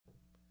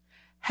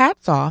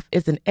Hats Off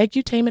is an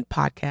edutainment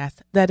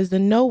podcast that is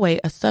in no way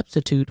a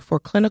substitute for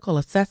clinical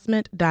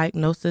assessment,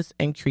 diagnosis,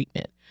 and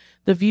treatment.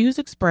 The views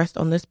expressed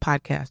on this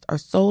podcast are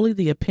solely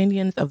the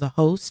opinions of the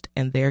host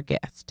and their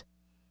guest.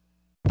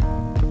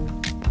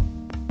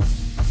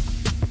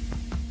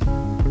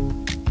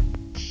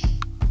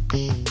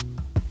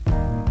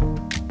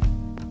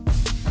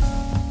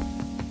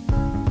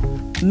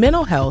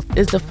 Mental health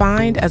is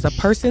defined as a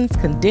person's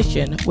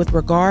condition with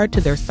regard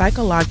to their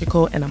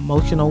psychological and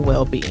emotional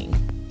well-being.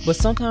 But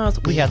sometimes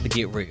we have to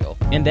get real,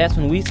 and that's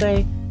when we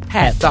say,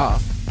 hats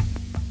off.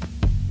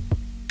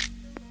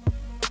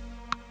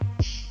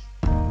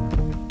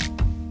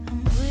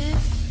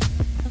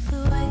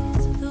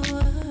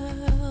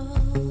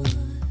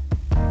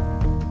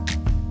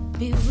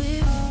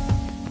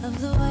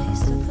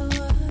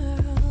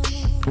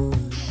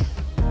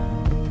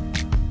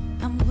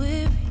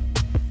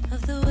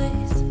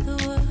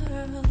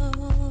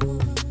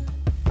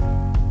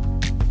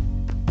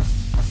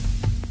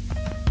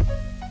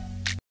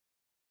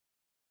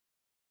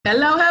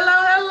 Hello, hello,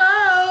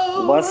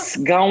 hello. What's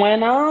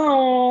going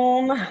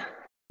on?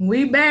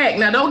 We back.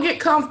 Now, don't get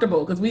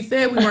comfortable because we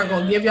said we weren't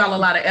going to give y'all a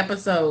lot of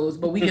episodes,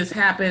 but we just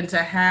happen to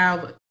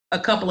have a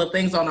couple of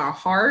things on our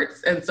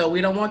hearts. And so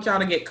we don't want y'all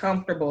to get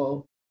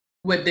comfortable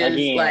with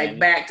this like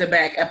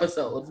back-to-back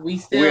episodes.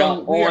 We're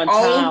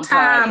on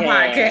time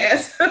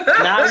podcast.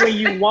 Not when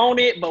you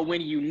want it, but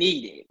when you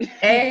need it.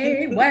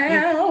 Hey,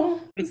 wow.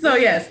 So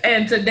yes,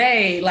 and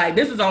today, like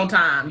this is on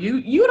time.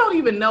 You don't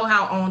even know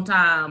how on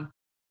time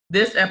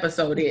this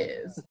episode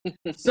is.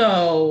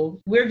 So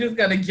we're just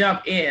going to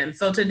jump in.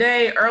 So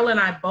today, Earl and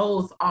I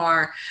both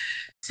are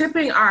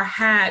tipping our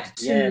hat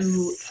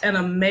to an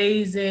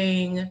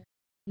amazing,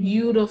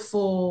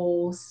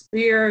 beautiful,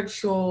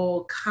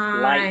 spiritual,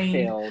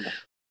 kind,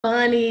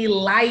 funny,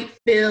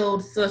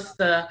 light-filled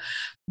sister,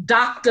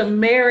 Dr.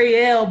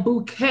 Marielle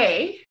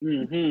Bouquet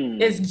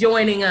is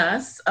joining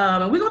us.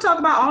 And we're going to talk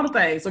about all the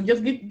things. So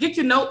just get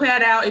your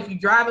notepad out if you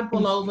drive and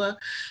pull over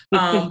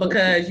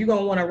because you're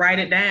going to want to write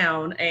it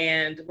down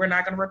and we're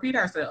not going to repeat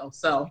ourselves.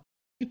 So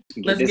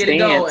let's get it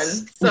going.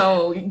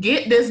 So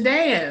get this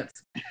dance.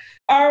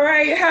 All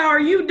right. How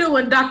are you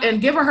doing, Doc? And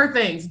give her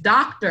things.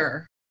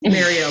 Dr.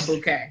 Marielle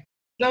Bouquet.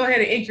 Go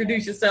ahead and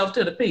introduce yourself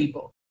to the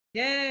people.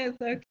 Yes.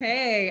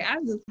 Okay.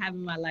 I'm just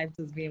having my life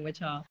just being with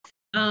y'all.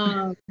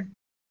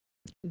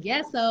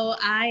 So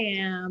I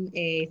am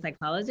a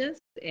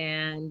psychologist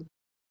and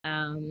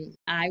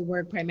I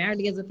work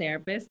primarily as a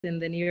therapist in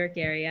the New York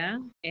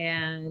area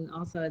and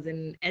also as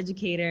an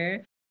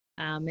educator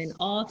in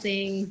all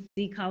things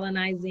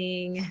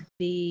decolonizing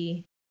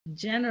the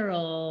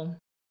general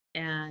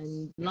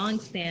and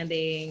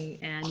longstanding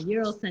and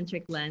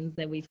Eurocentric lens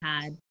that we've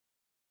had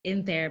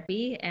in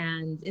therapy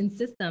and in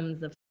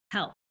systems of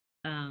health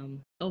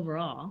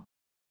overall.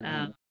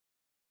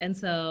 And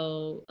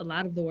so a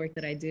lot of the work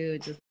that I do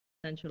just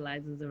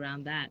centralizes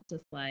around that,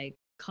 just like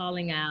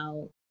calling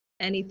out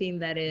anything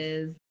that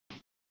is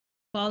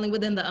falling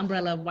within the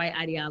umbrella of white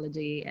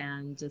ideology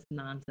and just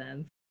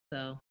nonsense.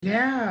 So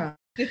yeah.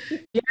 Give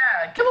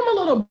them a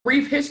little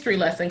brief history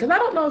lesson because I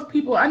don't know if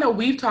people, I know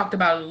we've talked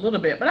about it a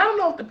little bit, but I don't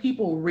know if the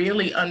people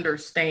really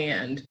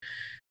understand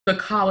the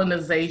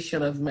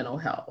colonization of mental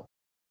health.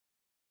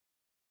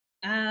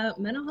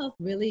 Mental health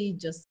really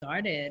just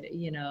started,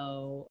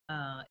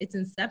 its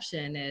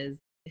inception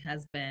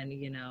has been,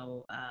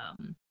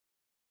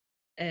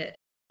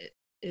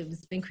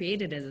 it's been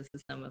created as a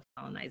system of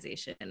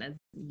colonization, as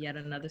yet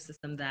another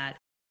system that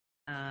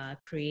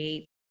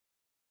creates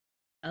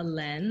a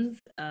lens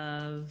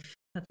of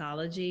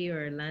pathology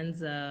or a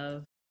lens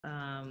of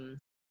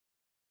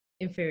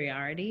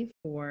inferiority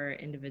for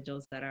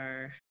individuals that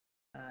are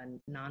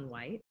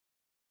non-white.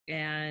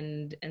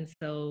 And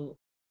so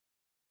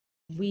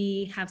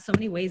we have so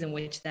many ways in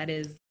which that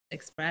is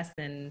expressed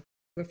and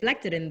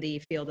reflected in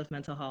the field of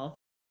mental health.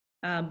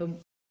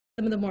 But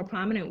some of the more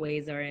prominent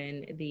ways are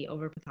in the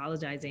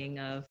over-pathologizing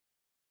of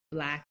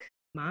Black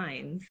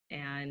minds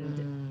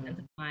and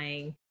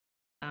identifying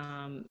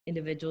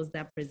individuals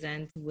that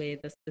present with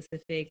a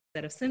specific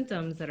set of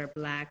symptoms that are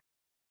Black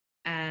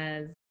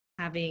as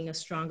having a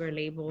stronger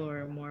label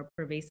or a more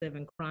pervasive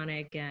and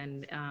chronic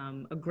and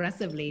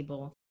aggressive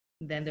label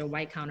than their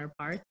white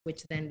counterparts,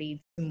 which then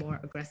leads to more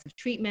aggressive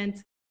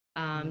treatment,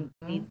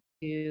 leads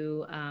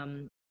to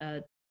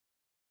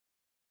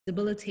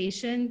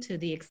debilitation to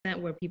the extent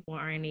where people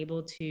aren't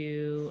able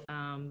to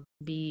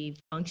be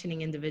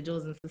functioning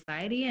individuals in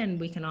society. And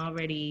we can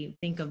already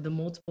think of the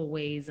multiple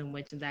ways in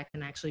which that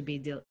can actually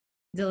be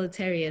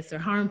deleterious or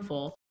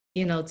harmful,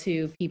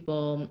 to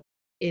people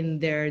in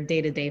their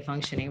day-to-day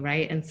functioning,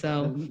 right? And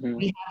so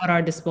we have at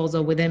our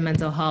disposal within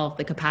mental health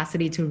the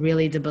capacity to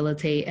really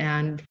debilitate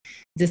and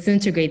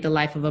disintegrate the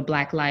life of a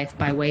Black life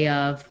by way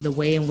of the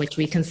way in which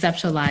we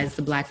conceptualize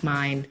the Black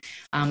mind,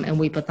 and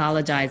we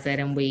pathologize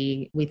it and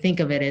we think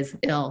of it as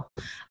ill.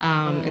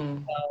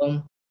 And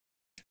so,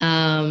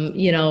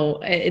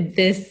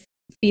 this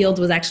field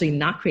was actually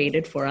not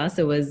created for us.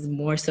 It was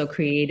more so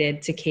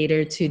created to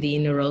cater to the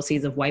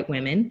neuroses of white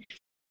women.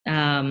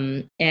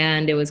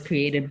 And it was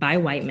created by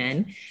white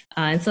men.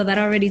 And so that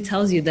already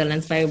tells you the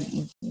lens by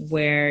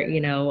where,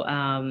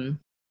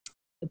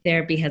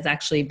 therapy has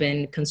actually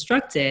been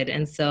constructed.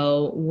 And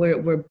so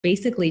we're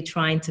basically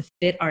trying to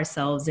fit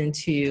ourselves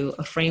into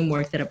a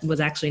framework that was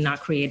actually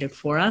not created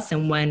for us.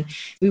 And when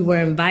we were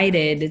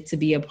invited to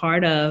be a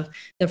part of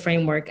the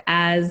framework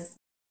as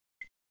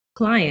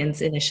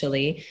clients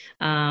initially,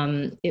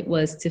 it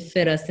was to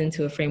fit us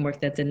into a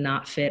framework that did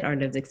not fit our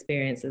lived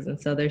experiences. And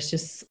so there's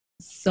just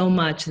so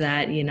much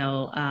that,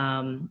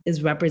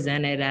 is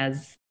represented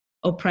as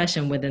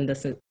oppression within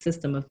the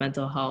system of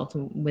mental health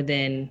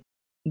within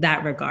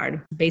that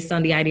regard, based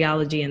on the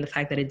ideology and the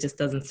fact that it just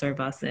doesn't serve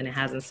us, and it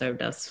hasn't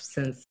served us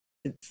since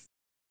its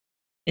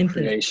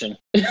creation.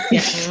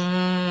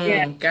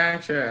 Yeah.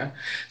 Gotcha.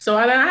 So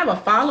I have a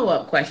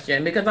follow-up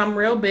question, because I'm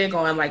real big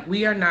on, like,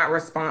 we are not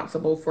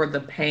responsible for the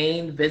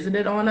pain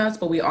visited on us,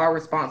 but we are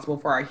responsible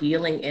for our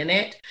healing in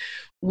it.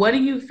 What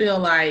do you feel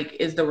like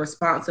is the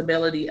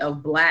responsibility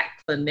of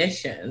Black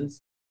clinicians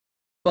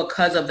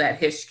because of that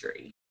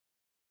history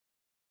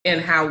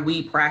and how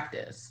we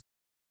practice?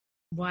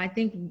 Well, I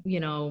think,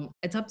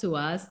 it's up to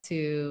us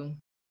to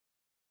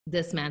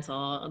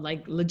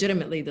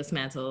legitimately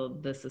dismantle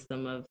the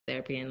system of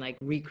therapy and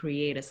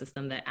recreate a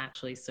system that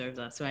actually serves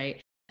us,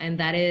 right? And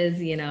that is,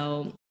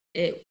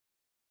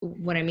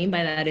 what I mean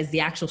by that is the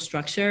actual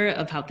structure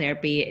of how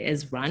therapy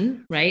is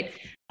run, right?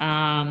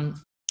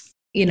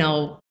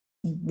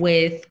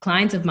 With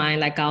clients of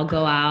mine, I'll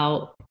go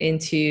out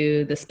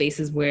into the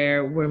spaces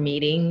where we're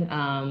meeting,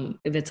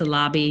 if it's a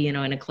lobby, in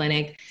a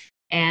clinic,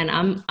 and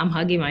I'm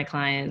hugging my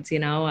clients,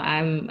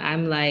 I'm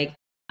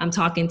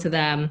talking to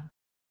them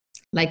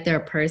like they're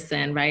a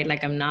person, right?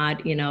 I'm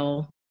not,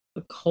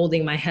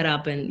 holding my head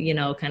up and,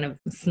 kind of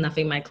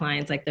snuffing my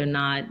clients like they're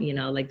not,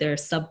 like they're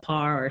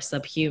subpar or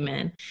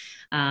subhuman.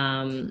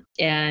 And,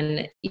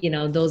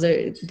 those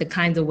are the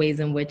kinds of ways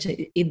in which,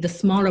 the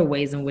smaller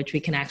ways in which we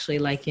can actually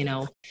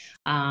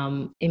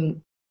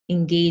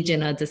engage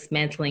in a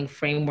dismantling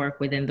framework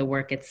within the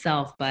work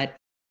itself. But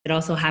it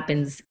also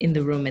happens in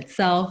the room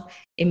itself.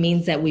 It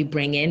means that we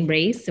bring in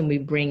race and we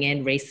bring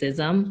in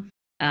racism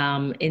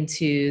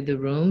into the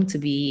room to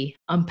be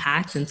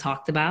unpacked and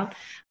talked about.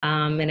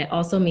 And it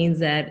also means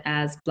that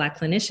as Black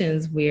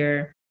clinicians,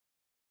 we're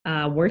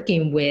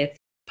working with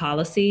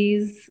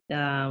policies,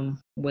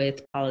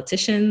 with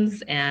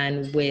politicians,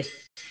 and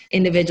with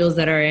individuals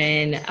that are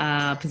in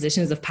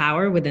positions of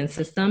power within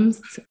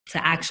systems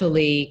to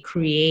actually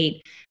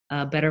create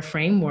a better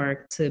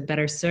framework to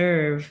better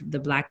serve the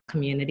Black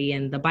community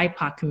and the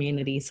BIPOC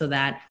community, so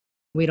that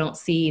we don't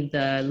see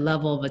the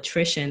level of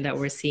attrition that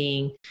we're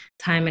seeing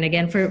time and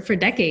again for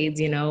decades,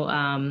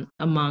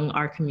 among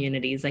our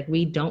communities.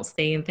 We don't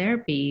stay in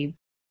therapy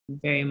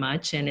very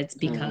much, and it's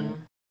because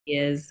it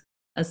is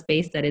a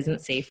space that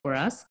isn't safe for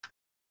us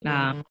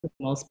for the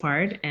most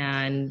part.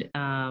 And,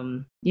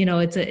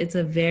 it's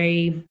a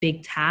very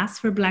big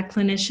task for Black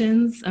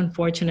clinicians.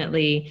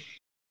 Unfortunately,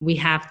 we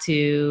have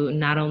to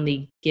not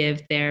only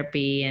give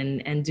therapy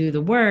and do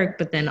the work,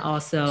 but then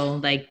also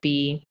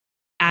be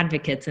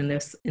advocates in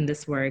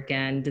this work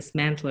and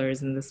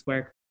dismantlers in this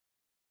work.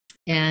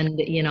 And,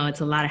 it's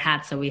a lot of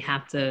hats that we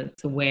have to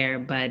wear,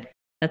 but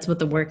that's what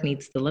the work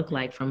needs to look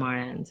like from our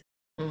end.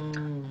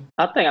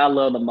 I think I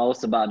love the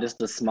most about just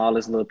the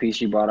smallest little piece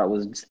you brought up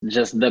was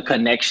just the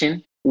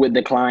connection with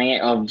the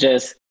client of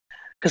just,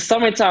 because so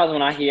many times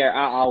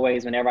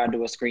whenever I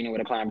do a screening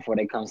with a client before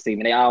they come see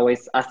me, I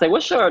say,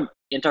 what's your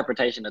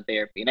interpretation of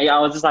therapy? And they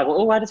always just I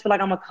just feel like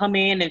I'm gonna come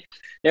in and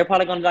they're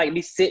probably gonna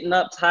be sitting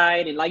up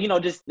tight and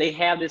just they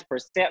have this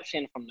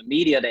perception from the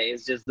media that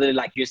it's just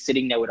literally you're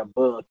sitting there with a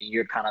book and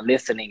you're kind of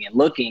listening and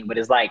looking, but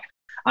it's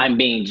I'm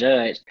being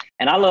judged.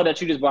 And I love that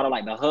you just brought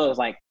up the hugs.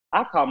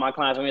 I call my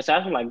clients when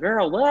they're I'm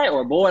girl, what?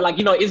 Or boy,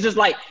 it's just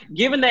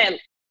given that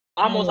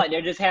almost like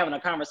they're just having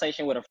a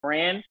conversation with a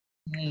friend.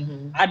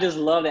 I just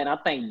love that. And I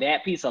think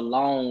that piece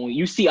alone,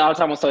 you see all the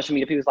time on social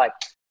media, people's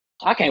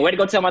I can't wait to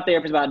go tell my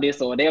therapist about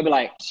this. Or they'll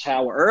be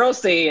child, what Earl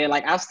said.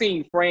 I've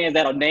seen friends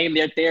that'll name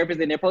their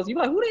therapist in their post.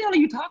 You're who the hell are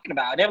you talking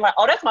about? And they're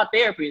oh, that's my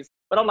therapist.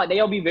 But I'm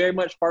they'll be very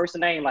much first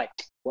name. Well,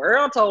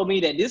 Earl told me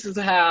that this is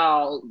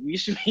how you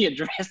should be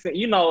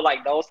addressing,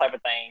 those type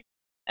of things.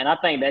 And I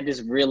think that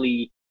just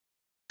really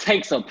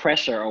takes some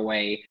pressure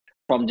away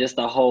from just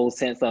the whole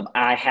sense of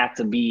I have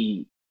to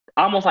be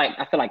almost I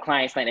feel like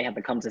clients think they have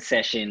to come to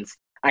sessions.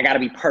 I got to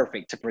be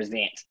perfect to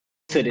present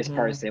to this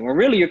person when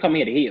really you're coming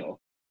here to heal.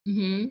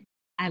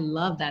 I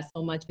love that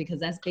so much, because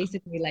that's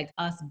basically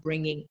us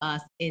bringing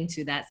us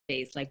into that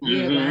space.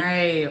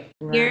 We're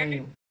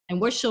here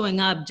and we're showing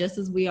up just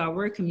as we are.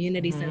 We're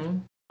community sensitive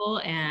people,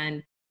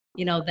 and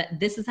that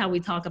this is how we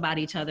talk about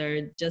each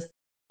other just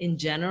in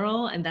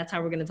general, and that's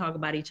how we're going to talk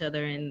about each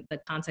other in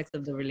the context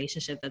of the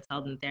relationship that's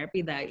held in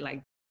therapy. That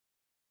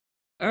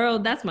Earl,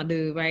 that's my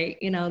dude, right?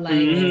 And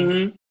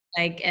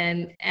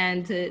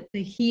to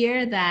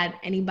hear that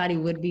anybody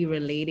would be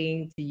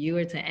relating to you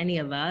or to any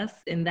of us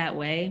in that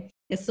way,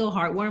 it's so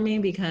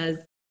heartwarming, because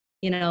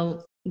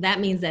that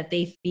means that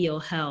they feel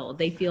held.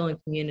 They feel in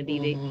community.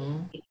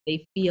 Mm-hmm.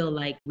 They feel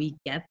like we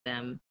get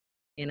them,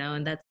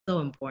 and that's so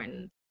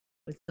important.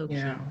 It's so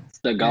cute. It's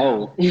the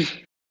goal.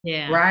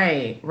 Yeah.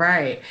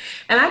 Right.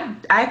 And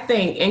I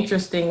think,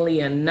 interestingly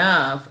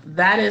enough,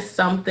 that is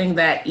something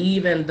that,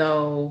 even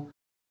though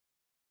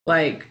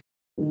like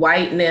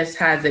whiteness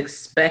has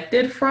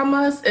expected from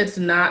us, it's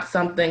not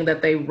something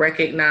that they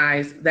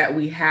recognize that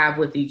we have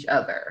with each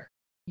other.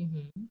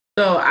 Mm-hmm.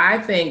 So I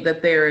think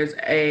that there's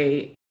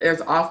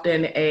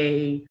often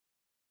a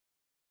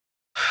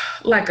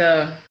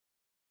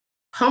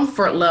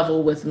comfort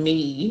level with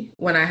me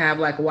when I have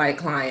like white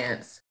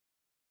clients,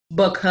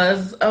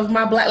 because of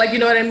my Black, like, you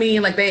know what I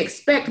mean? Like, they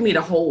expect me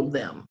to hold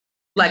them.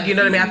 Like, you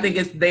know what I mean? I think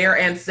it's their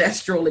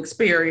ancestral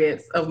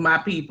experience of my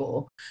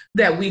people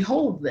that we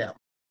hold them.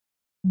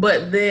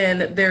 But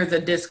then there's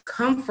a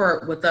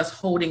discomfort with us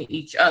holding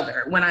each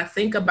other. When I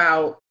think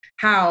about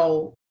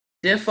how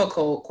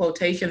difficult,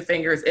 quotation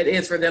fingers, it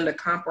is for them to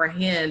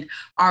comprehend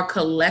our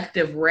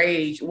collective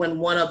rage when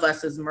one of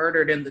us is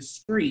murdered in the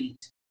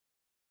street,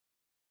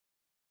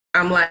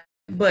 I'm like,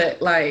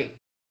 but like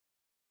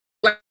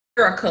we're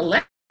a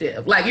collective.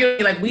 Like, you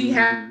know, like, we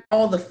have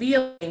all the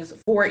feelings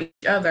for each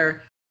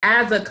other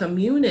as a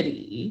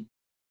community.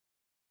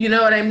 You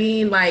know what I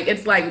mean? Like,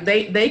 it's like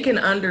they can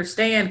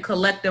understand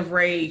collective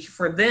rage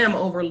for them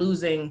over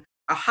losing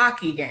a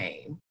hockey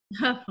game.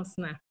 Oh,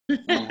 snap.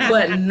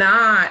 But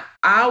not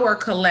our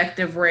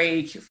collective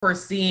rage for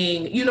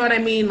seeing, you know what I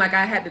mean? Like,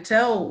 I had to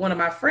tell one of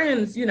my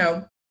friends,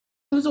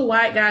 who's a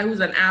white guy, who's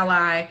an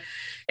ally,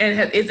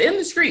 and is in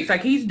the streets,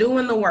 like, he's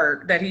doing the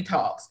work that he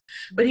talks.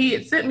 But he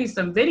had sent me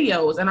some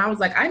videos, and I was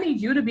like, I need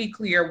you to be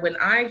clear. When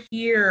I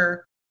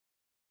hear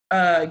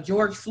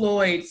George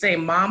Floyd say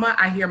 "mama,"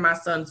 I hear my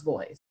son's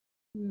voice.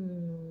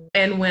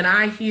 And when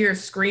I hear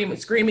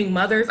screaming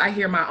mothers, I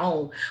hear my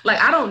own. Like,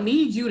 I don't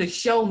need you to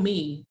show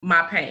me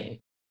my pain.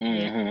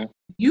 Mm-hmm.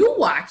 You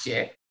watch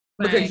it,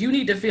 because Right. you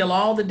need to feel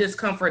all the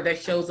discomfort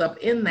that shows up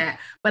in that.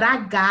 But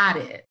I got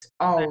it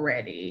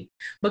already,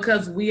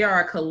 because we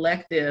are a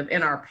collective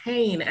in our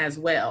pain as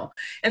well.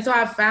 And so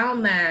I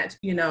found that,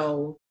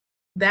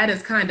 that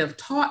is kind of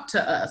taught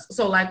to us.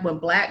 So like, when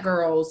Black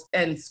girls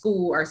in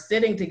school are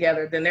sitting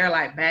together, then they're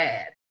like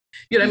bad.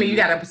 You know what I mean? You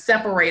got to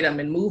separate them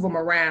and move them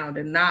around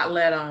and not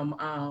let them,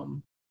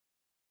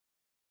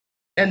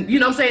 and you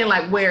know what I'm saying?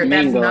 Like, where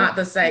Mingle. that's not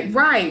the same.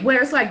 Right.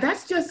 Where it's like,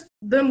 that's just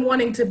them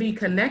wanting to be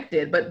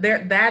connected, but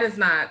that is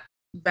not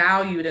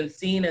valued and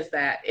seen as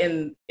that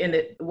in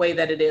the way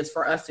that it is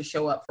for us to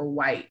show up for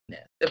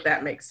whiteness, if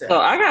that makes sense. So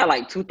I got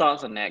like two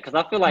thoughts on that, because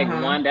I feel like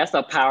one, that's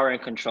a power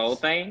and control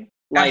thing.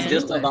 Like,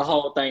 Absolutely. just the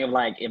whole thing of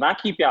like, if I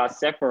keep y'all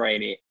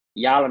separated,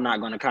 y'all are not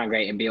going to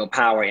congregate and build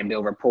power and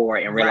build rapport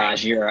and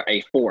realize you're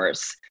a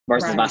force,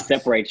 versus if I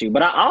separate you.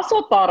 But I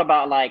also thought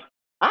about, like,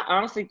 I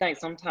honestly think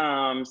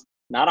sometimes,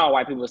 not all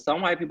white people,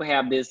 some white people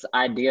have this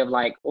idea of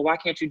like, well, why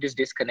can't you just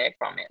disconnect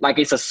from it? Like,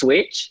 it's a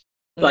switch.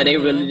 Like, they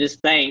really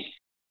just think,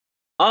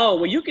 oh,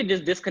 well, you can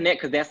just disconnect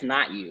because that's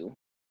not you.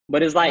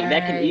 But it's like,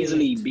 that can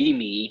easily be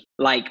me.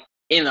 Like,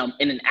 in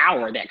an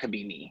hour, that could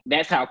be me.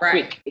 That's how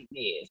quick it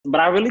is.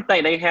 But I really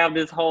think they have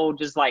this whole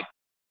just like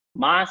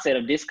mindset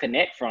of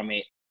disconnect from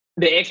it.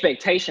 The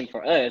expectation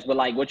for us, but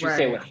like what you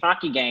said with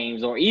hockey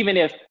games, or even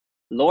if,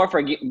 Lord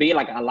be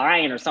like a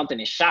lion or something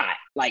is shot,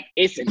 like,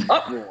 it's an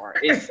uproar,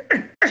 it's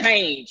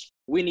change.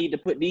 We need to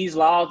put these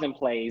laws in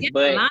place,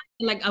 but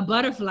like a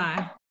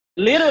butterfly,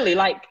 literally,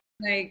 like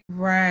a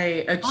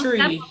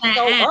tree.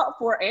 So up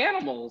for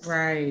animals,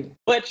 right?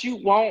 But you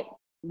want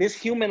this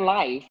human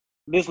life,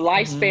 this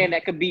lifespan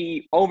that could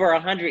be over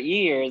 100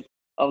 years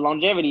of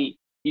longevity.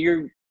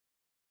 You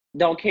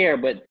don't care,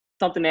 but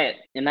something that,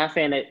 and not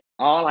saying that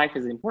all life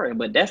is important,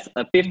 but that's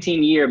a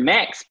 15-year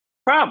max,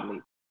 probably.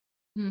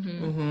 You're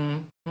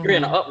in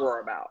an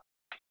uproar about.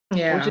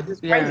 Which is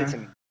just crazy to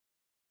me.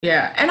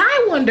 Yeah. And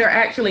I wonder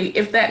actually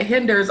if that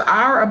hinders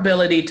our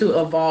ability to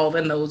evolve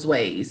in those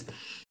ways.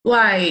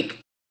 Like,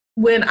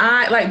 when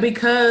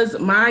because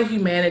my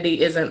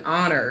humanity isn't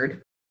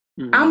honored,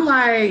 I'm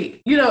like,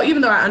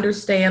 even though I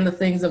understand the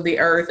things of the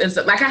earth, it's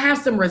like I have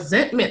some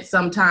resentment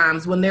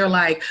sometimes when they're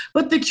like,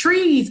 but the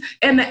trees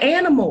and the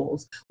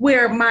animals,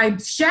 where my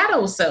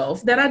shadow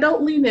self that I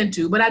don't lean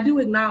into, but I do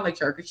acknowledge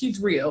her because she's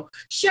real.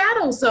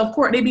 Shadow self,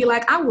 Courtney, be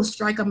like, I will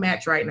strike a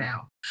match right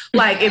now.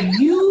 Like, if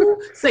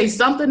you say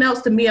something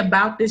else to me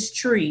about this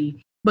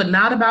tree, but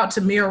not about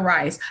Tamir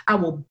Rice, I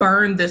will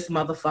burn this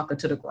motherfucker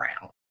to the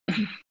ground.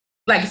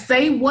 Like,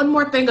 say one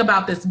more thing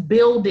about this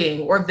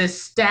building or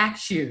this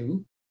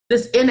statue,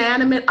 this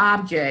inanimate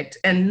object,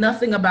 and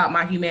nothing about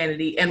my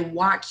humanity, and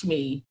watch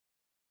me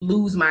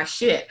lose my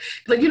shit.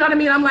 Like, you know what I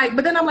mean? I'm like,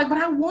 but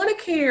I want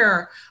to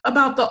care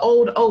about the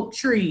old oak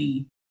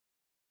tree.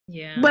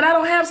 Yeah. But I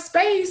don't have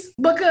space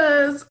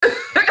because,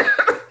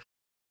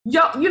 you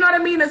know what I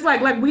mean? It's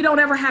like we don't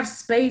ever have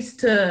space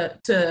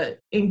to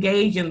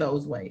engage in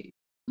those ways.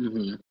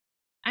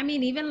 I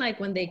mean, even like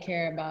when they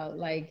care about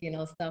like,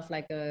 stuff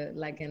like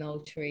an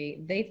oak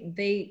tree,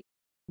 they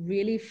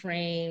really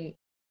frame.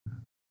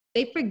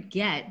 They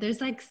forget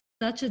there's like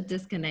such a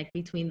disconnect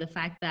between the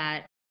fact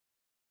that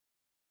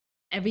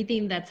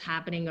everything that's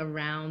happening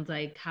around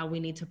like how we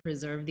need to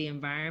preserve the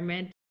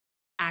environment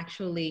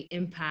actually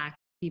impact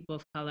people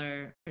of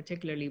color,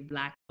 particularly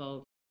Black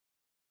folks,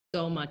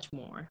 so much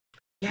more.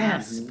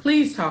 Yes,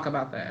 please talk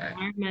about that.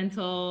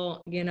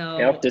 Environmental,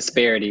 health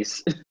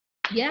disparities.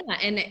 Yeah,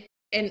 and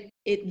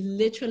it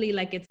literally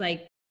like it's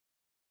like,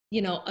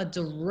 a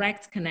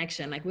direct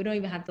connection. Like we don't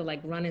even have to like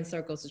run in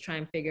circles to try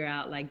and figure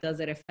out like, does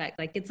it affect,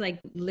 like it's like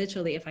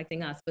literally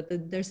affecting us.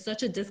 But there's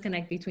such a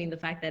disconnect between the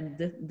fact that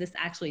this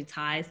actually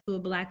ties to a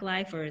Black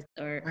life or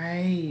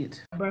right.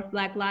 birth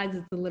Black lives.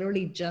 It's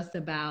literally just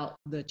about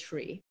the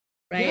tree,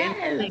 right? Yes.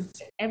 And like,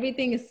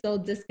 everything is so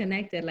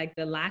disconnected. Like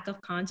the lack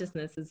of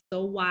consciousness is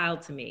so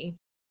wild to me.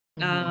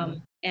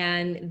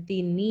 And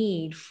the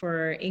need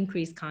for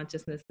increased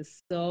consciousness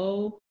is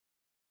so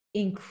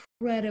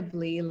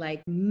incredibly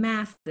like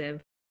massive.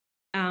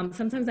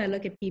 Sometimes I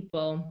look at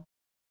people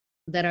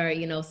that are,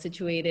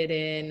 situated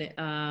in,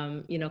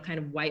 kind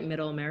of white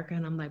middle America,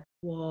 and I'm like,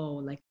 whoa,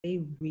 like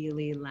they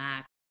really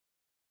lack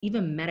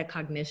even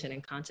metacognition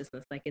and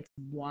consciousness. Like it's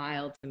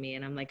wild to me.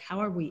 And I'm like, how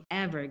are we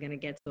ever going to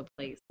get to a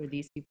place where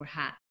these people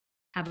have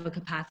a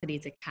capacity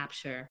to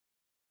capture,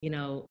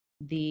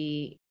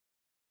 the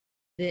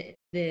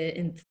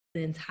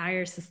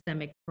entire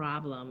systemic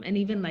problem and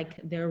even like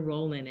their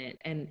role in it.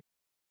 And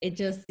it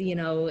just,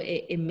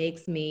 it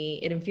infuriates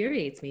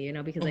me,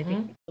 because I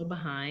think we're so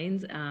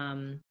behind.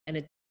 And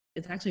it's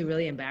actually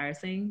really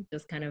embarrassing,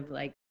 just kind of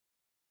like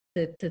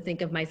to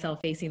think of myself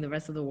facing the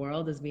rest of the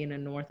world as being a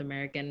North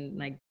American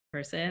like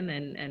person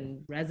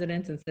and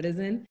resident and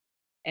citizen.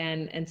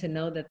 And to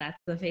know that that's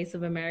the face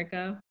of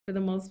America for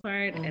the most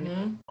part, and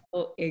it's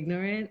so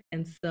ignorant,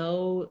 and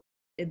so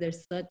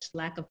there's such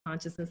lack of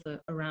consciousness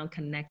around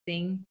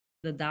connecting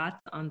the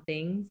dots on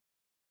things.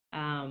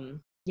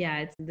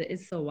 Yeah,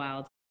 it's so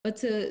wild. But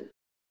to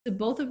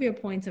both of your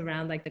points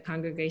around like the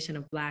congregation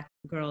of Black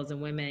girls and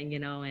women,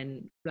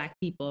 and Black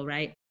people,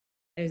 right?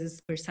 There's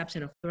this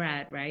perception of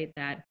threat, right?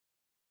 That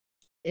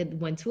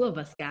when two of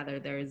us gather,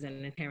 there is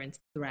an inherent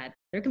threat.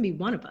 There can be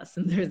one of us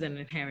and there's an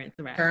inherent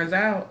threat. Turns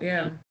out,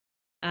 yeah.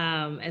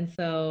 And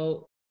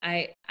so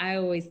I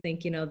always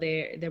think,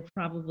 they're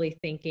probably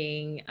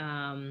thinking,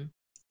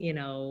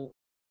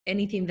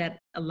 anything that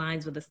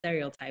aligns with a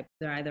stereotype,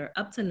 they're either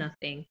up to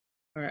nothing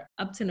or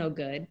up to no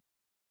good,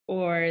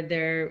 or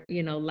they're,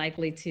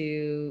 likely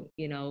to,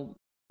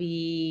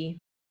 be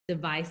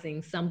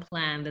devising some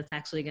plan that's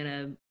actually going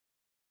to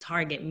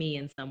target me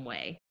in some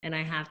way. And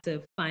I have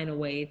to find a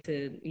way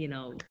to,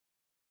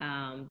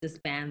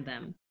 disband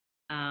them.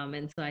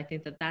 And so I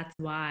think that that's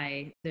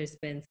why there's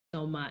been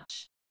so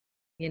much,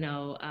 there's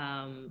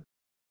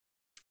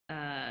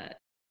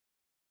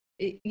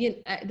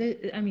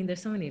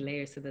so many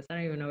layers to this. I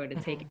don't even know where to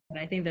take it. But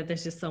I think that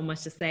there's just so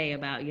much to say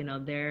about,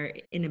 their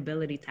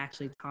inability to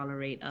actually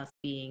tolerate us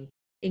being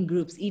in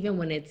groups, even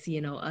when it's,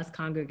 us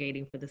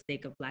congregating for the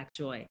sake of Black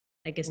joy.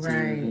 Like it's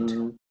just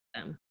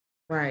them.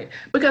 Right.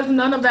 Because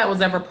none of that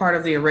was ever part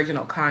of the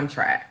original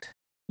contract.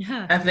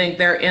 Yeah. I think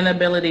their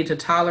inability to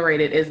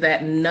tolerate it is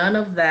that none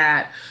of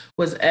that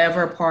was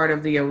ever part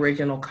of the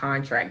original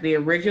contract. The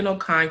original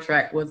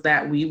contract was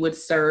that we would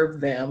serve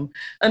them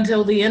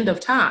until the end of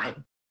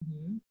time.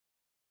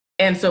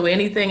 And so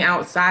anything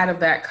outside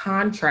of that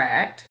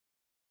contract,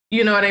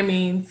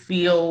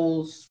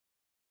 feels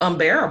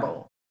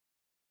unbearable.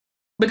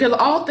 Because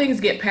all things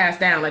get passed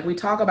down. Like we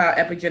talk about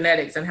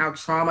epigenetics and how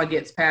trauma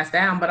gets passed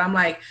down, but I'm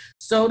like,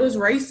 so does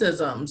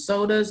racism,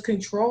 so does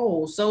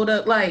control, so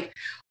does like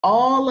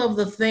all of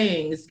the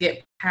things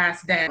get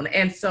passed down.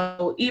 And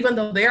so even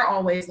though they're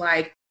always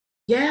like,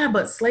 yeah,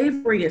 but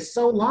slavery is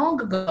so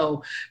long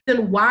ago,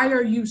 then why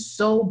are you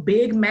so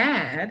big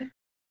mad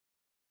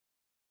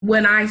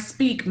when I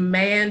speak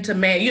man to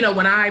man?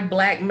 When I,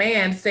 Black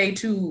man, say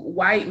to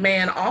white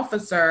man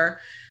officer,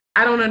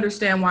 I don't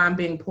understand why I'm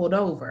being pulled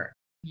over.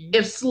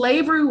 If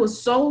slavery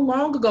was so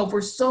long ago, if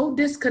we're so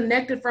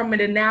disconnected from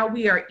it and now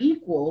we are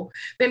equal,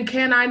 then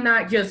can I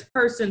not just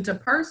person to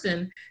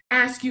person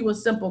ask you a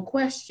simple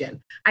question?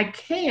 I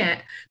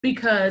can't,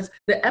 because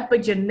the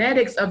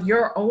epigenetics of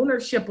your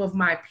ownership of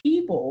my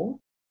people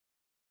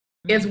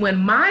is when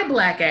my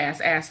Black ass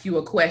asks you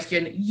a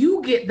question,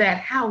 you get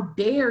that how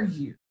dare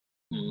you.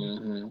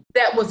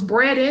 That was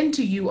bred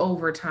into you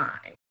over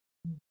time.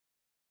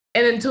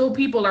 And until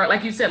people are,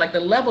 like you said, like the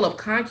level of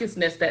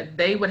consciousness that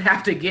they would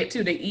have to get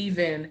to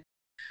even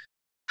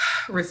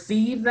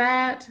receive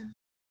that,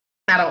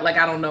 I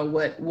don't know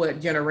what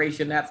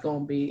generation that's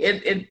going to be.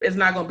 It's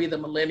not going to be the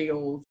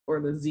millennials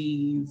or the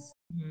Zs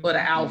or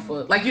the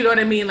alpha. Like, you know what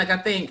I mean? Like, I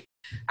think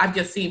I've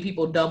just seen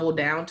people double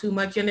down too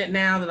much in it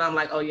now that I'm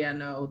like, oh yeah,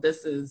 no,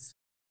 this is,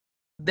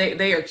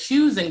 they are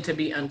choosing to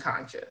be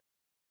unconscious.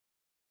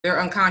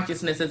 Their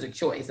unconsciousness is a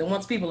choice. And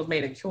once people have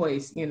made a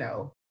choice,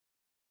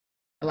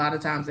 a lot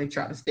of times they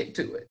try to stick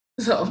to it.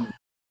 So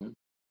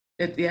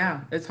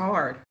it's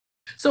hard.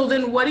 So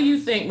then what do you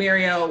think,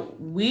 Marielle,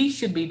 we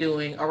should be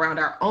doing around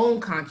our own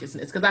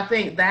consciousness? Because I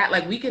think that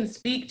like we can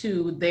speak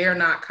to they're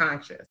not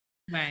conscious.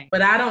 Right.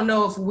 But I don't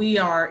know if we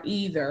are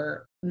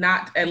either,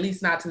 not at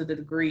least not to the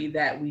degree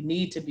that we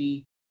need to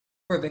be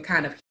for the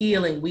kind of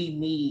healing we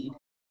need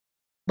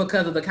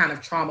because of the kind of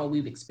trauma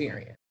we've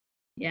experienced.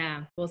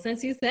 Yeah. Well,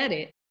 since you said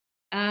it,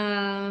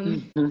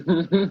 on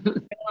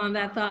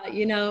that thought,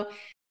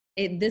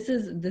 this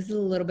is a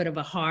little bit of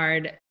a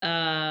hard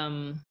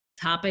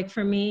topic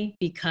for me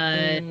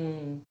because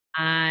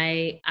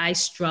I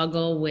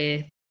struggle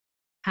with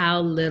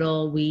how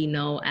little we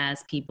know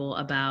as people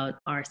about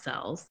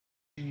ourselves.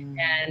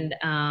 And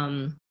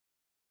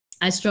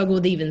I struggle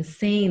with even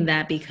saying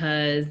that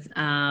because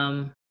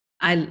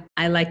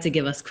I like to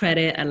give us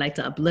credit. I like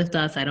to uplift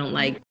us. I don't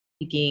like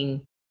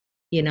speaking,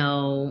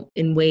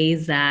 in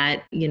ways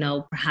that,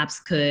 perhaps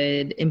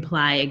could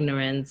imply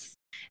ignorance.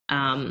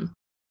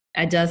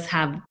 I just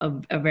have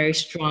a very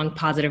strong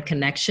positive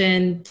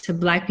connection to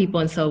Black people.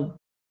 And so,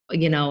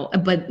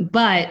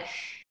 but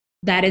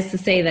that is to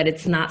say that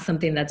it's not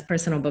something that's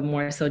personal, but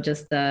more so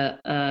just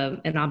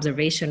an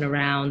observation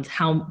around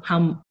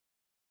how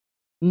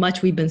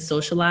much we've been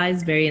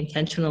socialized, very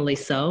intentionally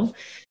so,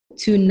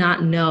 to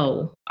not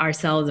know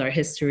ourselves, our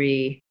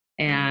history,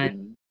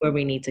 and where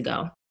we need to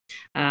go.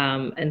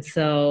 And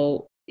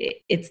so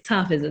it's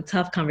tough. It's a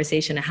tough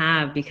conversation to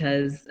have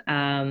because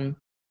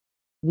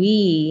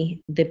we,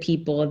 the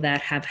people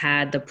that have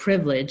had the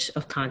privilege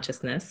of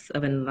consciousness,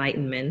 of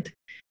enlightenment,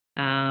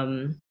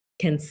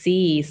 can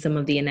see some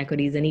of the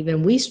inequities, and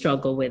even we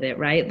struggle with it,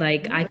 right?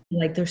 Like, I feel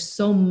like there's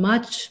so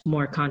much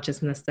more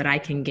consciousness that I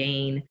can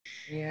gain.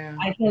 Yeah.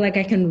 I feel like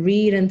I can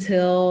read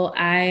until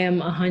I am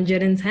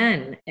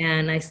 110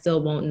 and I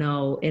still won't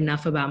know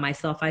enough about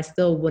myself. I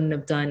still wouldn't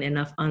have done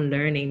enough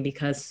unlearning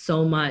because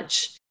so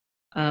much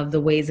of the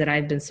ways that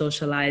I've been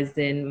socialized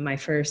in my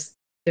first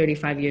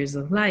 35 years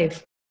of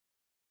life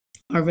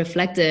are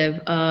reflective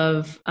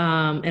of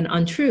an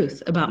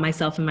untruth about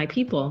myself and my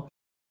people.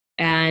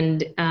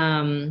 And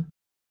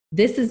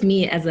this is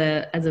me as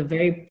a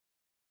very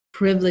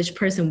privileged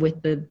person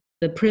with the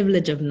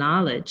privilege of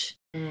knowledge.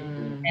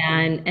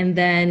 And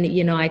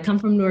then, I come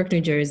from Newark, New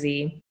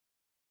Jersey.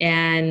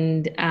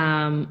 And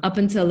up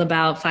until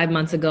about 5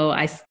 months ago,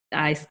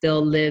 I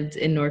still lived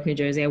in Newark, New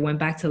Jersey. I went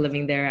back to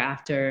living there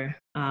after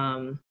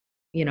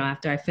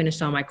I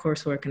finished all my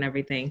coursework and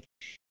everything.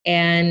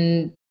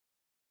 And,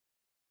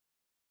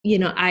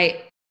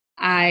 I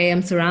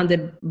am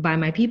surrounded by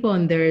my people,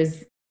 and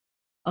there's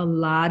a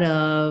lot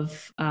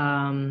of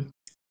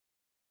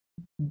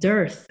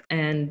dearth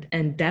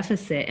and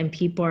deficit, and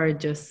people are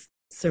just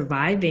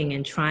surviving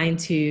and trying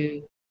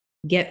to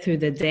get through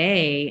the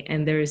day,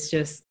 and there's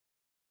just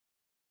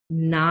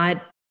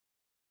not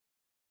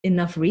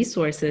enough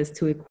resources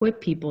to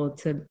equip people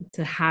to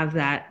have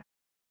that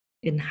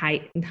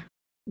enlightenment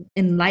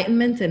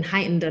and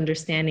heightened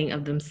understanding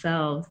of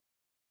themselves,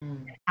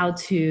 how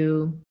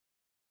to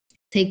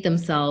take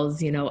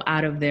themselves,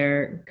 out of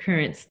their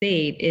current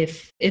state,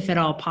 if at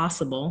all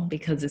possible,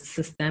 because it's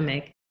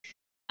systemic.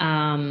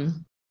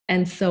 And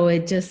so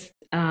it just,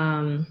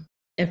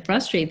 it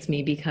frustrates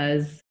me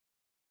because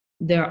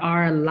there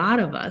are a lot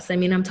of us. I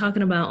mean, I'm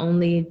talking about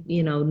only,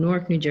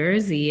 Newark, New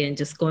Jersey, and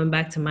just going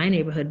back to my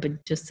neighborhood,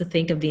 but just to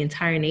think of the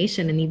entire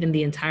nation and even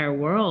the entire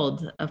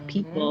world of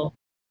people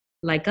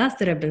like us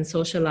that have been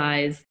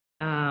socialized,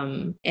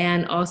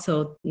 and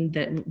also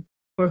that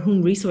for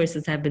whom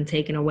resources have been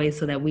taken away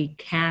so that we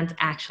can't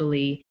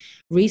actually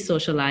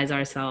re-socialize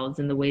ourselves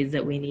in the ways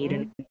that we need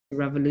and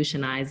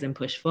revolutionize and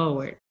push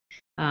forward.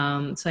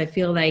 So I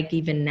feel like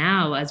even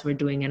now, as we're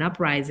doing an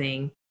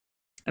uprising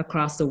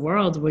across the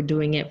world, we're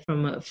doing it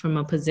from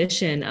a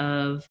position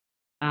of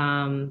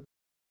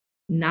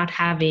not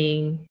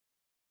having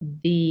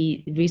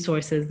the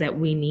resources that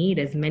we need,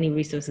 as many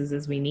resources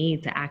as we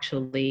need to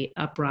actually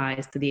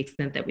uprise to the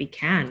extent that we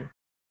can,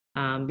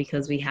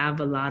 because we have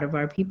a lot of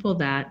our people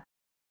that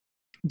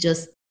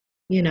just,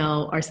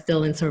 are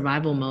still in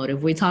survival mode.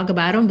 If we talk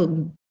about them, but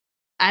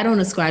I don't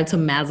ascribe to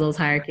Maslow's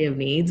hierarchy of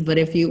needs, but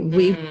if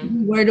we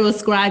were to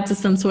ascribe to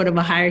some sort of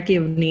a hierarchy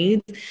of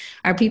needs,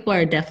 our people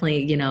are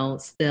definitely,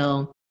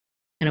 still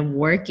kind of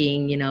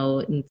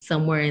working,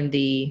 somewhere in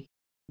the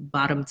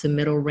bottom to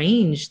middle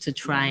range to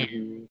try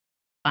and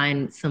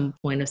find some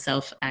point of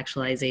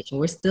self-actualization.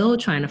 We're still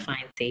trying to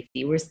find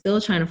safety. We're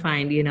still trying to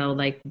find,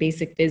 like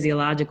basic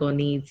physiological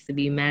needs to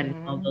be met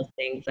and all those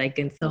things. Like,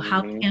 and so how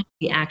can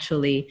we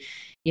actually,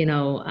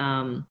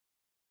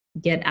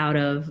 get out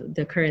of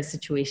the current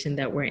situation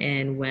that we're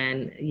in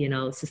when,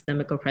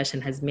 systemic oppression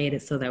has made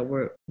it so that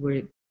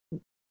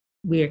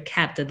we're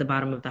kept at the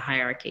bottom of the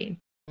hierarchy.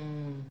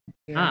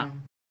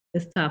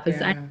 It's tough.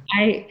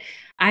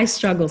 I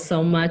struggle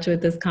so much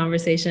with this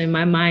conversation.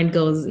 My mind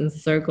goes in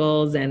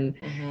circles, and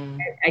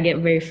I get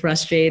very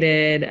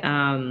frustrated.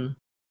 And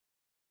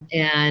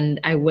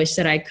I wish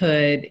that I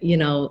could,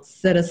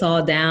 sit us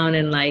all down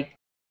in like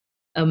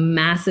a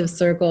massive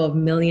circle of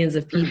millions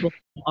of people,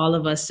 all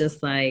of us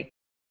just like,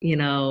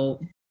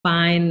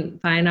 find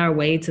our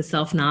way to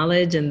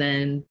self-knowledge and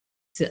then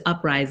to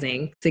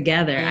uprising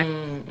together. I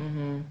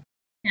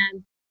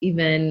can't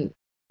even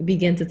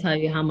begin to tell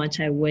you how much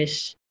I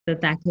wish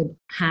that could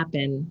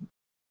happen,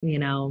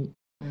 and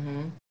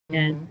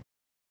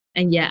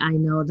yet I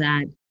know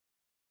that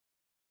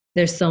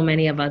there's so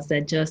many of us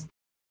that just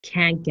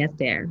can't get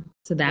there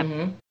so that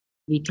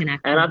we can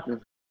And actually.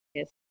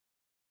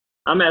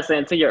 I'm not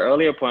saying, to your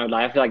earlier point,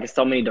 like I feel like there's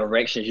so many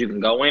directions you can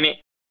go in it,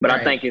 but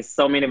I think it's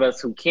so many of us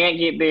who can't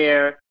get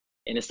there,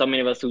 and there's so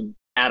many of us who,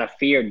 out of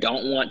fear,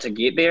 don't want to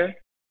get there,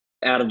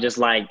 out of just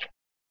like,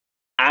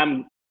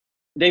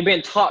 they've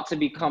been taught to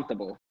be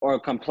comfortable or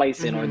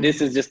complacent, or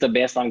this is just the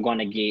best I'm going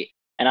to get.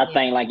 And I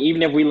think, like,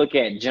 even if we look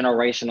at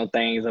generational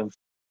things of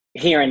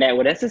hearing that,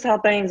 well, that's just how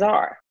things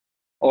are,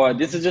 or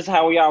this is just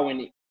how we are,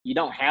 when you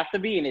don't have to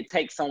be, and it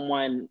takes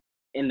someone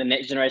in the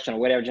next generation or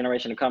whatever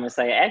generation to come and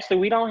say, actually,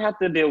 we don't have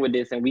to deal with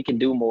this and we can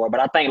do more. But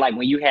I think, like,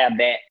 when you have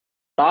that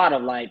thought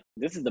of like,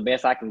 this is the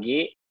best I can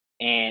get,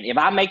 and if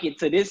I make it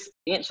to this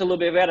inch a little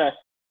bit better,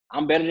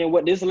 I'm better than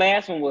what this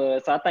last one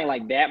was. So I think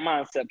like that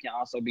mindset can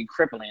also be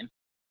crippling.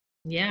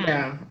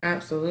 Yeah,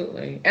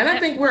 absolutely. And I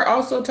think we're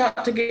also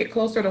taught to get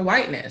closer to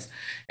whiteness.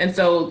 And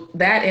so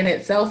that in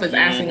itself is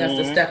asking us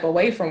to step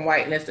away from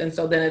whiteness. And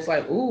so then it's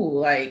like, ooh,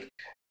 like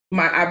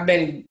I've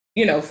been,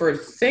 for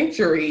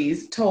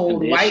centuries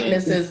told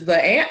whiteness is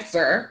the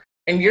answer.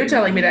 And you're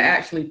telling me to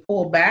actually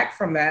pull back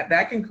from that.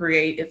 That can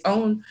create its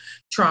own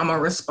trauma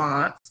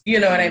response. You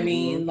know what I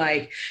mean?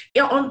 Like,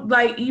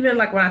 even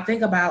like when I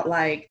think about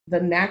like the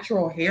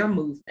natural hair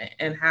movement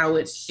and how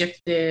it's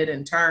shifted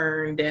and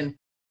turned, and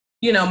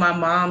my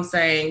mom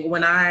saying,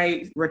 when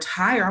I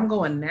retire, I'm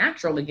going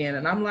natural again.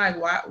 And I'm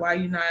like, why are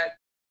you not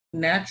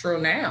natural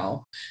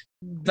now?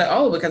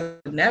 Like, because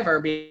I'd never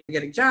be able to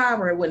get a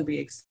job, or it wouldn't be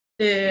accepted.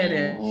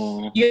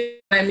 And you know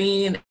what I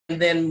mean?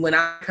 And then when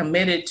I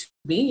committed to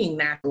being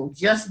natural,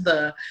 just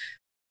the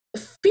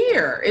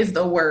fear is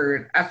the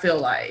word, I feel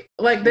like.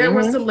 Like there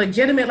was some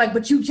legitimate, like,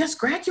 but you just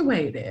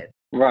graduated.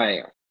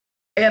 Right.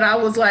 And I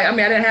was like, I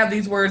didn't have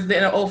these words in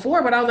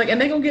 2004, but I was like,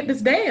 and they gonna get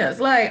this dance.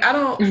 Like,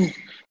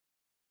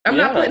 I'm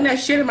not putting that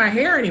shit in my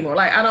hair anymore.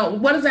 Like,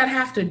 what does that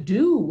have to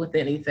do with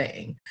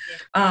anything?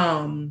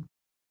 And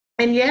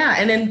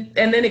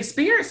then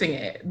experiencing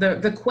it,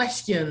 the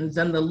questions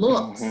and the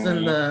looks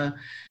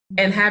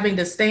and having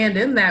to stand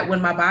in that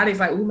when my body's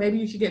like, ooh, maybe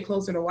you should get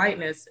closer to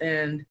whiteness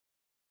and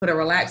put a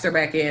relaxer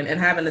back in, and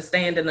having to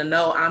stand in the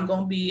no, I'm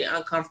going to be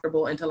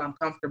uncomfortable until I'm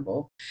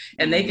comfortable,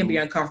 and they can be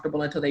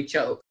uncomfortable until they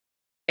choke.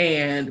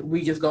 And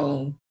we just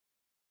go,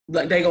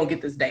 like, they're going to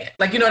get this dance.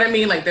 Like, you know what I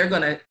mean? Like,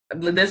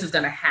 this is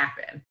going to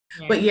happen.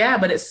 Yeah.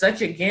 But it's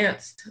such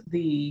against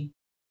the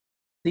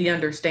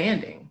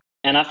understanding.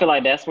 And I feel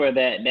like that's where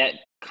that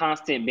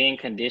constant being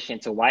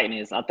conditioned to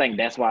whiteness, I think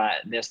that's why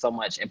there's so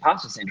much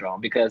imposter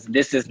syndrome, because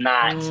this is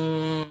not,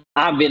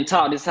 I've been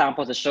taught this is how I'm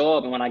supposed to show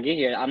up. And when I get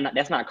here,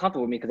 that's not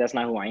comfortable with me, because that's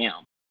not who I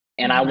am.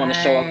 And I want to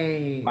show up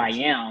who I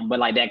am. But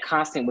like that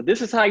constant, well,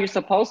 this is how you're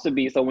supposed to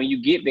be. So when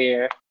you get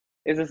there,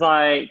 it's just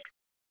like,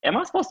 am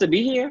I supposed to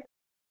be here?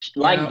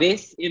 Like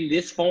this, in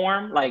this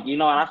form? Like,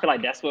 and I feel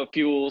like that's what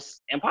fuels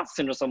imposter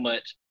syndrome so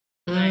much.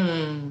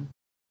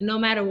 No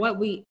matter what,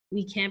 we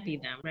can't be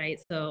them, right?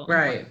 So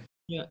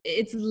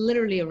it's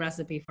literally a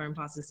recipe for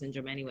imposter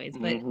syndrome anyways.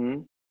 But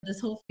this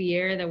whole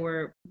fear that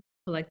we're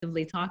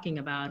collectively talking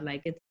about,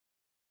 like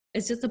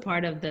it's just a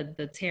part of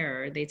the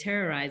terror. They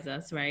terrorize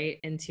us, right?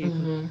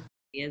 Into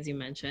as you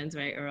mentioned,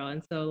 right, Earl?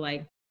 And so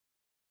like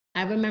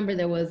I remember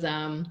there was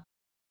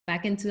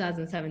back in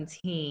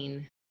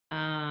 2017,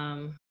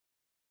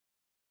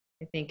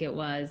 I think it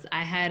was,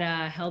 I had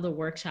held a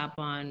workshop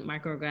on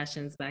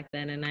microaggressions back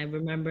then. And I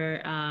remember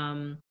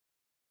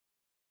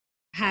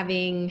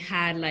having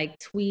had like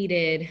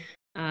tweeted,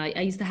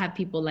 I used to have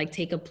people like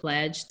take a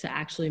pledge to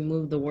actually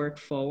move the work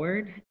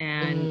forward,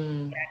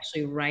 and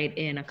actually write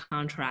in a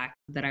contract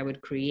that I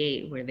would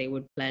create where they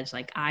would pledge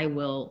like, I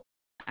will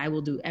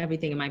do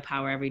everything in my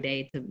power every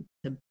day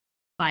to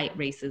fight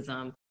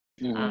racism.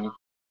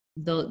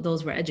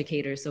 Those were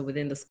educators, so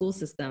within the school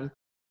system.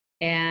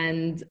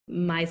 And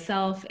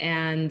myself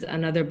and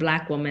another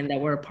Black woman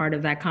that were a part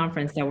of that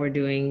conference that were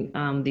doing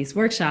these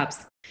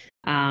workshops,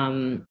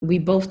 we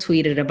both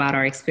tweeted about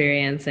our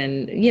experience,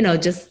 and,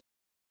 just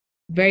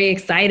very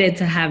excited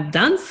to have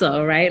done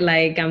so, right?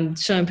 Like I'm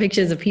showing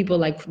pictures of people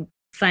like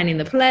signing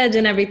the pledge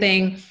and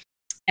everything.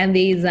 And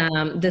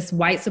this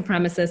white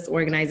supremacist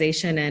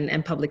organization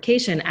and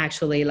publication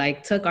actually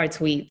like took our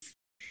tweets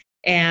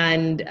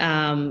and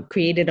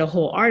created a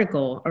whole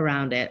article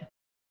around it.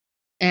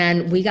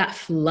 And we got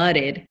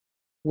flooded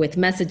with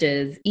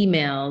messages,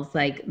 emails,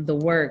 like the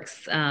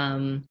works.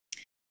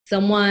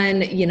 Someone,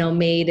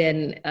 made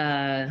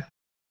an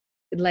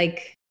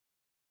like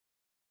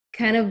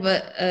kind of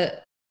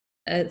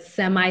a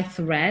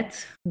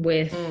semi-threat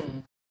with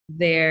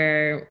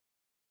their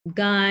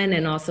gun,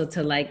 and also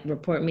to like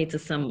report me to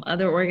some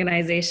other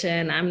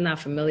organization. I'm not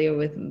familiar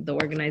with the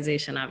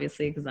organization,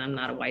 obviously, because I'm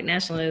not a white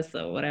nationalist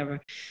or whatever.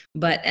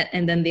 But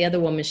and then the other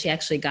woman, she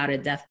actually got a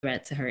death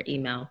threat to her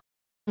email.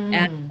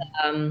 And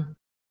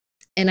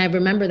I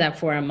remember that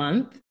for a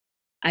month,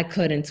 I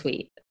couldn't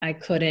tweet. I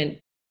couldn't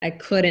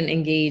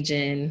engage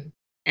in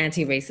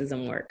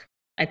anti-racism work.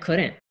 I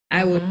couldn't.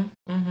 I was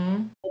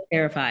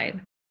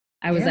terrified.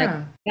 I was like,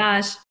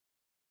 gosh,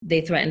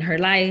 they threatened her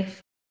life.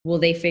 Will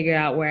they figure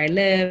out where I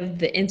live?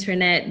 The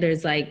internet,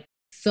 there's like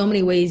so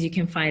many ways you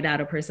can find out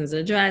a person's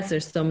address.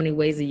 There's so many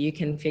ways that you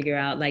can figure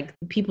out, like,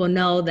 people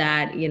know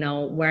that, you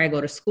know, where I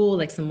go to school,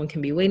 like someone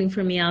can be waiting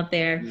for me out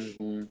there.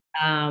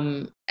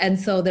 And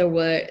so there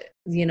were,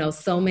 you know,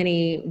 so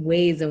many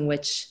ways in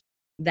which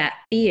that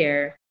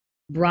fear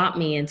brought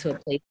me into a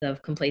place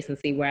of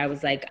complacency where I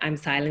was like, I'm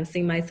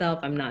silencing myself.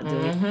 I'm not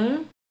doing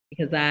it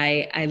because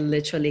I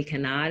literally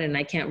cannot, and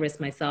I can't risk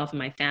myself and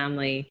my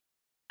family.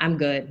 I'm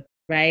good.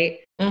 Right.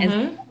 And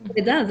so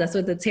it does. That's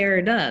what the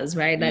terror does.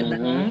 Right. That's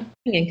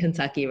in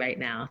Kentucky right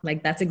now.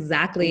 Like, that's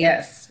exactly.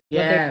 Yes.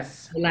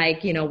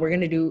 Like, you know, we're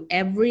going to do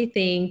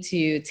everything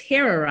to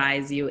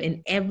terrorize you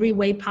in every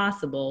way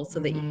possible so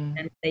that you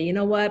can say, you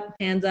know what,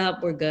 hands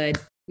up, we're good.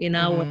 You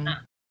know, we're not,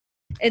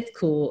 it's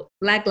cool.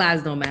 Black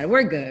lives don't matter.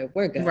 We're good.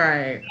 We're good.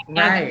 Right.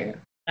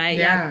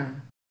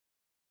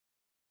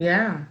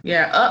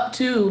 Yeah. Up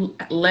to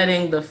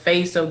letting the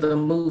face of the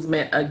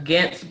movement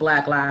against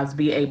Black lives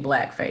be a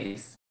Black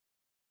face.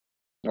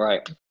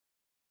 Right.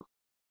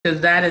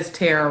 Because that is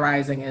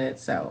terrorizing in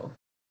itself.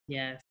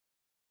 Yes.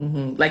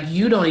 Like,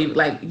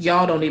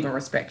 y'all don't even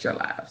respect your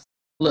lives.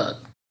 Look,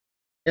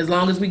 as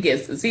long as we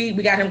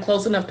got him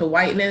close enough to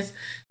whiteness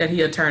that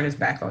he'll turn his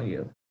back on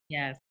you.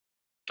 Yes.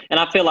 And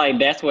I feel like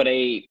that's what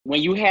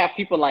when you have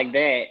people like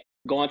that,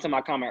 going to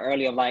my comment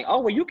earlier of like,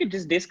 oh, well, you could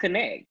just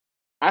disconnect.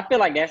 I feel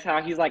like that's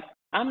how he's like,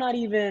 I got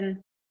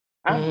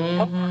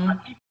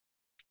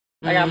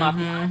my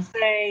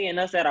fiance and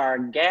us at our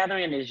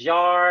gathering in his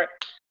yard.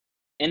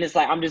 And it's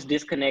like, I'm just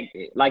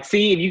disconnected. Like,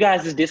 see, if you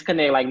guys just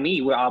disconnect like me,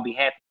 we'll all be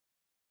happy.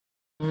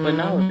 But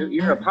no,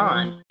 you're a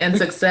pawn. And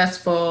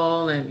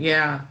successful, and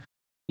yeah.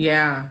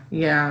 That's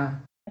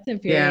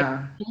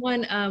infuriating.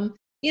 Someone,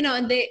 you know,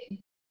 and they're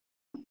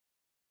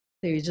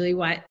usually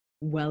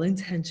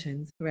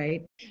well-intentioned,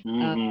 right?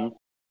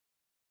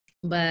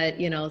 But,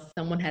 you know,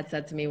 someone had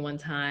said to me one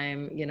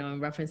time, you know,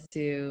 in reference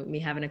to me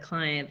having a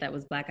client that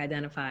was Black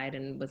identified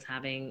and was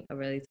having a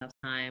really tough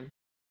time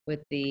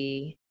with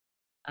the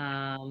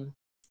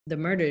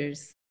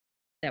murders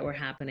that were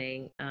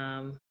happening,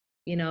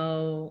 you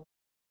know,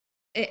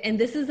 and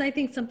this is, I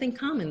think, something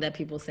common that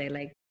people say,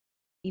 like,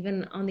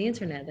 even on the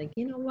internet, like,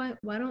 you know what,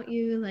 why don't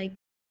you, like,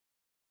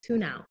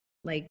 tune out,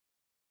 like,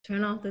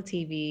 turn off the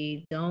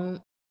TV,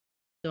 don't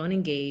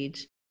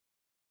engage.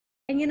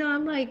 And, you know,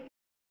 I'm like,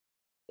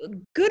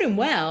 good and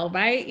well,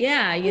 right?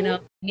 Yeah, you know,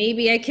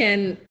 maybe I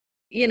can,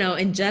 you know,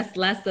 ingest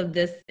less of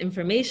this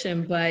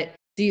information, but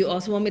do you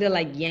also want me to,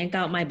 like, yank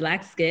out my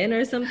Black skin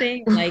or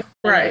something? Like,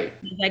 right.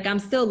 Like, I'm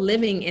still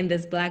living in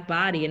this Black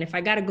body. And if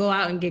I got to go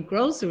out and get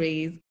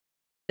groceries,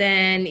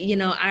 then, you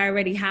know, I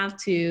already have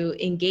to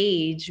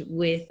engage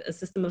with a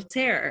system of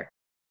terror,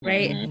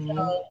 right? And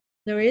so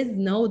there is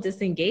no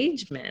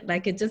disengagement.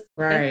 Like, it just,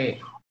 right.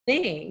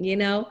 thing, you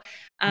know?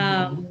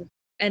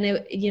 And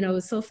it, you know,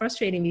 it's so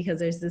frustrating because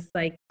there's this,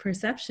 like,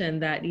 perception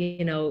that,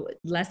 you know,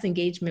 less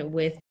engagement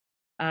with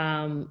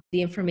the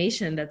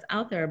information that's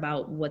out there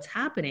about what's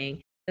happening,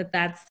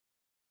 that's,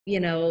 you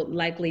know,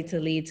 likely to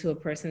lead to a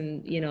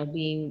person, you know,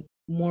 being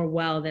more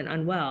well than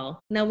unwell.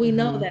 Now, we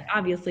know that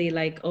obviously,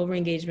 like, over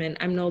engagement,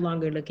 I'm no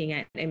longer looking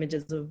at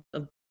images of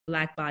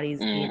Black bodies,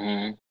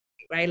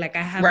 right? Like,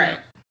 I have my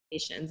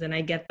patients and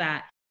I get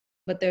that.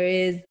 But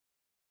I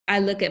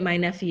look at my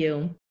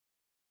nephew,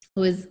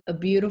 who is a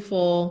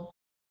beautiful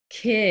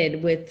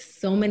kid with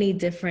so many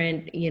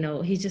different, you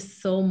know, he's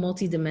just so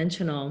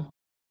multidimensional.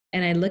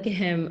 And I look at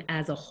him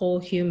as a whole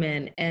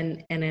human,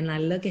 and then I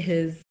look at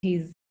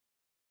he's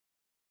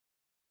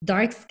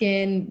dark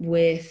skin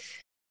with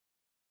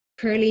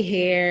curly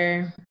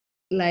hair,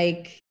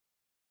 like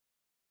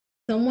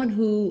someone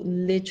who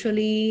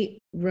literally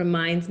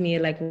reminds me,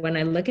 like, when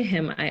I look at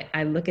him,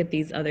 I look at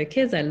these other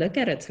kids, I look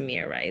at a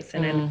Tamir Rice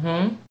and I look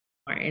at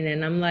Martin,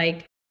 and I'm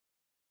like,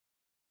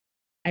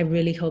 I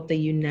really hope that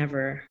you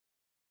never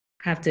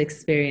have to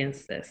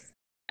experience this.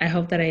 I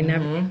hope that I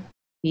never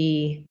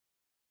be,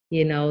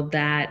 you know,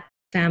 that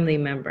family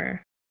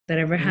member that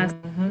ever has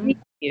to meet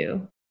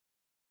you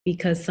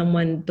because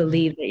someone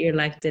believed that your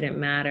life didn't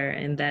matter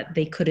and that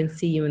they couldn't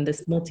see you in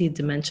this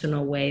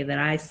multidimensional way that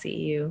I see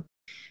you,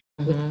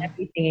 with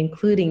everything,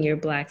 including your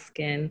Black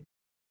skin.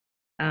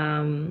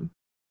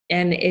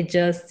 And it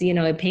just, you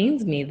know, it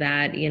pains me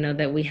that, you know,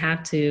 that we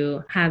have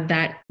to have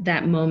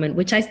that moment,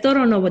 which I still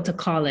don't know what to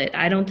call it.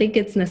 I don't think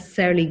it's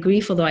necessarily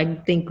grief, although I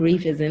think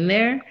grief is in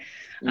there.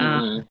 It's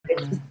an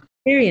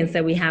experience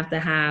that we have to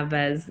have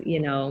as, you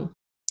know,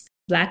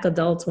 Black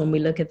adults when we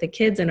look at the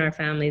kids in our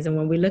families and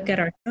when we look at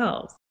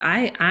ourselves.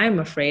 I'm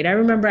afraid. I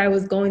remember I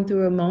was going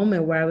through a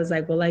moment where I was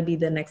like, will I be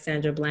the next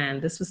Sandra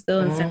Bland? This was still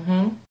in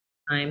Sandra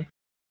time.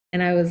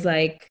 And I was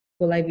like,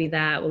 will I be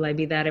that? Will I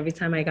be that? Every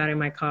time I got in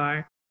my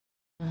car.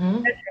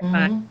 You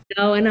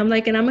know, and I'm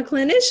like, and I'm a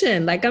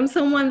clinician. Like, I'm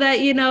someone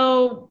that, you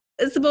know,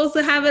 is supposed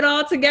to have it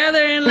all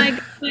together and, like,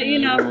 you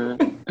know,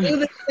 do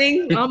the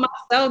thing on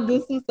myself,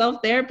 do some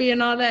self-therapy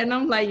and all that. And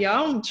I'm like, yo,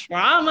 I'm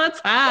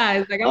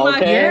traumatized. Like, I'm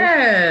not.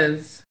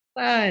 Yes.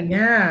 fun.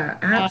 Yeah,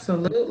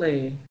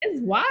 absolutely.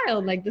 It's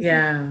wild. Like this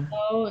Yeah. is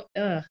so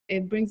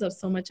it brings up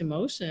so much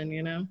emotion,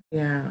 you know?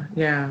 Yeah,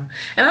 yeah.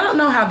 And I don't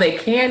know how they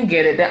can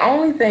get it. The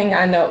only thing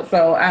I know,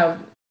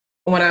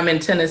 when I'm in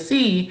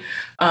Tennessee,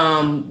 the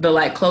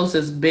like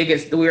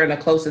we're in the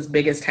closest,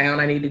 biggest town.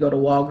 I need to go to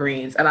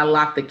Walgreens and I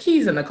lock the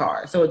keys in the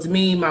car. So it's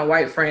me, my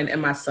white friend,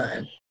 and my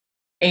son.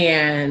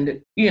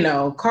 And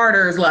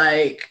Carter's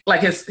like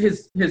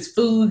his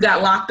food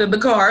got locked in the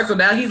car, so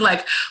now he's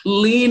like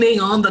leaning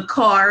on the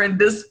car in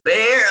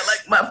despair,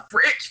 like my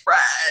French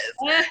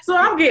fries. So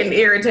I'm getting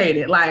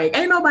irritated, like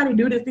ain't nobody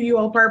do this to you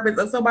on purpose.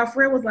 And so my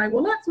friend was like,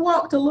 well, let's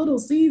walk to Little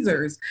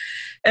Caesars.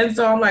 And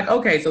so I'm like,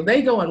 okay. So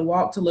they go and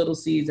walk to Little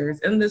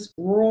Caesars in this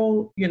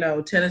rural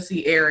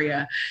Tennessee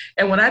area.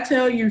 And when I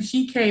tell you,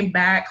 she came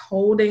back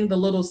holding the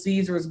Little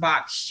Caesars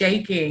box,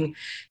 shaking,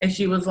 and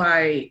she was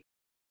like,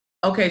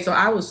 okay, so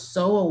I was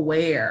so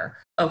aware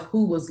of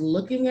who was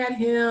looking at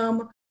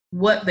him,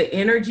 what the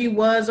energy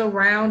was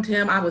around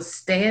him. I was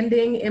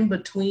standing in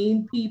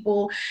between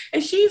people.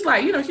 And she's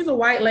like, she's a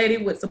white lady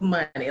with some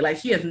money. Like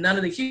she has none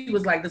of the, she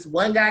was like, this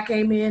one guy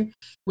came in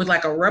with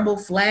like a rebel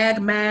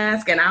flag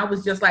mask. And I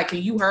was just like,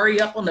 can you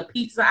hurry up on the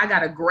pizza? I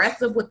got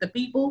aggressive with the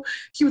people.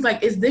 She was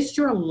like, is this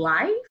your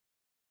life?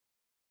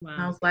 Wow.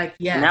 I was like,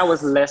 yes. And that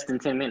was less than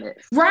 10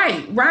 minutes.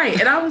 Right.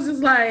 And I was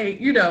just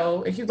like,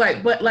 and she was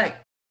like, but like,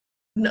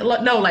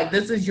 no, like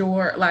this is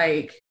your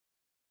like,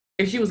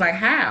 and she was like,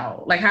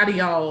 how do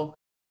y'all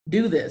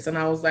do this? And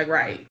I was like,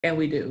 right. And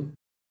we do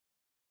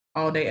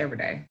all day, every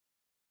day.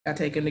 I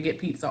take him to get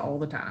pizza all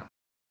the time.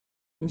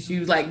 And she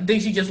was like, then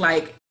she just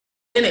like,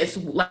 and it's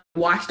like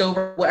washed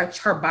over what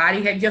her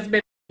body had just been.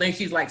 Then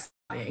she's like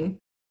sobbing.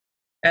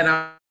 And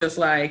I'm just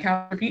like,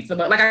 how's your pizza?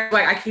 But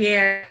I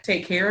can't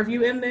take care of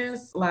you in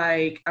this.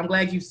 Like, I'm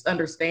glad you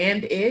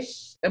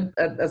understand-ish,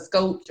 a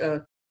scotch,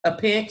 a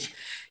pinch,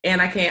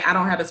 and I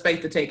don't have the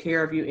space to take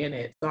care of you in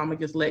it. So I'm gonna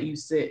just let you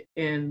sit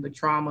in the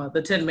trauma,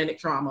 the 10-minute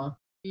trauma.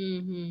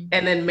 Mm-hmm.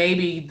 And then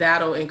maybe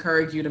that'll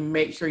encourage you to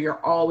make sure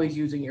you're always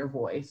using your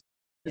voice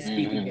to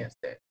speak against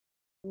it.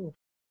 Ooh.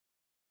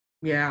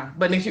 Yeah.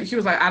 But then she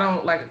was like, I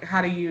don't like,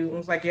 how do you? I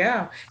was like,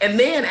 yeah. And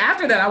then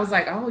after that, I was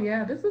like, oh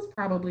yeah, this is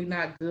probably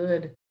not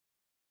good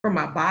for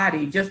my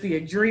body. Just the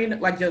adrenaline,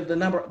 like just the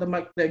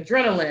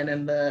adrenaline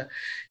and the,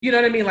 you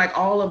know what I mean? Like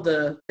all of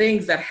the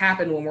things that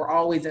happen when we're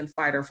always in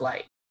fight or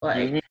flight.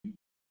 Like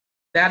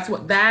that's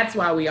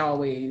why we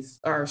always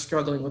are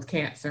struggling with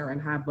cancer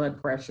and high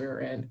blood pressure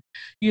and,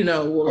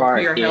 will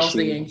appear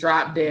healthy and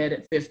drop dead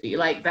at 50.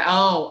 Like that.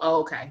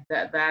 Oh, okay.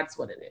 That's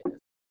what it is.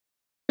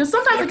 Because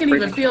sometimes it can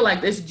even feel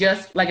like it's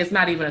just like, it's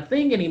not even a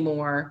thing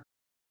anymore.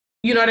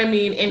 You know what I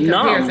mean? In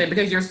comparison,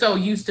 because you're so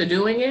used to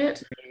doing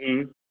it.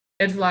 Mm-hmm.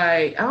 It's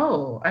like,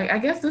 oh, I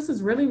guess this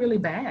is really, really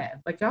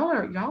bad. Like y'all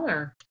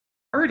are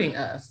hurting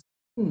us.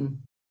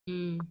 And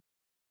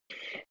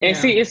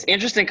see, it's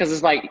interesting because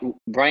it's like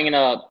bringing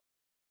up,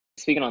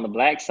 speaking on the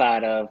Black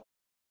side of,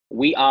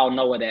 we all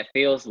know what that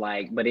feels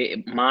like, but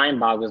it mind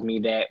boggles me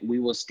that we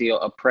will still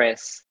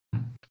oppress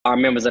our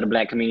members of the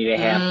Black community that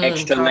have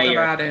extra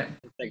layer of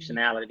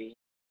intersectionality.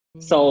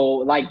 So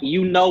like,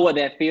 what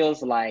that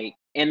feels like.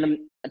 And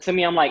to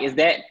me, I'm like, is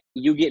that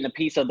you getting a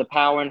piece of the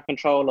power and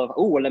control of,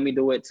 well, let me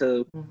do it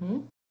too.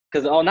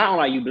 Because not only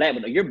are you Black,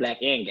 but you're Black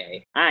and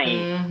gay.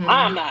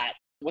 I'm not.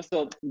 What's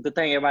the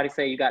thing everybody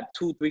say, you got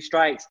 2-3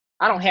 strikes?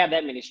 I don't have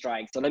that many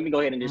strikes, so let me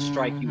go ahead and just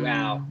strike you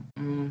out.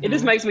 It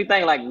just makes me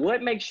think, like,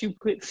 what makes you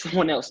put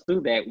someone else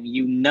through that when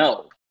you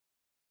know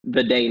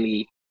the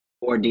daily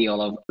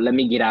ordeal of, let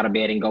me get out of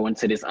bed and go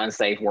into this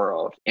unsafe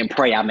world and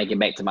pray I make it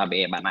back to my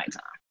bed by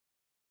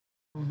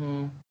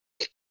nighttime.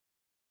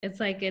 It's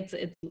like it's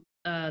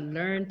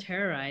learned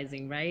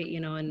terrorizing, right?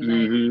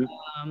 And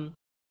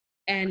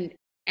like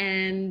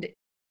and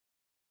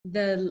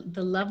the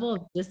level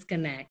of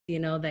disconnect,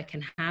 that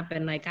can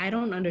happen. Like, I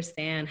don't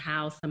understand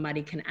how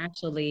somebody can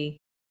actually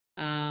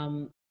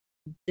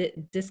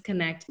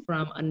disconnect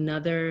from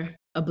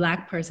a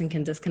Black person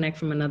can disconnect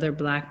from another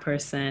Black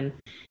person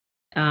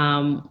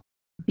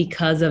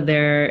because of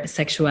their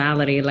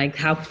sexuality. Like,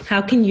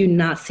 how can you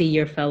not see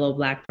your fellow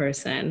Black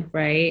person,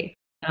 right?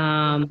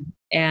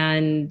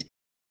 And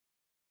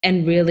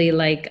really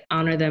like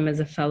honor them as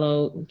a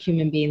fellow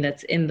human being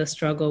that's in the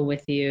struggle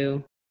with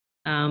you.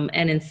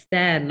 And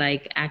instead,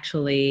 like,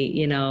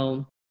 actually,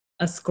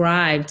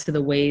 ascribe to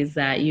the ways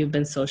that you've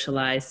been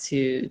socialized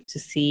to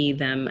see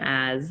them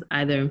as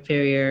either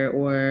inferior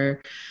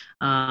or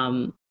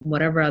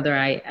whatever other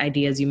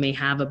ideas you may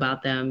have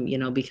about them,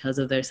 because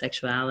of their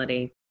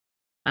sexuality.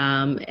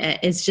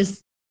 It's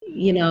just,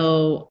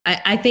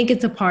 I think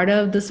it's a part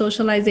of the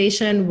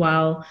socialization,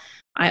 while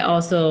I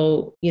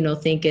also,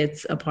 think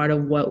it's a part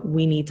of what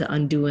we need to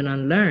undo and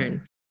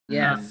unlearn.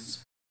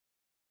 Yes.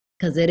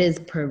 Because it is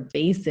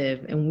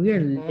pervasive, and we're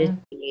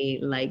literally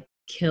like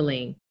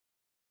killing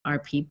our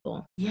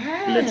people.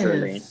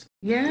 Yes.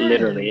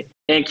 Literally.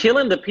 And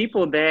killing the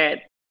people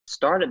that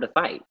started the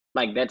fight.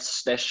 Like that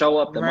show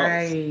up the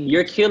most.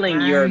 You're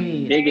killing your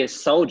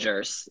biggest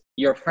soldiers,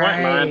 your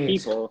frontline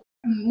people.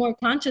 More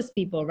conscious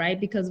people, right?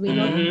 Because we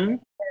know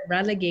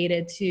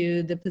relegated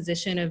to the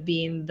position of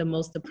being the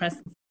most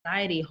oppressed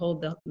society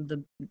hold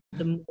the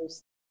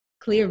most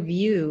clear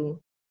view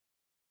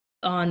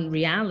on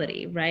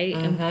reality, right?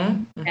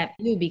 And that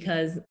view,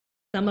 because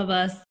some of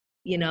us,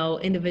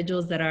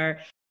 individuals that are,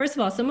 first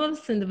of all, some of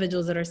us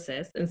individuals that are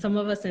cis, and some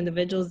of us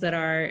individuals that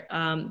are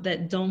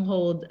that don't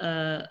hold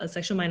a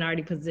sexual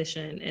minority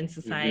position in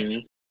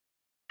society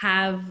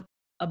have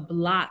a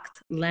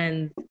blocked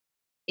lens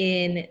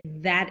in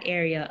that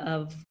area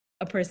of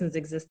a person's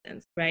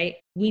existence, right?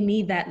 We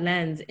need that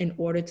lens in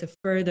order to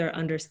further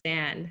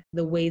understand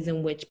the ways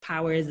in which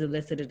power is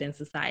elicited in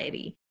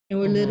society. And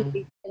we're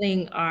literally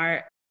telling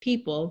our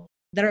people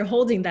that are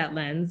holding that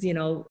lens,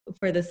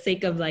 for the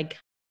sake of like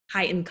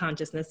heightened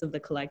consciousness of the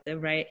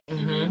collective, right?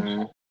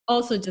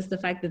 Also just the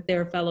fact that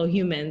they're fellow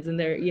humans and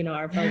they're,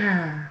 our fellow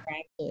are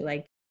actually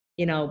like,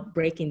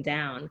 breaking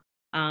down.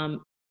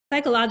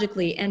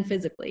 Psychologically and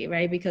physically,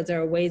 right? Because there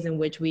are ways in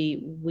which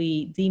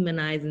we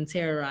demonize and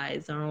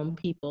terrorize our own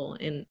people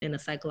in a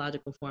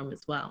psychological form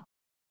as well.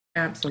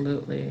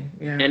 Absolutely,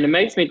 yeah. And it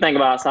makes me think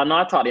about, so I know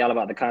I talked to y'all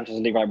about the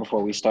consciously right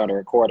before we started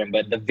recording,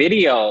 but the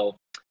video,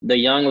 the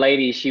young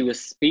lady, she was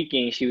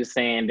speaking, she was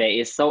saying that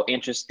it's so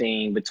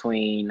interesting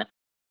between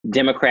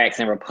Democrats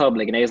and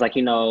Republicans. And it was like,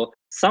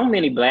 so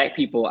many Black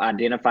people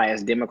identify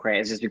as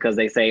Democrats just because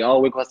they say, oh,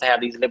 we're supposed to have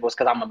these liberals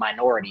because I'm a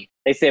minority.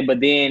 They said, but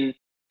then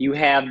you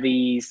have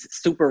these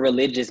super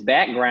religious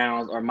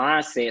backgrounds or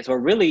mindsets, or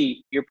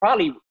really, you're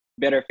probably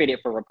better fitted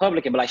for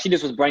Republican. But like, she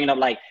just was bringing up,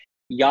 like,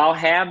 y'all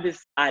have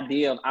this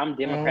idea of I'm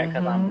Democrat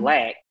because I'm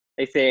Black.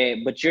 They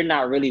said, but you're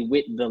not really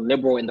with the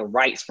liberal and the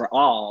rights for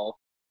all.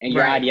 And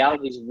your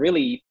ideologies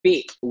really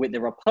fit with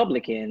the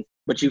Republicans,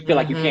 but you feel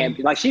like you can't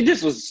be like, she could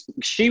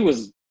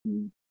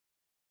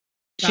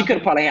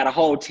have probably had a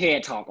whole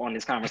TED talk on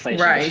this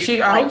conversation. Right.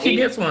 I hope she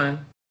gets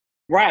one.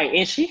 Right.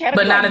 And she had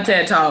but not a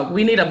TED talk.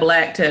 We need a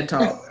Black TED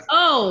talk.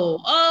 Now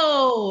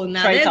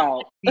Trey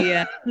talk.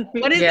 Yeah.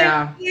 What is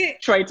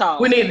it? Trey talk.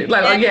 We need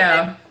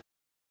I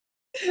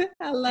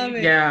love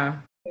it. Yeah.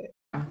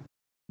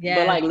 Yeah.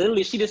 But like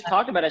literally she just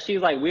talked about it. She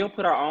was like, we'll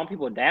put our own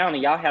people down,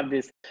 and y'all have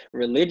this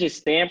religious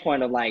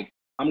standpoint of like,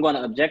 I'm going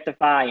to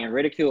objectify and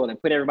ridicule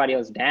and put everybody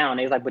else down.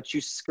 And it's like, but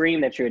you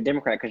scream that you're a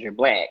Democrat because you're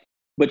Black,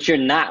 but you're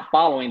not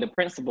following the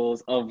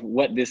principles of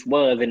what this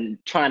was and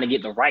trying to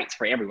get the rights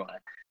for everyone.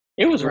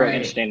 It was really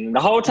interesting. The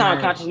whole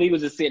time Consciously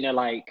was just sitting there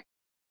like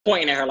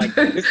pointing at her like,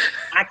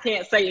 I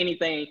can't say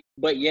anything,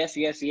 but yes,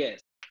 yes, yes.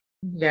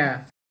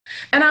 Yeah.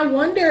 And I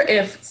wonder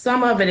if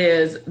some of it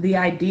is the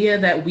idea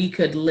that we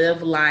could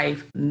live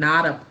life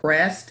not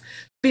oppressed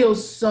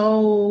feels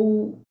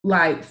so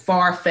like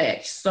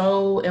far-fetched,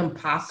 so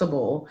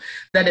impossible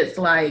that it's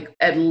like,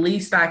 at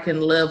least I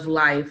can live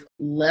life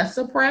less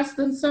oppressed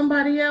than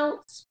somebody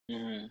else.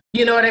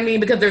 You know what I mean?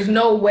 Because there's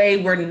no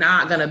way we're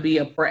not going to be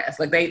oppressed.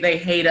 Like they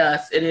hate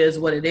us. It is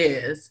what it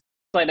is.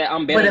 Like that,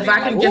 I'm better. But if I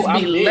can just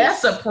be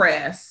less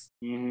oppressed,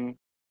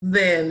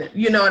 then,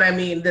 you know what I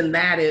mean? Then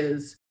that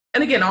is,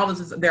 and again, all this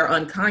is their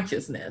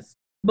unconsciousness.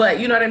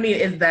 But you know what I mean?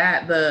 Is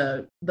that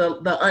the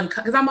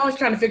because I'm always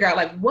trying to figure out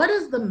like, what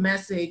is the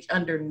message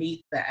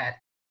underneath that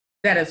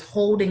is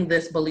holding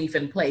this belief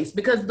in place?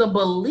 Because the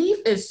belief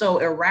is so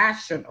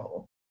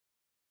irrational.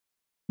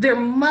 There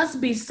must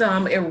be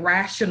some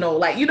irrational,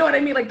 like, you know what I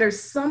mean? Like there's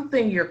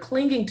something you're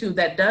clinging to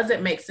that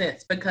doesn't make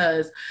sense,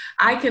 because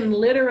I can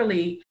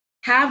literally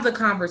have the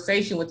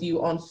conversation with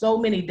you on so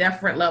many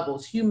different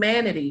levels,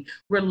 humanity,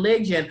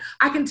 religion.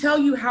 I can tell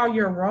you how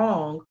you're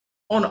wrong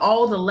on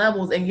all the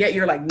levels, and yet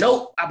you're like,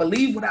 nope, I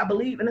believe what I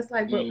believe. And it's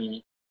like,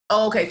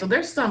 okay, so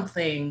there's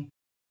something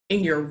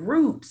in your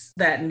roots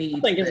that needs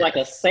I think it's like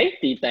a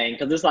safety thing,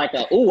 because it's like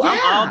I'm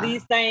all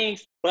these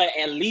things, but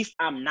at least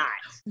I'm not.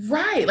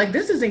 Right, like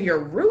this is in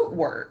your root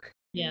work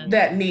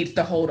that needs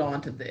to hold on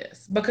to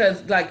this,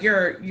 because like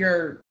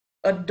your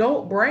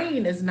adult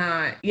brain is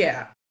not,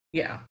 Yeah,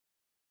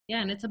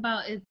 and it's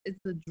about it's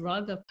the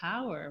drug of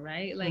power,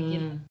 right? Like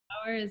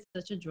power is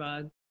such a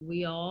drug.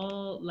 We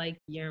all like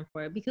yearn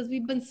for it because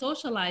we've been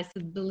socialized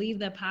to believe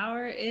that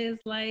power is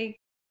like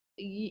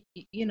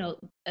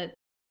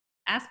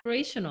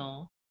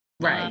aspirational.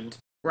 Right.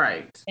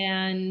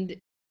 And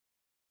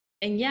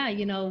yeah,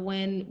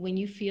 when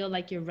you feel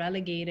like you're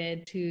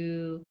relegated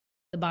to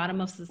the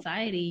bottom of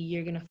society,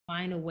 you're going to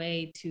find a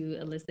way to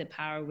elicit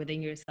power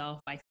within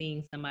yourself by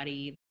seeing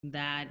somebody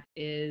that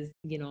is,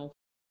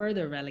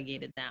 further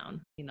relegated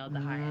down, the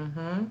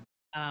higher.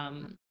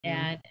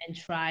 And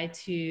try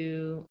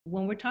to,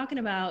 when we're talking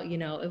about,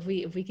 if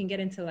we can get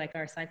into like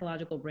our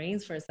psychological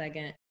brains for a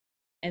second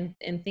and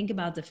think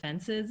about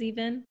defenses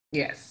even.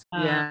 Yes.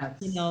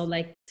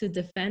 Like to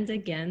defend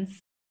against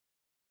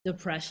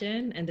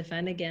depression and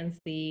defend against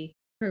the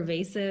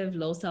pervasive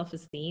low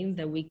self-esteem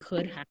that we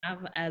could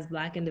have as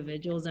Black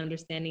individuals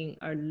understanding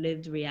our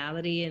lived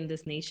reality in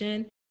this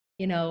nation,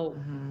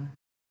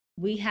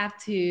 we have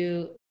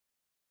to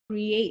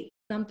create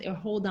something or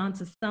hold on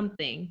to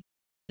something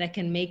that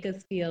can make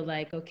us feel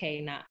like,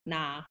 okay,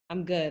 nah,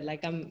 I'm good.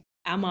 Like I'm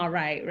all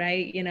right.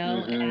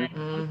 And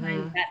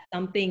sometimes that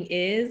something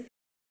is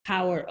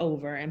power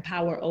over, and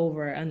power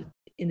over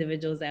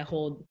individuals that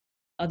hold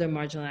other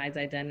marginalized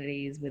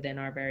identities within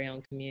our very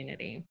own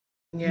community.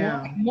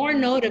 Yeah. More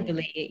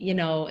notably, you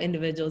know,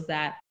 individuals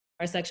that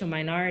are sexual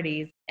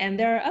minorities, and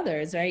there are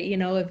others, right? You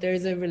know, if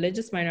there's a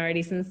religious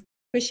minority, since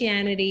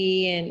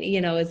Christianity and,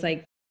 you know, it's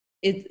like,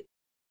 it's,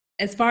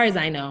 as far as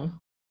I know,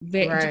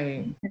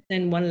 Right.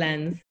 in one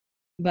lens,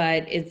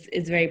 but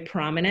it's very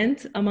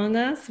prominent among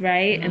us,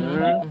 right?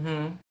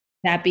 And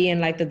that being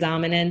like the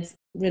dominant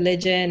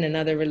religion, and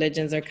other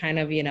religions are kind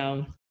of, you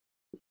know,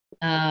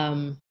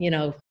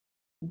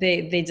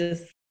 they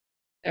just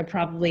are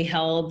probably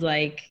held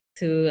like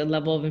to a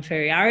level of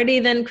inferiority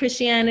than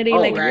Christianity. Oh,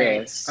 like,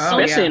 yes. Oh,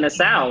 Especially yeah. in the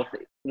South.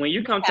 When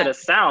you come to the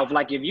South,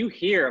 like if you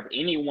hear of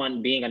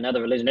anyone being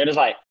another religion, they're just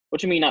like,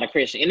 what you mean not a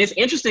Christian? And it's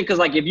interesting because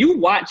like if you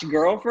watch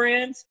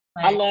Girlfriends,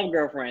 I love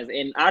Girlfriends,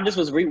 and I just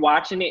was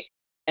rewatching it,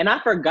 and I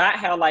forgot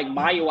how like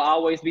Maya will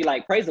always be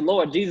like, praise the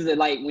Lord, Jesus. And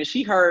like when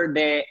she heard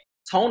that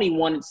Tony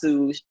wanted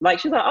to, like,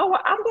 she's like, oh,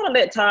 well, I'm gonna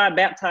let Todd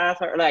baptize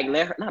her, like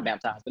let her, not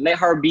baptize, but let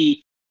her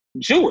be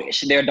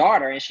Jewish, their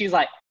daughter. And she's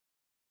like,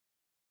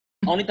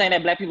 only thing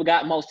that Black people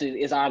got most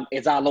is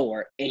our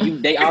Lord,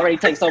 and they already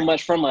take so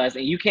much from us,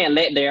 and you can't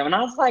let them. And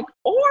I was like,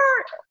 or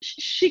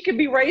she could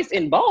be raised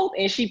in both,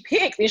 and she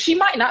picks, and she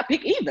might not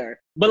pick either.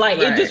 But like,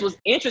 it just was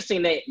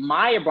interesting that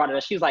Maya brought it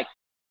up. She was like,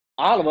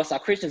 all of us are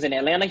Christians in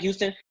Atlanta,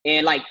 Houston,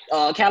 and like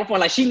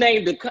California. Like she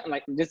named the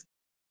like just,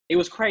 it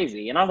was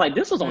crazy. And I was like,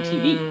 this was on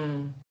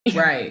TV,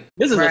 right?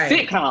 This is a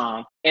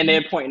sitcom, and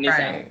they're pointing this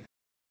out.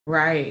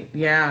 Right.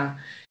 Yeah.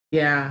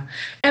 Yeah.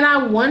 And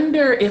I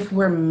wonder if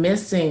we're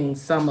missing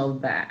some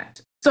of that.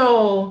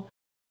 So,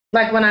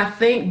 like, when I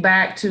think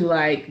back to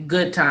like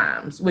Good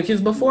Times, which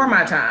is before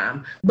my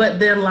time, but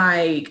then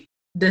like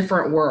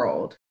Different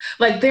World,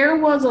 like there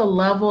was a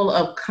level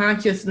of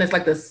consciousness,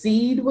 like the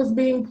seed was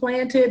being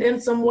planted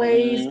in some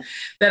ways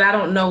that I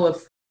don't know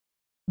if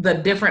the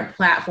different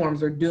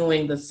platforms are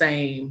doing the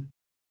same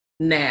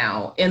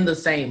now in the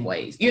same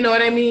ways. You know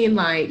what I mean?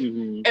 Like,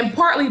 and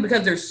partly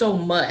because there's so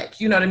much,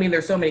 you know what I mean?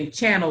 There's so many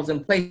channels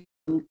and places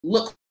to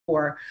look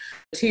for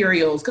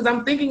materials. Because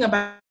I'm thinking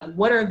about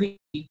what are the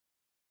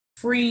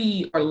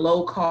free or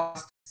low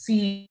cost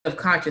seeds of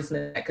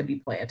consciousness that could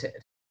be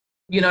planted.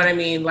 You know what I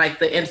mean? Like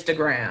the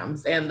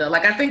Instagrams and the,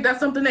 like, I think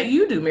that's something that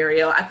you do,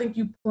 Mariel. I think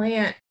you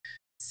plant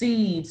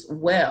seeds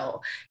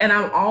well. And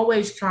I'm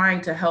always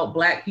trying to help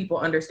Black people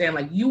understand,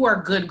 like, you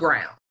are good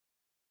ground.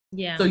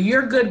 Yeah. So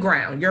you're good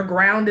ground. Your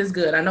ground is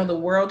good. I know the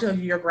world tells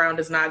you your ground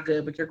is not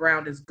good, but your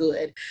ground is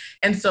good.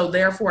 And so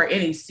therefore,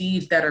 any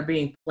seeds that are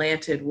being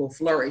planted will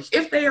flourish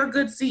if they are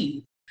good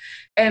seeds.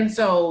 And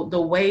so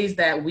the ways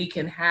that we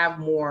can have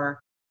more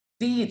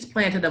seeds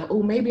planted of,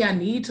 oh, maybe I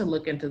need to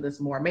look into this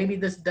more. Maybe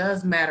this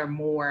does matter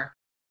more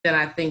than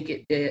I think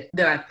it did,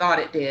 than I thought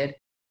it did.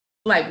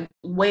 Like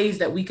ways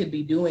that we could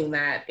be doing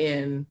that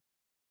in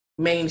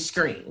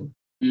mainstream.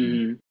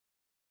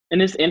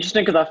 And it's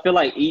interesting because I feel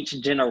like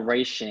each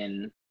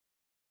generation,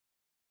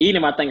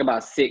 even when I think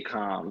about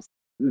sitcoms,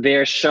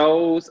 their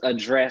shows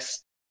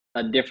address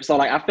a different, so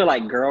like I feel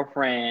like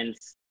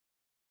Girlfriends,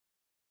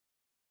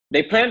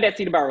 they planted that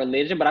seed about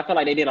religion, but I feel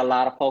like they did a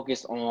lot of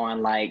focus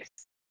on like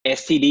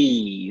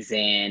STDs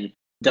and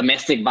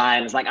domestic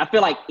violence. Like I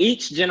feel like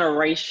each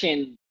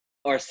generation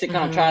or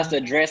sitcom tries to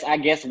address, I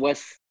guess,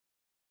 what's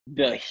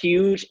the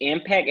huge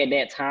impact at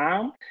that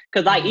time.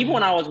 Because like even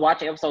when I was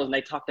watching episodes and they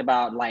talked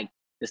about like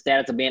the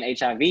status of being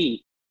HIV,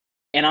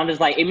 and I'm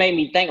just like, it made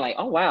me think like,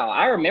 oh wow,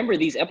 I remember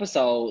these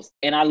episodes,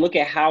 and I look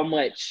at how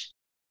much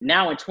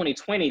now in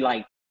 2020,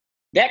 like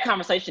that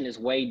conversation is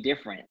way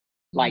different.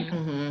 Like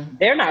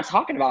they're not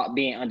talking about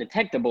being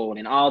undetectable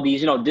and all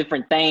these, you know,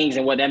 different things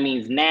and what that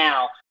means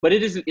now. But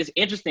it's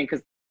interesting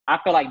because I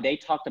feel like they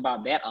talked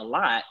about that a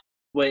lot.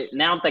 But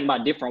now I'm thinking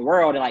about Different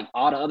World and like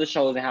all the other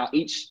shows and how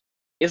each,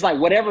 it's like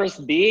whatever is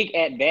big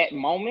at that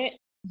moment.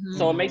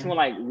 So it makes me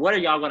like, what are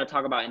y'all going to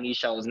talk about in these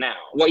shows now?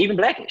 Well, even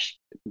Blackish.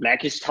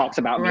 Blackish talks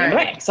about being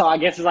Black. So I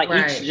guess it's like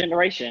each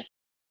generation.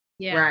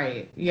 Yeah.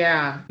 Right.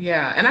 Yeah.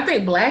 Yeah. And I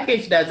think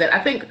Blackish does it. I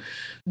think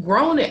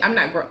Grownish.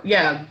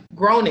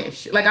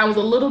 Like I was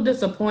a little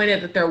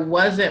disappointed that there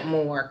wasn't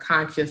more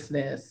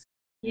consciousness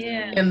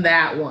in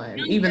that one,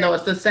 even though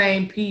it's the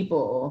same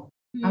people.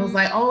 I was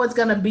like, oh, it's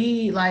going to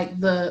be like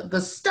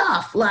the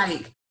stuff.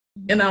 Like,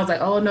 and I was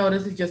like, oh no,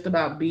 this is just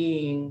about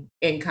being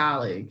in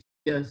college.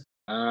 Just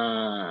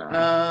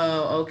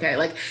oh, okay.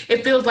 Like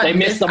it feels like they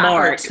missed the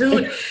mark.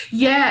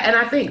 Yeah, and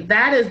I think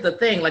that is the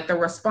thing. Like the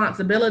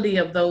responsibility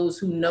of those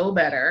who know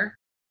better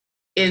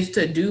is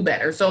to do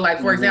better. So, like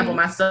for example,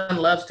 my son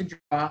loves to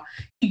draw.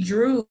 He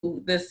drew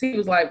this. He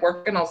was like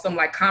working on some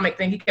like comic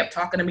thing. He kept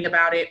talking to me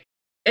about it,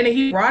 and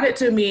he brought it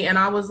to me, and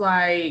I was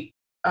like,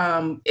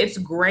 "It's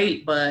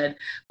great, bud,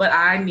 but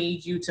I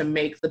need you to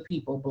make the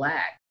people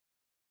Black."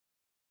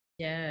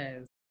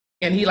 Yes.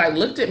 And he like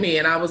looked at me,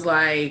 and I was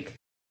like.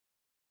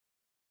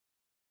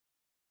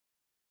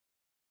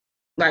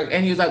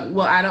 And he was like,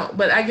 well, I don't,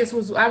 but I guess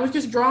I was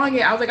just drawing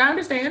it. I was like, I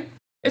understand.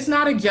 It's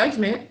not a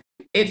judgment.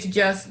 It's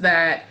just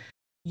that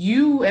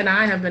you and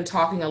I have been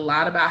talking a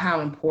lot about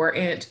how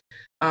important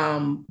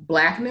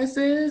Blackness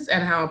is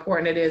and how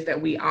important it is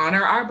that we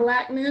honor our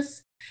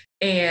Blackness.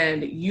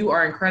 And you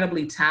are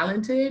incredibly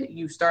talented.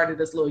 You started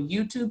this little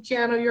YouTube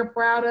channel you're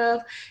proud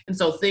of. And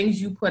so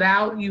things you put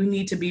out, you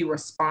need to be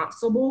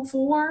responsible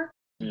for.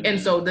 And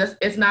so this,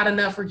 it's not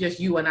enough for just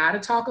you and I to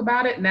talk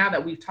about it. Now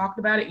that we've talked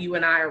about it, you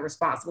and I are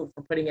responsible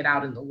for putting it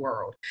out in the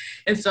world.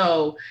 And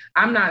so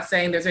I'm not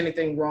saying there's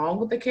anything wrong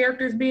with the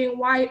characters being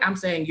white. I'm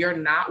saying you're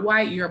not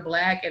white, you're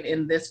Black. And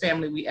in this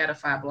family, we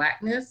edify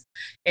Blackness.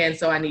 And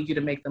so I need you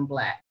to make them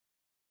Black.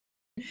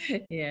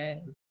 Yeah.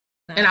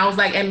 And I was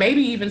like, and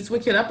maybe even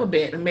switch it up a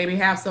bit and maybe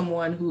have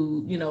someone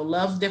who, you know,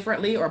 loves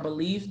differently or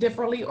believes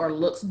differently or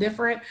looks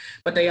different,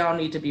 but they all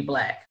need to be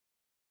Black.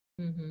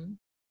 Mm-hmm.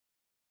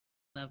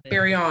 Love it.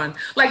 Carry on.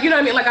 Like, you know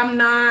what I mean? Like,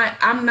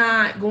 I'm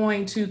not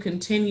going to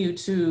continue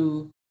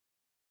to,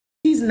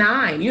 he's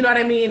 9, you know what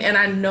I mean? And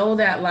I know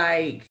that,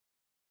 like,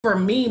 for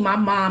me, my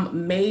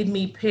mom made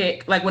me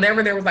pick, like,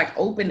 whenever there was like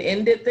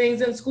open-ended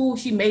things in school,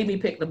 she made me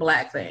pick the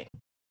Black thing.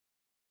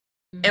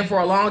 Mm-hmm. And for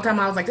a long time,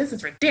 I was like, this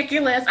is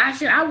ridiculous.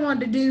 I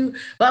wanted to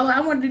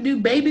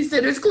do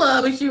Babysitter's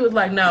Club. And she was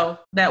like, no,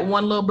 that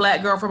one little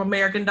Black girl from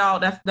American Doll,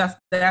 that's the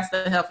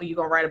heifer you're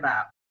going to write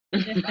about.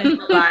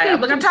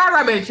 I'm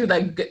tired of it. She was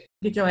like,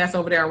 get your ass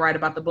over there and write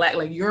about the Black.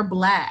 Like, you're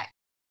Black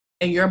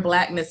and your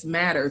Blackness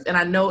matters. And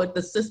I know if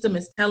the system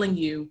is telling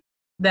you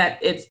that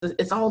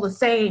it's all the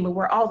same and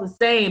we're all the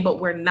same, but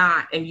we're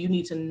not. And you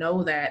need to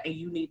know that, and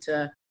you need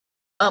to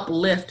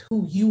uplift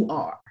who you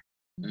are.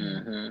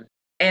 Mm-hmm.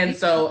 And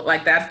so,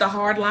 like, that's the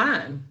hard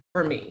line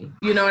for me.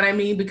 You know what I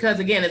mean? Because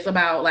again, it's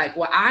about like,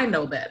 well, I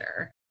know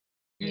better.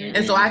 Mm-hmm.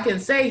 And so I can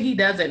say he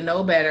doesn't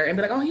know better and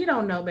be like, oh, he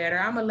don't know better.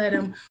 I'm going to let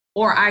him,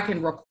 or I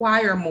can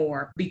require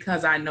more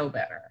because I know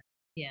better.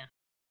 Yeah,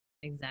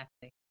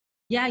 exactly.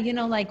 Yeah, you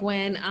know, like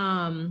when,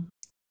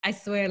 I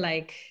swear,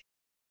 like,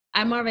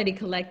 I'm already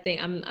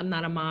collecting, I'm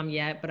not a mom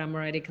yet, but I'm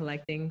already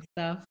collecting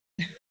stuff.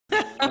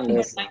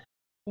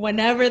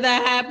 Whenever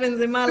that happens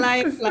in my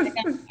life, like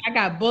I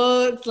got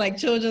books, like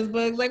children's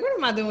books. Like, what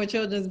am I doing with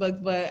children's books?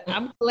 But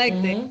I'm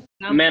collecting.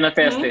 Mm-hmm.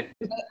 Manifesting.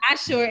 I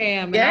sure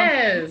am.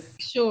 Yes.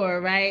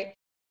 Sure, right?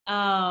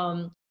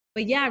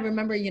 But yeah, I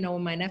remember, you know,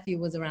 when my nephew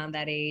was around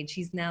that age,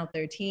 he's now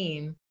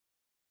 13.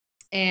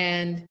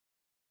 And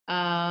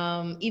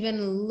even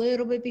a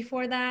little bit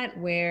before that,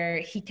 where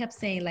he kept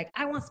saying, like,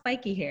 I want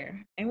spiky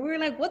hair. And we were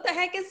like, what the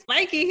heck is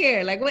spiky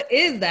hair? Like, what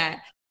is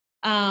that?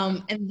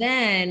 And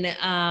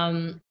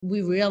then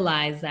we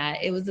realized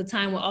that it was the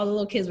time when all the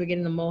little kids were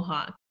getting the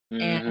mohawk.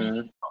 Mm-hmm. And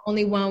the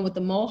only one with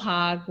the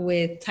mohawk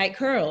with tight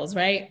curls,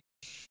 right?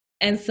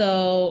 And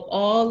so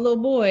all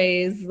little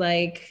boys,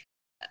 like,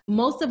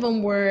 most of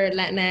them were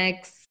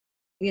Latinx,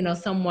 you know,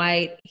 some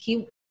white.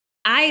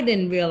 I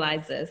didn't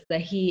realize this,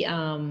 that he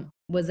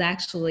was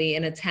actually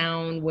in a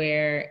town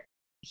where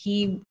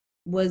he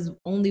was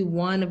only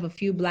one of a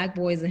few Black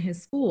boys in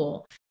his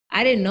school.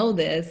 I didn't know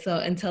this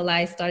until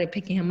I started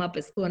picking him up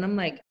at school, and I'm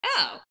like,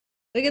 oh,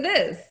 look at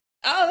this.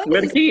 Oh,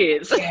 we're the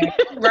kids.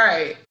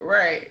 Right.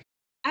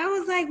 I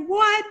was like,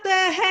 what the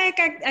heck?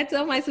 I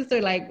tell my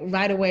sister, like,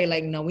 right away,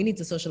 like, no, we need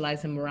to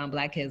socialize him around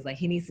Black kids. Like,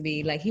 he needs to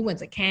be, like, he went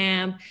to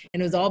camp,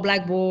 and it was all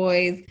Black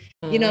boys.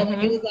 Mm-hmm. You know,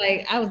 it was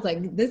like, I was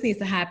like, this needs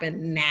to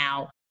happen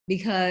now,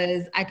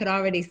 because I could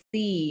already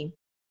see,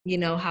 you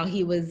know, how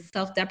he was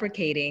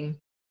self-deprecating.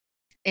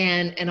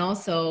 And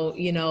also,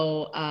 you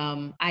know,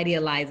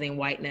 idealizing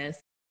whiteness.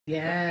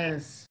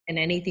 Yes. And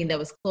anything that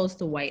was close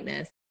to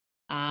whiteness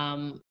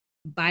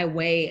by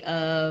way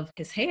of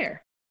his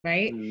hair,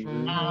 right?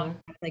 Mm-hmm.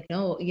 Like,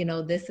 no, you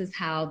know, this is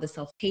how the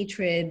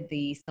self-hatred,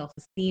 the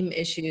self-esteem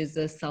issues,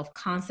 the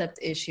self-concept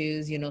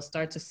issues, you know,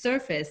 start to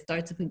surface,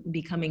 start to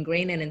become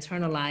ingrained and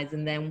internalized.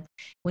 And then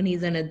when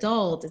he's an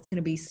adult, it's going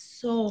to be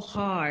so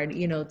hard,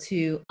 you know,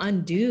 to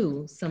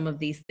undo some of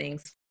these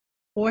things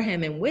for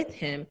him and with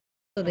him,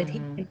 so that he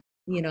can,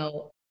 you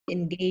know,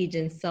 engage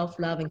in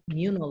self-love and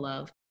communal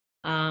love.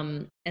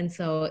 And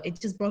so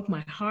it just broke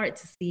my heart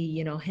to see,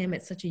 you know, him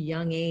at such a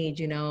young age,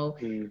 you know,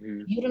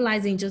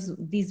 utilizing just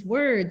these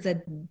words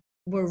that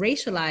were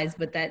racialized,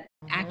 but that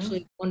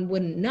actually one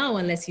wouldn't know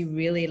unless you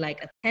really,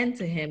 like, attend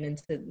to him and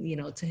to, you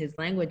know, to his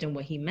language and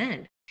what he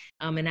meant,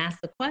 and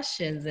ask the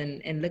questions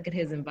and look at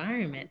his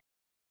environment.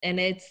 And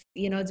it's,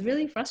 you know, it's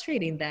really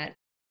frustrating that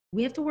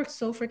we have to work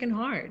so freaking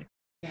hard.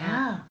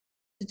 Yeah.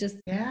 To just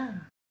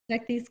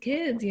protect these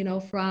kids, you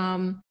know,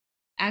 from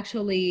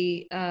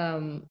actually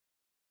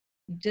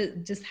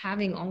just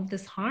having all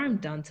this harm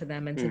done to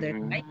them and to their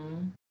life.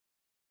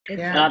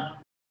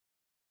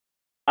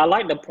 I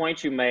like the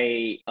point you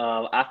made.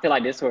 I feel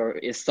like this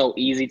is so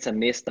easy to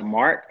miss the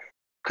mark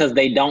because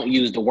they don't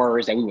use the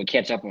words that we would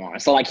catch up on.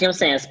 So, like him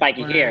saying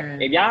spiky hair,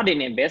 if y'all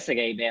didn't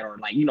investigate that or,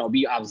 like, you know,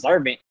 be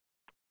observant,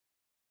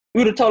 we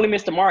would have totally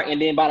missed the mark.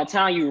 And then by the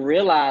time you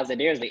realize that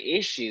there's the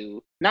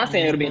issue, not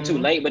saying it would have been too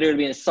late, but it would have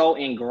been so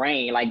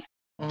ingrained. Like,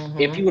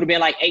 if you would have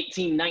been like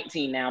 18,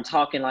 19 now,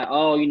 talking like,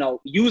 oh, you know,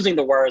 using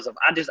the words of,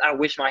 I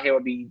wish my hair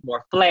would be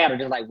more flat, or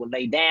just like would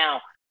lay down.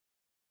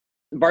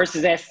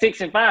 versus at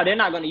 6 and 5, they're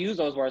not going to use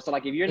those words. So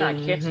like if you're not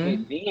catching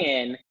it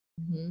then,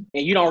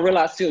 and you don't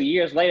realize till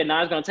years later,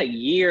 now it's going to take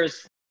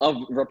years of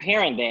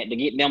repairing that to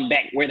get them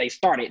back where they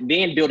started,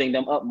 then building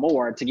them up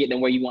more to get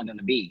them where you want them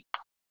to be.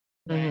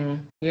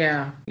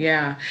 Yeah.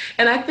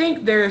 And I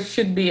think there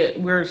should be,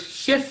 we're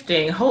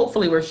shifting.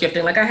 Hopefully we're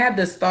shifting. Like I had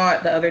this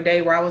thought the other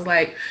day where I was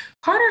like,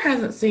 Carter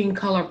hasn't seen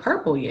Color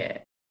Purple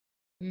yet.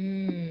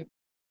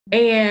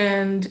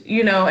 And,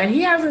 you know, and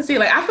he hasn't seen,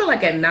 like, I feel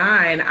like at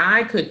 9,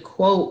 I could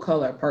quote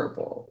Color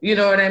Purple. You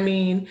know what I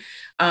mean?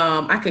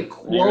 I could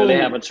quote. You really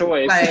have a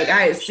choice. Like,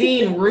 I had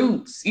seen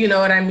Roots, you know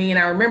what I mean?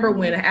 I remember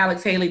when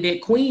Alex Haley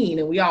did Queen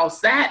and we all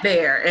sat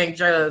there and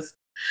just,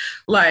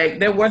 like,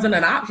 there wasn't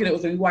an option. It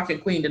was, we watching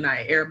Queen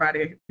tonight.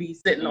 Everybody be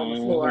sitting on the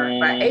floor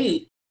by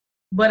 8.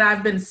 But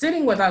I've been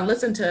I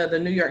listen to the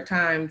New York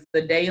Times,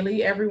 The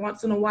Daily, every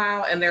once in a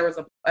while. And there was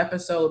an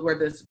episode where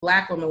this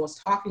Black woman was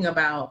talking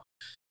about,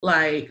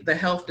 like, the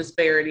health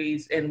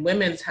disparities in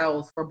women's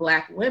health for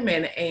Black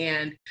women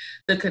and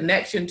the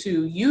connection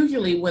to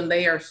usually when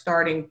we're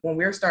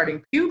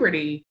starting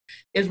puberty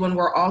is when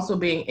we're also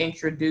being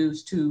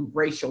introduced to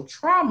racial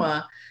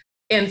trauma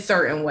in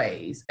certain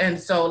ways. And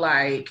so,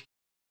 like,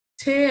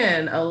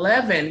 10,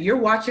 11, you're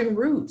watching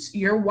Roots,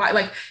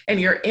 and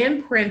you're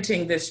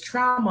imprinting this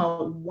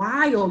trauma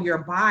while your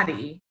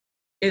body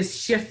is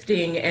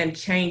shifting and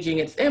changing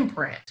its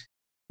imprint.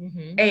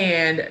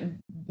 And,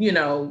 you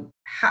know,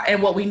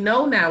 and what we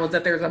know now is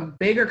that there's a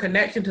bigger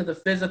connection to the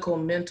physical,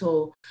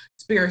 mental,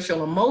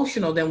 spiritual,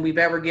 emotional than we've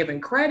ever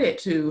given credit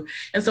to.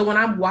 And so when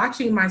I'm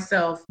watching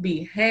myself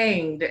be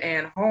hanged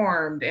and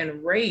harmed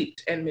and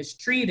raped and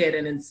mistreated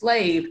and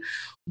enslaved,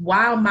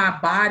 while my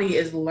body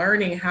is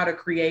learning how to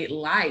create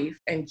life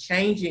and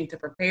changing to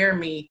prepare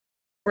me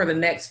for the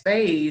next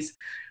phase,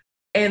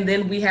 and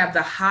then we have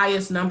the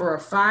highest number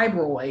of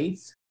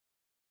fibroids.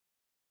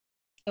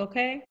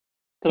 Okay.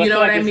 You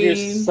know what I mean? You're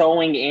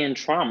sewing in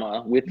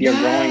trauma with your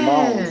growing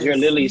bones. You're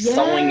literally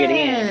sewing it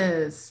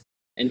in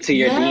into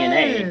your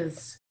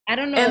DNA. I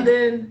don't know. And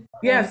then,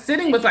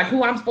 sitting with, like,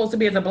 who I'm supposed to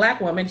be as a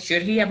Black woman.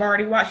 Should he have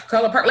already watched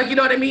Color Purple? Like, you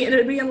know what I mean? And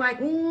it being like,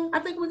 I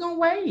think we're going to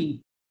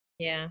wait.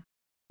 Yeah.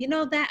 You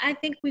know, that I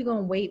think we're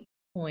going to wait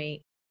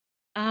point.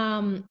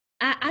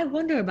 I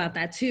wonder about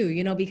that too,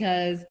 you know,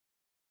 because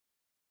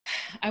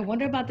I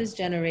wonder about this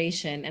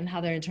generation and how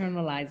they're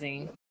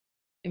internalizing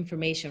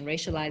information,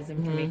 racialized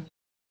information.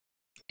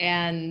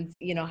 And,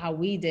 you know, how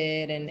we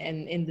did and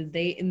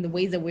in the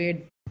ways that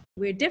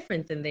we're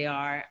different than they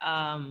are.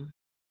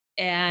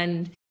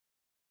 And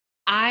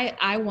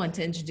I want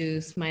to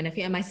introduce my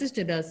nephew, and my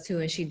sister does too,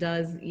 and she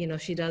does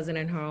it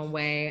in her own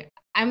way.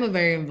 I'm a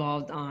very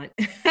involved aunt,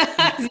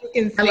 as you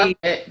can see. I love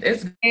it.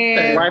 It's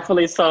good.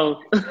 Rightfully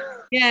so.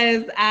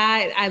 Yes,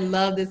 I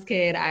love this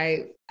kid.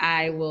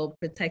 I will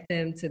protect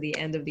him to the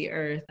end of the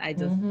earth. I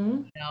just,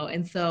 you know,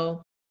 and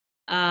so,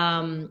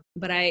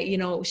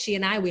 but she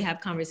and I, we have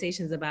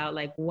conversations about,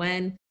 like,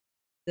 when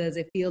does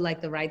it feel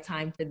like the right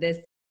time for this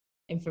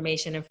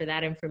information and for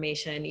that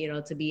information, you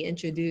know, to be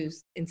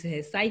introduced into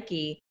his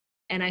psyche.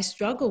 And I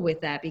struggle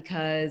with that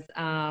because,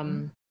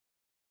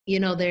 you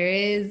know, there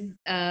is,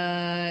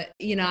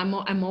 you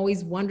know, I'm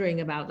always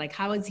wondering about, like,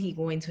 how is he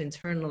going to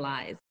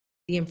internalize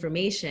the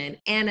information?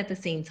 And at the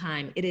same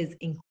time, it is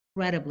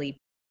incredibly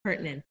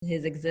pertinent to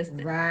his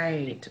existence.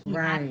 Right.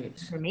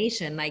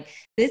 Information, like,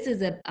 this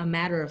is a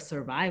matter of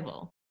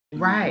survival.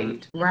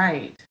 Right.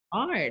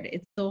 Hard.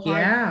 It's so hard.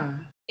 Yeah.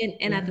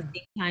 And at the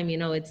same time, you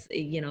know, it's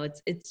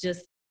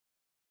just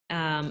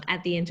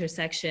at the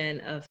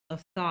intersection of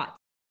thoughts.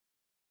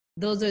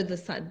 Those are the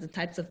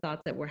types of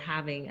thoughts that we're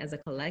having as a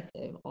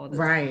collective all the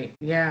time. Right.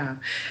 Yeah.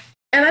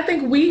 And I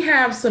think we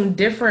have some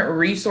different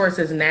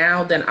resources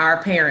now than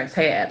our parents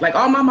had. Like,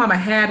 all my mama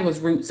had was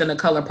Roots and The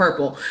Color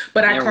Purple.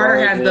 But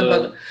Carter has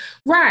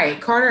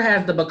Carter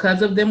has the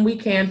Because of Them We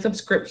Can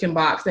subscription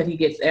box that he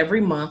gets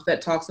every month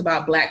that talks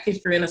about Black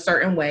history in a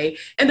certain way.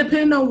 And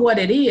depending on what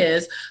it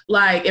is,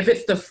 like, if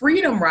it's the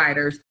Freedom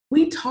Riders,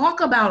 we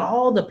talk about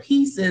all the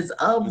pieces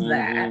of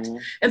that.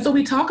 And so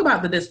we talk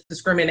about the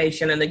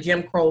discrimination and the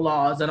Jim Crow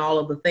laws and all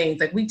of the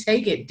things. Like, we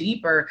take it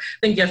deeper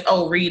than just,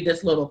 read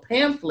this little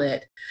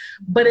pamphlet.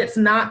 But it's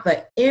not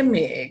the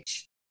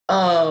image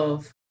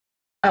of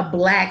a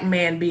Black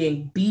man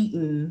being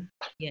beaten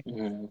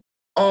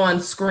on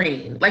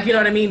screen. Like, you know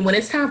what I mean? When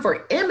it's time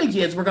for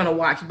images, we're going to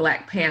watch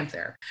Black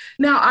Panther.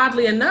 Now,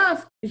 oddly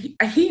enough,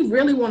 he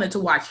really wanted to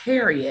watch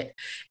Harriet.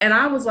 And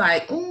I was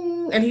like,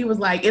 and he was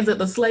like, is it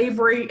the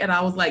slavery? And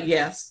I was like,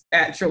 yes,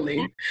 actually.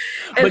 And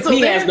but so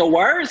he has the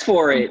words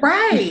for it.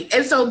 Right.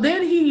 And so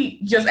then he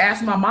just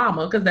asked my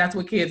mama, because that's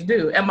what kids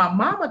do. And my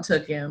mama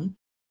took him.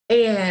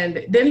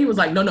 And then he was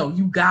like, no,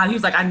 he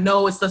was like, I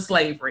know it's the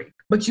slavery,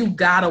 but you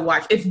gotta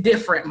watch. It's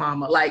different,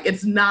 mama. Like,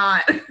 it's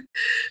not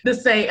the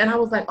same. And I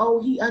was like,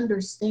 he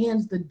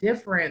understands the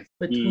difference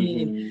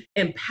between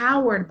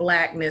empowered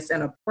Blackness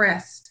and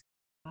oppressed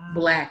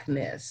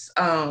Blackness.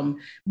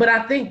 But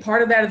I think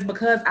part of that is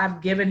because I've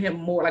given him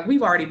more. Like,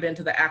 we've already been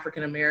to the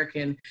African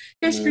American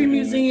History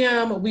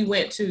Museum. We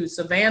went to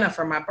Savannah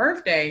for my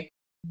birthday,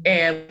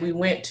 and we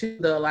went to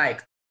the,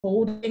 like,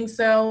 holding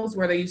cells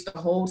where they used to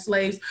hold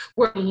slaves,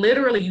 where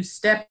literally you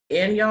step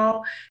in,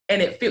 y'all,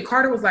 and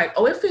Carter was like,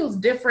 oh, it feels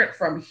different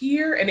from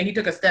here. And then he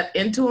took a step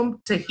into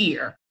him to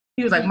here.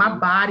 He was like, my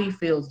body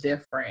feels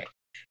different.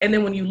 And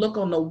then when you look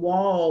on the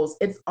walls,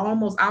 it's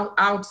almost,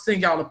 I'll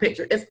send y'all a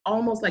picture. It's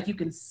almost like you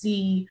can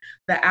see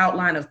the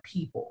outline of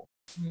people.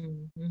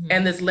 Mm-hmm.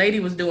 And this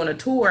lady was doing a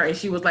tour and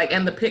she was like,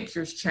 and the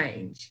pictures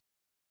change.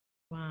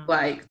 Wow.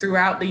 Like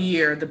throughout the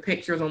year, the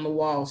pictures on the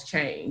walls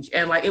change.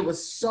 And like, it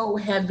was so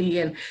heavy.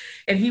 And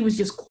he was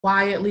just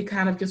quietly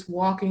kind of just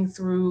walking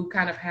through,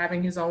 kind of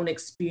having his own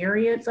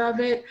experience of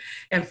it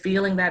and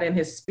feeling that in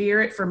his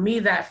spirit. For me,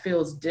 that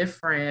feels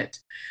different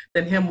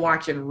than him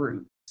watching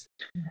Roots.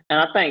 And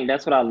I think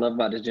that's what I love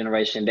about this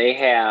generation.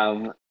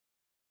 Their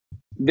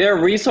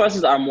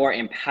resources are more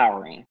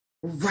empowering.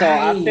 Right. So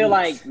I feel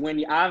like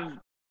when I've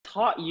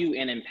taught you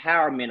an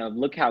empowerment of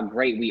look how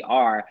great we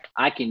are,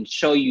 I can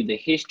show you the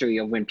history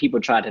of when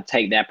people tried to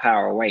take that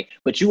power away.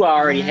 But you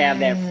already have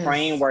that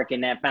framework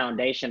and that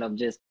foundation of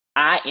just,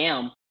 I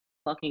am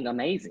fucking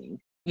amazing.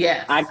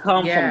 Yes. I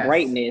come from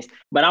greatness,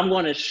 but I'm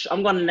going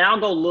to now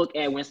go look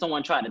at when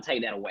someone tried to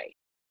take that away.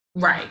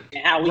 Right.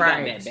 And how we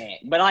got that back.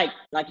 But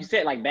like you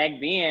said, like back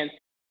then,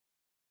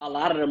 a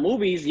lot of the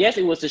movies, yes,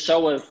 it was to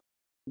show us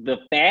the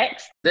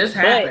facts. This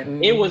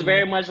happened. But it was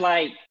very much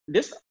like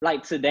this,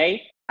 like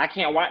today, I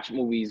can't watch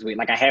movies with,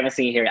 like I haven't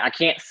seen here. I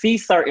can't see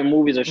certain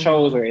movies or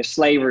shows where it's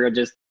slavery or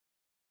just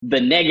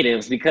the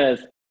negatives because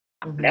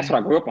that's what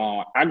I grew up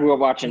on. I grew up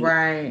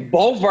watching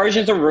both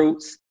versions of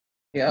Roots,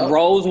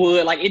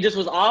 Rosewood. Like it just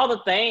was all the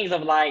things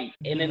of like,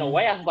 and in a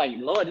way I was like,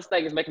 Lord, this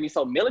thing is making me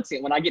so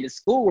militant. When I get to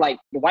school, like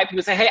the white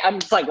people say, hey, I'm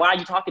just like, why are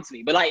you talking to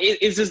me? But like,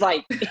 it's just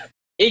like,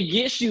 it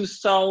gets you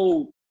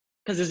so,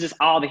 because it's just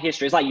all the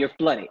history. It's like you're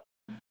flooded.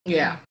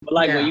 Yeah. But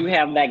like when you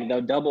have like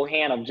the double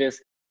hand of just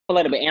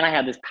flooded, and I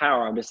have this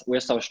power of this, we're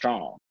so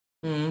strong.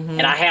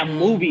 And I have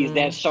movies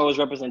that shows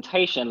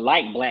representation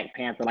like Black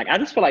Panther. Like I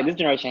just feel like this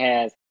generation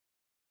has,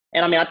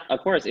 and I mean, of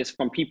course, it's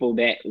from people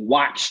that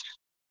watched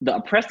the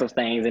oppressive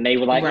things and they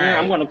were like,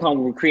 I'm going to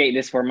come create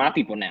this for my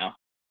people now.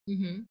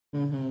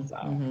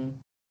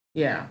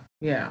 Yeah.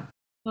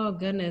 Oh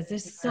goodness,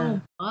 there's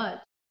so much.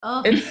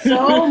 Oh. It's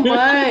so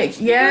much.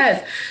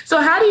 Yes.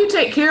 So how do you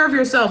take care of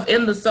yourself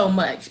in the so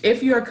much?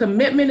 If your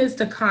commitment is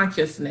to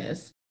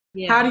consciousness,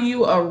 how do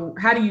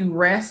you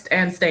rest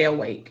and stay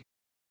awake?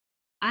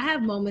 I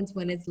have moments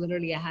when it's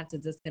literally I have to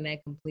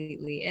disconnect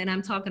completely. And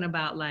I'm talking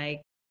about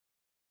like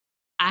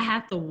I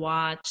have to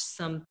watch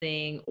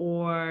something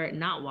or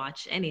not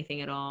watch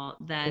anything at all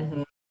that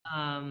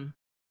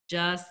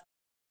just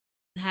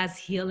has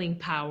healing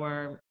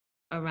power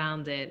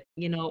around it,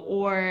 you know,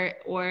 or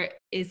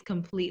is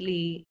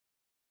completely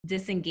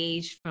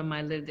disengaged from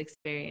my lived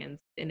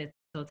experience in its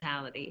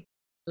totality.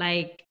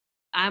 Like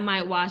I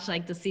might watch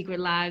like The Secret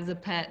Lives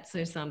of Pets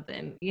or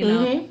something, you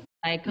know,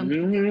 like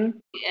completely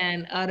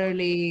and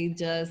utterly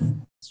just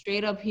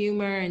straight up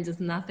humor and just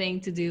nothing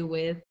to do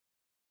with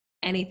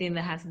anything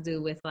that has to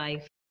do with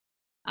life.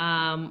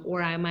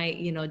 Or I might,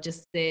 you know,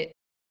 just sit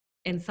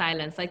in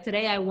silence. Like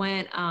today I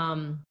went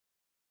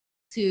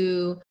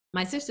to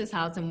my sister's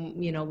house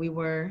and, you know, we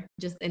were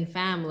just in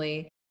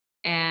family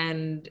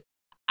and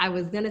I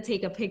was going to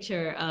take a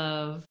picture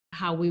of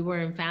how we were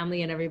in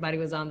family and everybody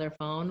was on their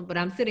phone, but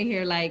I'm sitting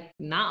here like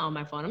not on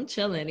my phone. I'm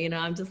chilling, you know,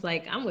 I'm just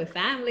like, I'm with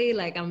family.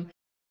 Like I'm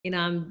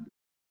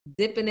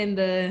dipping in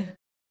the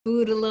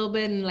food a little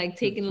bit and like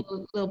taking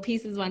little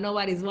pieces while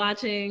nobody's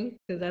watching.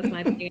 Cause that's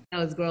my thing. That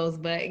was gross,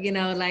 but you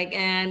know, like,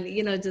 and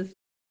you know, just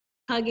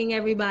hugging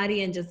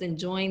everybody and just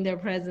enjoying their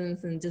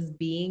presence and just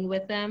being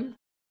with them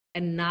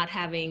and not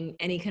having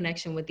any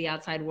connection with the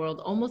outside world,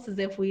 almost as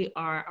if we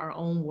are our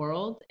own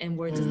world and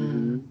we're just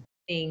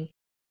being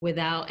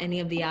without any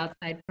of the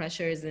outside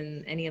pressures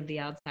and any of the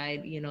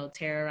outside, you know,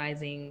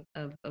 terrorizing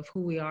of who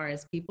we are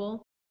as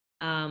people.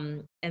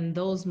 And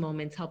those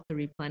moments help to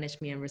replenish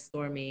me and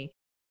restore me.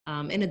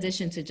 In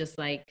addition to just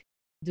like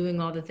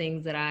doing all the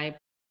things that I,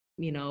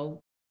 you know,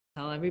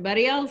 tell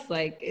everybody else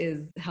like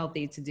is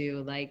healthy to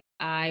do. Like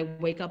I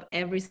wake up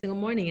every single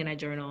morning and I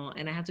journal,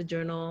 and I have to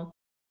journal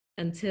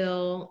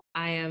until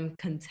I am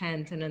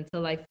content and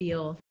until I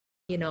feel,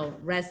 you know,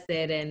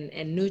 rested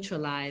and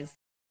neutralized.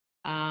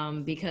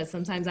 Because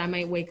sometimes I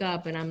might wake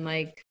up and I'm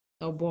like,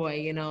 oh boy,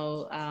 you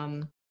know,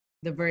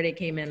 the verdict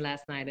came in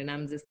last night and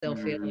I'm just still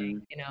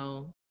feeling, you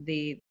know,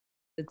 the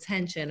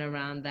tension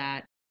around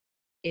that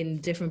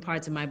in different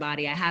parts of my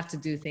body. I have to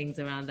do things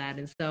around that.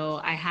 And so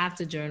I have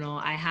to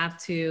journal. I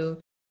have to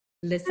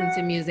listen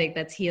to music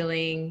that's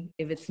healing.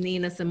 If it's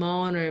Nina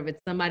Simone or if it's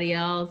somebody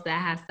else,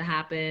 that has to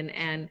happen.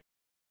 And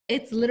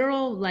it's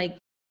literal like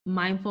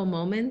mindful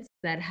moments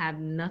that have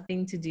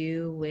nothing to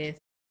do with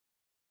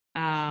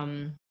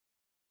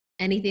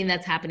anything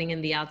that's happening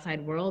in the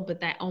outside world, but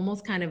that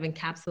almost kind of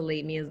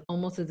encapsulate me as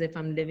almost as if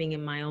I'm living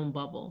in my own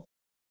bubble.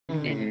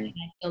 And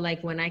I feel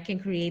like when I can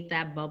create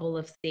that bubble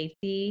of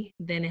safety,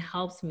 then it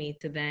helps me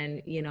to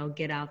then, you know,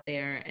 get out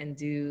there and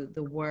do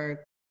the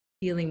work,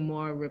 feeling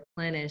more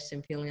replenished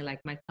and feeling like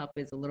my cup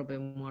is a little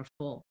bit more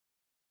full.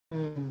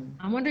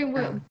 I'm wondering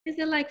what is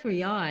it like for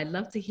y'all? I'd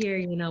love to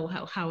hear,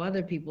 how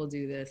other people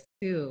do this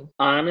too.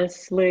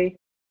 Honestly,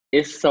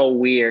 it's so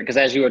weird because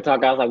as you were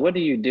talking, I was like, what do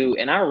you do?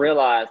 And I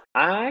realized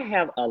I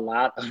have a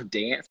lot of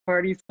dance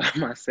parties by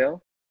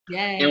myself.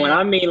 Yeah. And when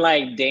I mean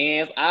like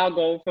dance, I'll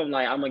go from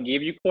like, I'm going to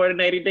give you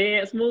coordinated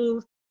dance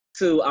moves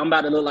to I'm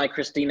about to look like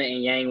Christina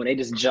and Yang when they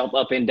just jump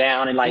up and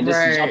down and like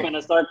just jump in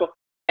a circle.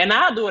 And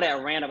I'll do it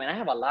at random. And I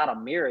have a lot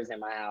of mirrors in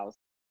my house.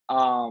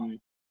 And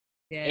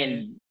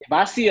if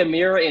I see a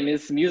mirror and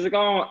this music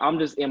on, I'm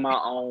just in my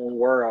own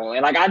world.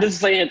 And like, I just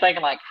sit here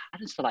thinking like, I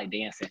just feel like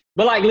dancing.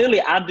 But like,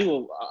 literally, I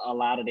do a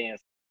lot of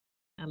dance.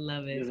 I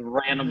love it. Just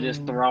random,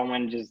 just throwing,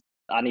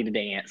 I need to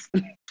dance.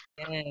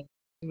 Yeah.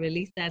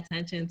 Release that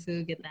tension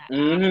too, get that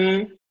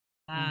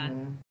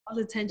all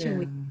the tension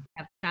we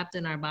have trapped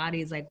in our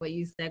bodies, like what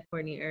you said,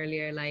 Courtney,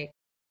 earlier, like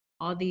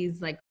all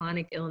these like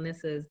chronic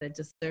illnesses that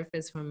just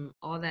surface from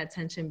all that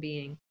tension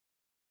being,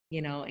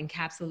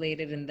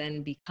 encapsulated and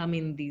then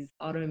becoming these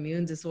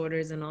autoimmune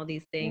disorders and all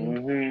these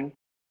things.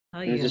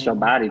 It's just your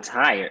body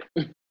tired.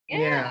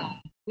 Yeah.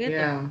 We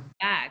have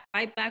to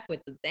fight back with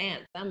the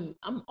dance. I'm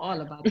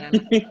all about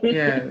that.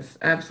 Yes,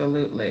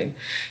 absolutely.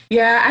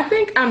 Yeah, I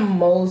think I'm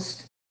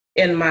most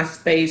in my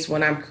space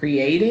when I'm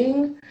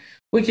creating,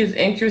 which is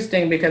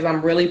interesting because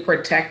I'm really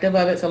protective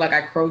of it. So like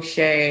I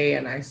crochet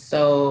and I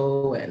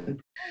sew and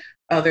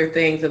other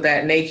things of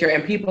that nature.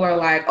 And people are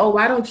like, oh,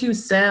 why don't you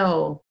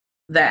sell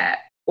that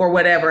or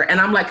whatever? And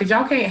I'm like, because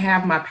y'all can't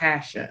have my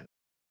passion.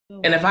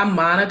 And if I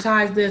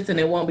monetize this, then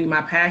it won't be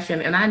my passion,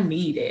 and I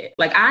need it.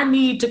 Like, I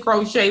need to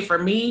crochet for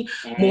me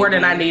more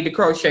than I need to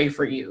crochet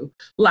for you.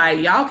 Like,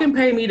 y'all can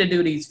pay me to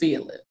do these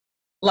feelings.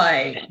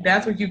 Like,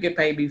 that's what you get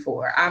paid me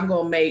for. I'm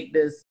going to make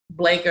this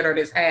blanket or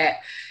this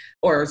hat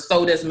or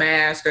sew this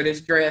mask or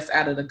this dress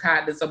out of the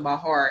kindness of my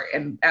heart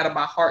and out of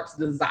my heart's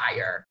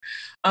desire.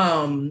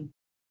 And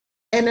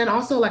then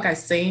also, like, I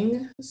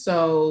sing.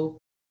 So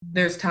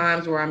there's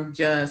times where I'm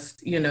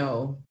just,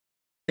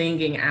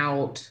 singing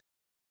out.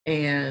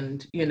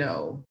 And,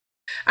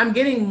 I'm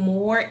getting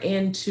more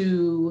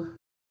into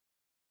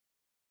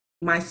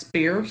my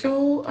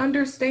spiritual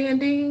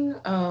understanding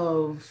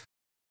of,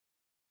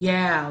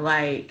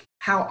 like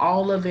how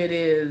all of it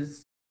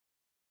is.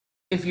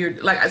 If you're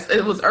like,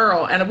 it was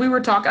Earl, and we were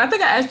talking, I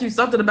think I asked you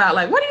something about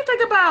like, what do you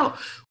think about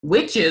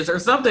witches or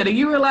something? And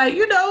you were like,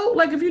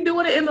 like if you're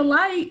doing it in the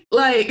light,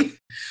 like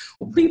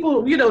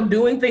people,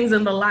 doing things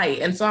in the light.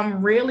 And so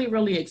I'm really,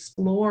 really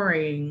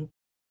exploring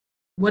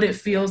what it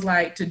feels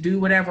like to do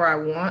whatever I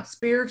want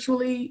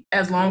spiritually,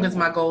 as long as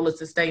my goal is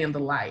to stay in the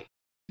light.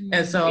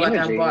 And so like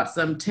I bought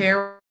some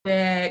tarot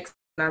decks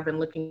and I've been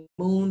looking at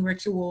moon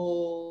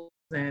rituals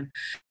and,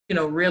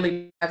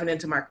 really diving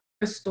into my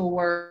crystal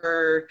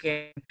work.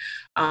 And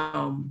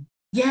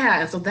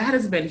and so that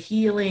has been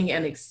healing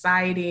and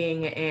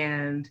exciting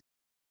and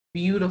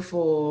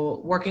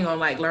beautiful, working on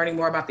like learning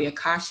more about the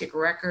Akashic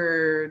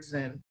records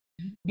and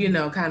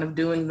kind of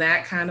doing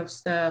that kind of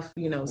stuff,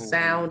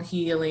 sound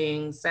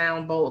healing,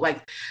 sound bowl,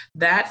 like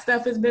that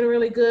stuff has been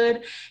really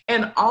good.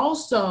 And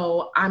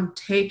also I'm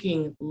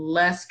taking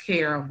less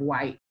care of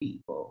white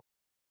people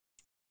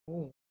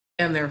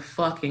and their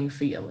fucking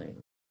feelings.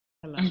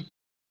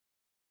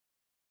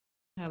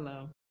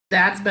 Hello.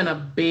 That's been a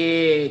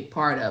big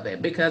part of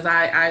it because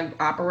I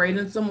operate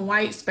in some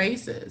white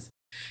spaces.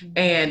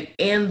 And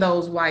in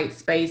those white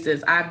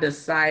spaces, I've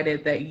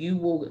decided that you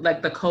will,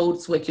 like the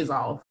code switches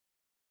off.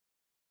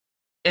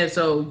 And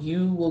so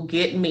you will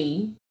get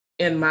me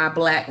in my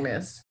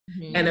blackness.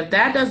 And if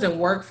that doesn't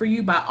work for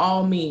you, by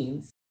all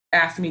means,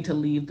 ask me to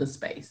leave the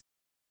space.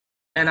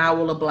 And I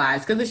will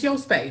oblige because it's your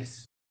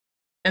space.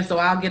 And so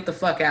I'll get the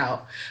fuck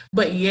out.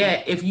 But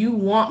yet, if you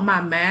want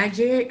my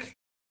magic,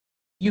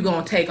 you're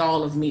going to take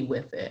all of me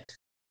with it.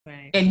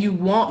 Right. And you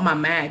want my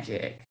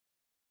magic.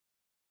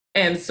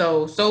 And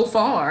so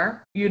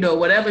far,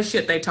 whatever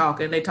shit they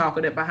talking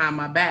it behind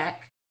my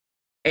back.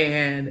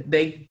 And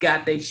they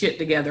got their shit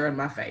together in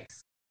my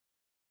face.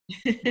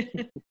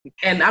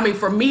 And I mean,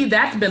 for me,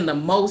 that's been the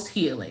most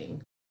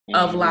healing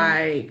of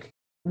like,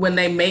 when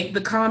they make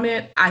the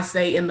comment, I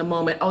say in the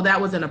moment, oh,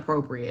 that was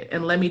inappropriate.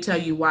 And let me tell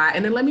you why.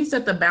 And then let me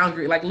set the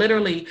boundary. Like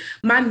literally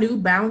my new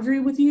boundary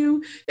with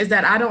you is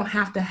that I don't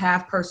have to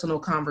have personal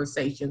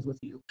conversations with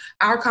you.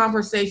 Our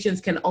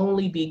conversations can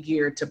only be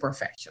geared to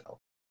professional.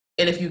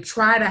 And if you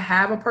try to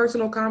have a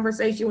personal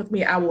conversation with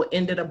me, I will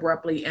end it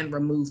abruptly and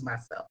remove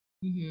myself.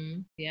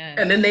 Yeah.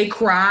 And then they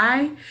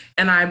cry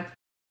and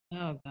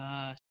oh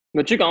gosh.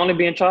 But you can only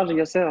be in charge of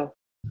yourself.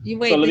 So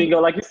let me go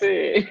like you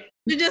said.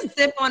 You just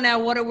sip on that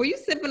water. Were you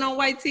sipping on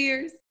white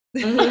tears?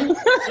 Let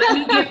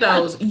me get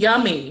those.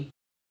 Yummy.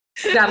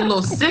 Got a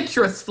little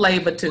citrus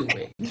flavor to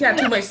it. You got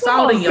too much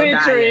salt in your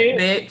diet,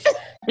 bitch.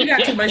 You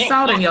got too much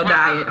salt in your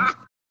diet.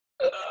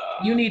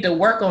 You need to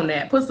work on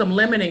that. Put some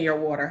lemon in your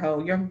water,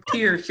 ho. Your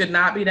tears should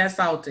not be that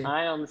salty.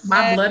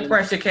 My blood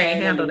pressure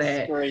can't handle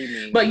that.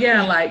 Screaming. But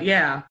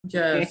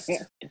just.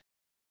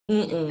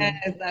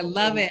 Yes, I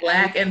love it.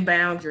 Black and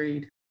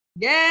boundaried.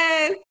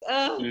 Yes.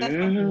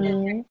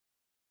 That's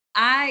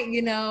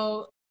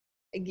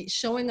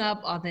showing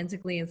up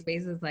authentically in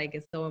spaces like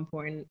is so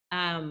important.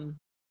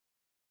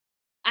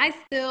 I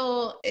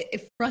still,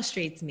 it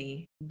frustrates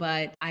me,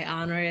 but I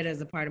honor it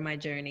as a part of my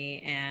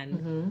journey,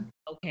 and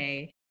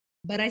okay.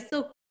 But I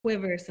still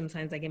quiver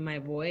sometimes, like in my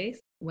voice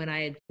when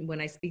I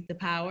speak the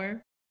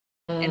power,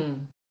 and it's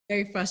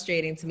very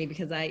frustrating to me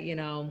because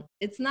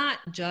it's not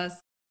just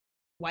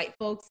white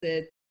folks,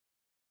 it's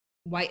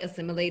white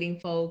assimilating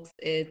folks,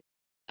 it's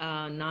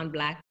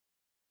non-Black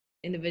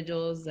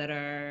individuals that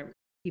are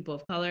people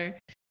of color,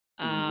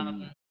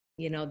 that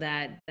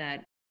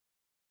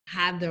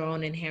have their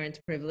own inherent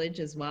privilege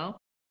as well.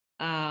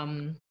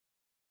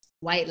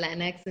 White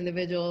Latinx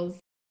individuals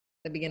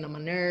that begin on my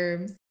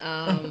nerves.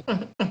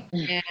 And,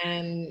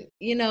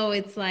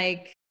 it's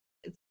like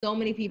it's so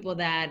many people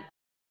that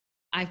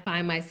I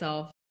find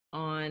myself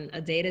on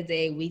a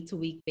day-to-day,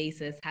 week-to-week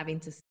basis having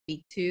to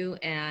speak to.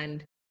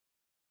 And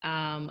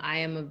I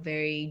am a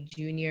very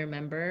junior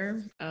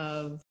member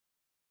of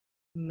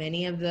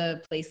many of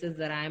the places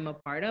that I'm a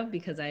part of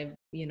because I,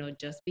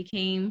 just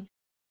became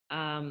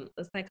a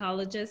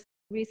psychologist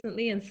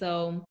recently. And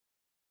so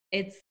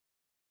it's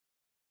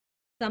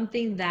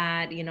something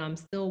that, I'm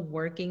still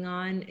working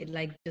on,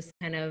 like just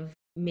kind of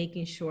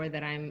making sure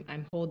that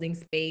I'm holding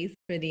space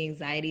for the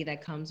anxiety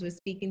that comes with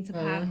speaking to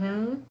power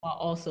while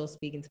also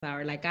speaking to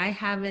power. Like I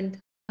haven't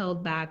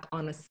held back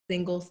on a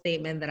single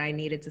statement that I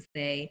needed to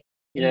say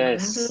in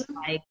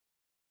like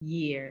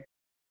year.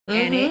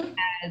 And it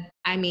has,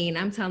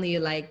 I'm telling you,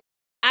 like,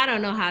 I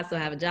don't know how I still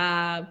have a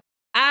job.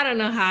 I don't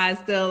know how I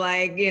still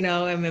like,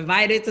 am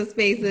invited to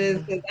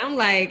spaces. Cause I'm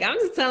like, I'm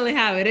just telling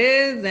how it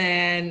is.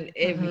 And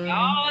if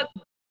y'all,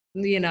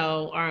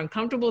 are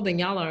uncomfortable, then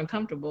y'all are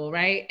uncomfortable.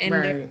 Right. And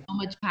there's so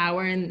much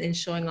power in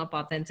showing up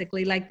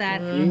authentically like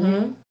that.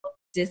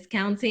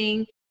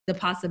 Discounting the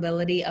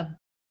possibility of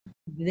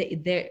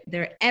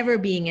there ever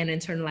being an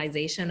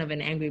internalization of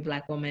an angry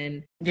Black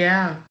woman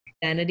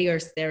identity or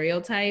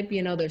stereotype.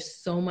 There's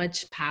so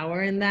much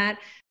power in that.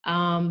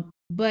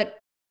 But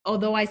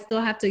although I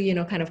still have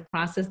to, kind of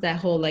process that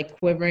whole like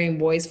quivering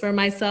voice for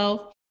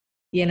myself,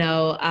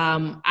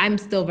 I'm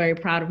still very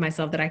proud of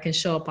myself that I can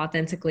show up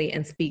authentically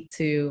and speak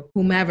to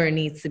whomever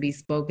needs to be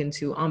spoken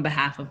to on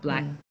behalf of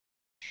Black,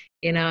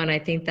 and I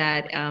think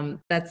that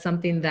that's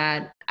something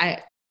that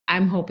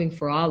I'm hoping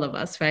for all of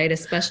us, right?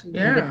 Especially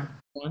I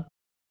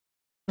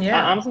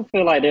honestly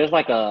feel like there's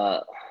like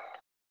I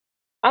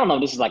don't know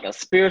if this is like a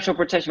spiritual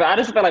protection, but I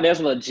just feel like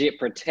there's legit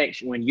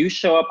protection when you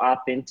show up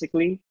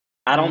authentically.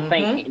 I don't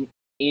think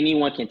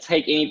anyone can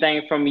take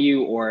anything from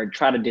you or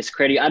try to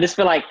discredit you. I just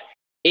feel like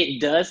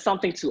it does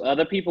something to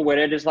other people where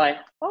they're just like,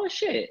 oh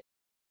shit,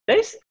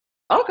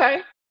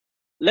 okay,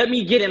 let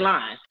me get in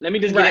line. Let me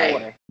just get in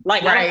order.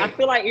 Like, I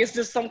feel like it's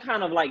just some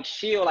kind of like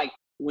shield. Like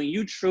when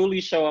you truly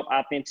show up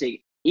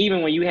authentic,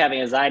 even when you have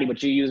anxiety,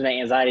 but you're using that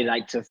anxiety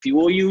like to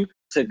fuel you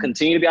to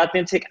continue to be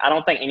authentic, I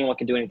don't think anyone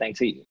can do anything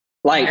to you.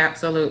 Like,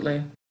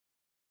 absolutely.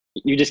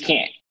 You just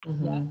can't.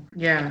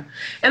 Yeah.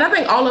 And I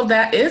think all of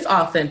that is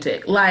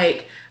authentic.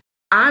 Like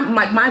I'm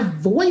like, my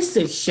voice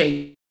is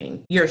shaking.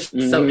 You're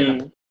so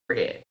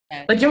inappropriate.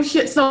 Like your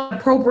shit's so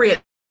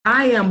appropriate.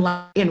 I am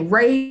like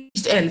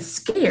enraged and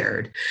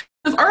scared.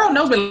 Because Earl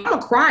knows me, I'm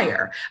a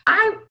crier.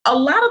 A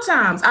lot of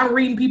times I'm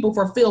reading people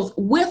for feels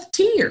with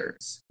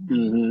tears.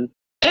 And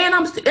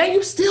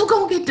you still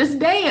gonna get this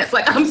dance.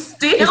 Like I'm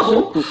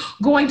still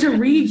going to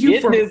read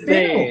you for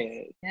feels.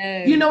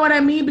 You know what I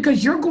mean?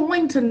 Because you're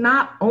going to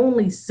not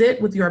only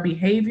sit with your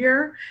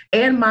behavior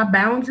and my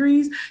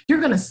boundaries,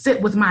 you're going to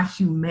sit with my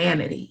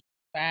humanity.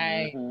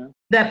 Right.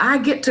 That I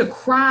get to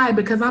cry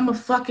because I'm a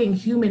fucking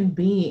human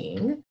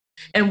being.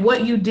 And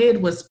what you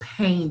did was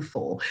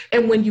painful.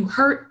 And when you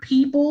hurt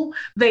people,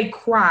 they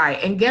cry.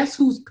 And guess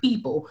who's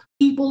people?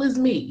 People is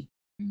me.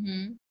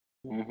 And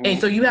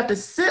so you have to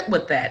sit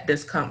with that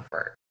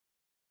discomfort.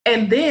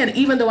 And then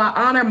even though I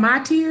honor my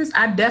tears,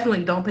 I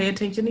definitely don't pay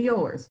attention to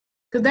yours.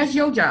 Because that's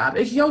your job.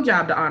 It's your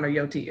job to honor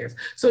your tears.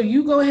 So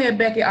you go ahead,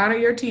 Becky, honor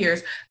your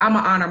tears. I'm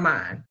going to honor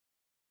mine.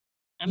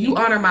 You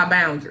honor my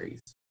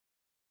boundaries.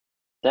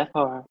 That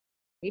part.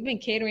 We've been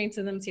catering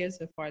to them tears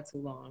for far too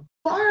long.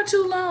 Far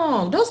too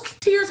long. Those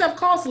tears have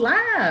cost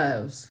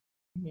lives.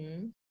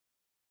 And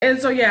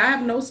so, yeah, I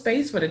have no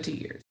space for the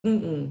tears.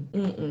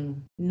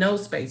 No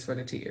space for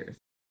the tears.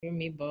 You and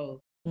me both.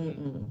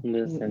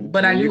 Listen,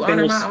 but I do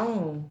honor my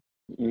own.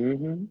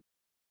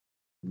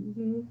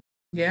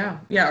 Yeah.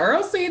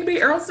 Earl seen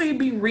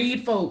me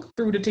read folk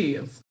through the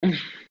tears.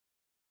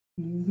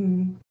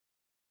 And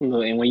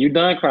when you're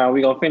done crying,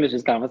 we're gonna finish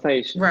this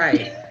conversation.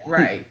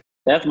 Right.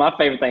 That's my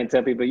favorite thing to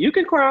tell people. You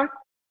can cry.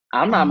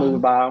 I'm not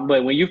moved by them,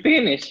 but when you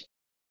finish,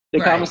 the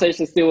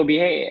conversation still will be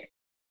had.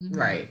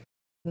 Right.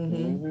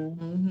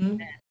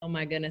 Oh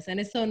my goodness. And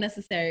it's so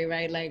necessary,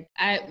 right? Like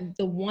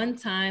the one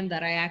time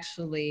that I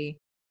actually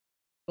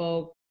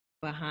spoke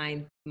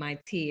behind my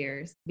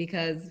tears,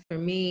 because for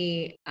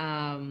me,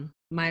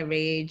 my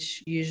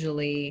rage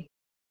usually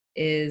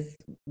is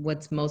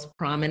what's most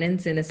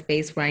prominent in a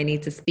space where I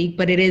need to speak,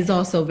 but it is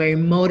also very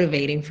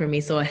motivating for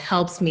me. So it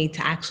helps me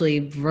to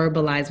actually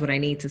verbalize what I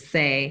need to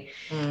say.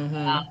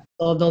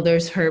 Although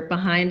there's hurt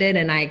behind it,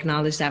 and I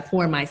acknowledge that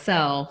for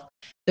myself,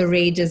 the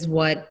rage is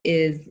what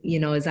is,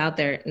 is out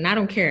there. And I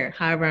don't care,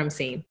 however I'm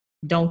seen.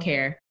 Don't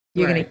care.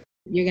 You're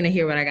gonna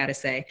hear what I gotta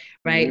say,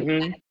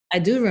 right? I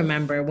do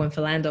remember when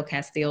Philando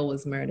Castile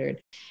was murdered,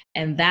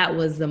 and that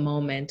was the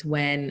moment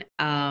when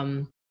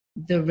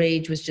the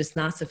rage was just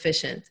not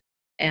sufficient,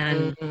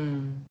 and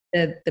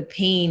the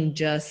pain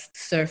just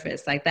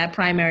surfaced. Like, that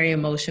primary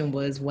emotion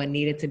was what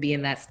needed to be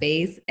in that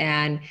space.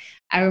 And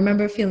I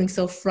remember feeling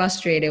so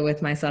frustrated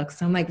with myself,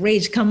 because I'm like,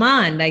 rage, come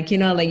on, like, you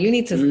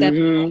need to step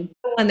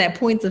on that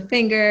points a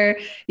finger,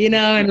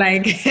 and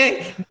like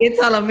it's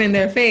all up in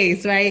their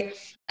face, right?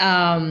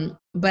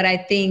 But I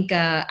think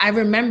I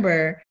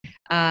remember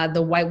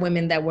the white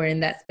women that were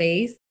in that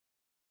space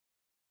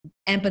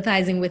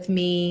empathizing with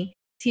me,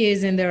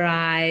 tears in their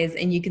eyes,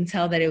 and you can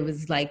tell that it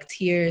was like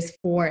tears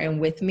for and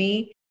with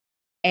me.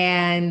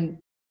 And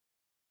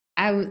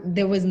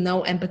there was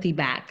no empathy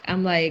back.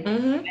 I'm like,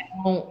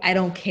 I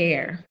don't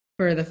care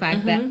for the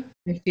fact that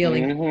you're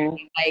feeling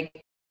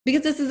like,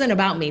 because this isn't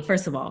about me,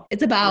 first of all.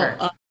 It's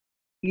about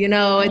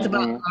it's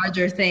about a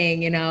larger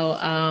thing,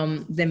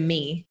 than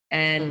me.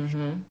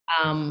 And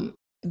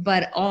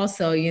but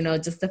also,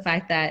 just the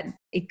fact that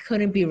it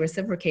couldn't be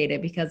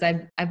reciprocated, because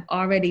I've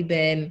already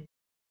been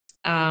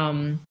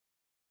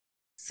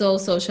so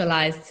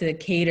socialized to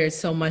cater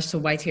so much to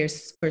white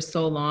tears for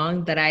so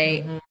long that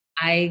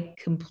I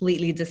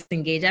completely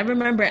disengaged. I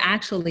remember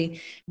actually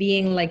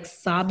being like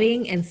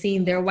sobbing and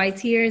seeing their white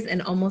tears,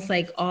 and almost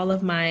like all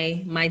of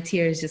my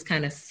tears just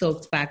kind of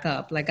soaked back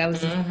up. Like, I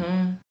was just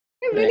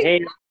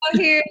really out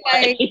here,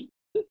 like,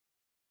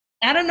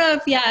 I don't know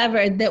if y'all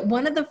ever, that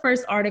one of the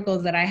first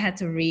articles that I had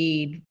to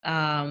read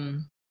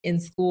in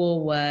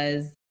school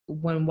was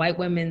When White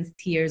Women's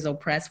Tears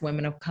Oppress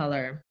Women of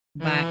Color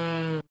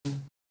by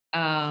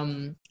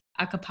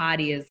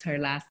Akapati is her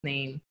last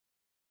name.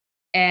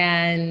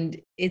 And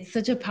it's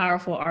such a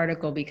powerful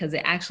article because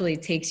it actually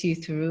takes you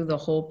through the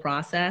whole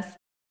process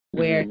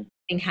where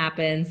something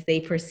happens, they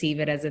perceive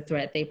it as a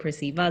threat, they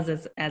perceive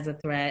us as a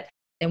threat,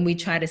 and we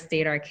try to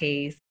state our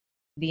case.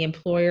 The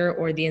employer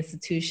or the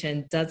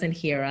institution doesn't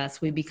hear us.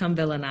 We become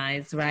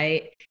villainized,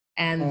 right?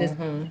 And this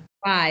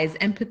rise,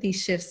 empathy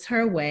shifts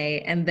her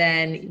way, and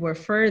then we're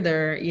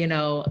further,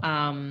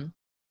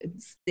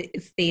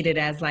 stated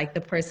as like the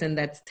person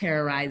that's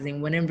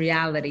terrorizing, when in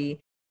reality,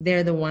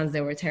 they're the ones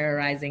that were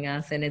terrorizing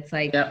us. And it's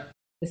like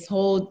this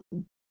whole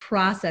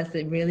process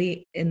that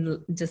really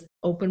just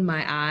opened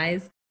my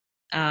eyes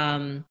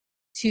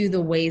to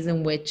the ways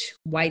in which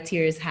white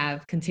tears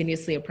have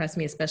continuously oppressed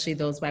me, especially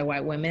those by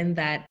white women,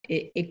 that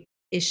it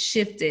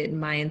shifted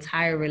my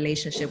entire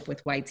relationship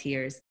with white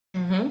tears.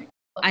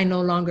 I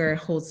no longer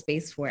hold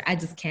space for it. I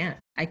just can't.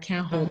 I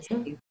can't hold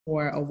space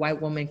for a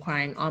white woman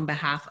crying on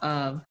behalf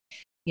of,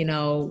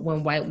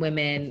 when white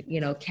women,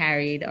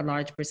 carried a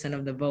large percent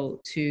of the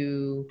vote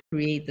to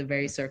create the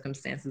very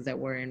circumstances that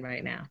we're in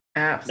right now.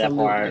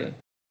 Absolutely.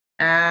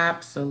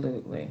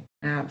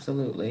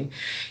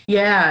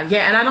 Yeah.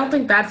 And I don't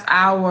think that's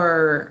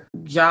our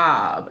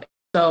job.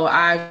 So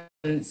I've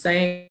been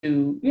saying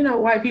to,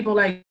 white people,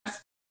 like,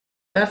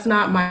 that's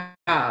not my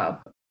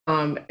job.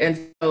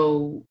 And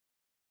so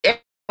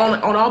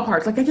on all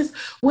parts, like,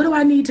 what do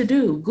I need to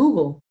do?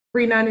 Google,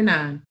 free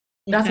 99.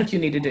 That's what you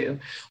need to do.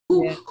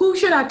 Who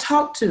should I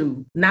talk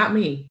to? Not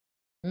me.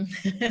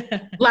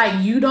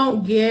 Like, you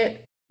don't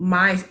get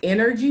my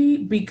energy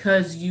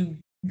because you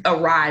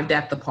arrived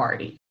at the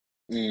party.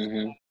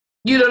 You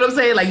know what I'm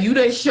saying? Like, you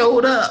done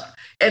showed up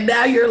and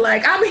now you're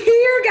like, I'm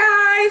here,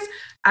 guys.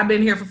 I've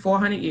been here for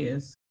 400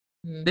 years.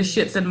 This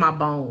shit's in my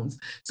bones.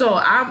 So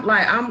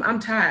I'm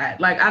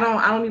tired. Like, I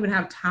don't even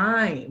have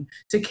time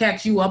to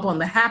catch you up on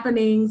the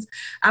happenings.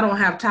 I don't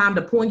have time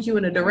to point you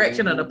in the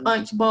direction of the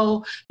punch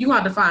bowl. You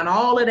have to find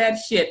all of that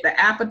shit, the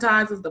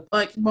appetizers, the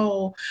punch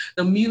bowl,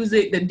 the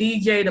music, the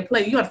DJ, the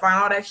play. You have to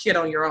find all that shit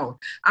on your own.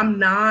 I'm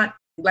not,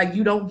 like,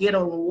 you don't get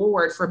a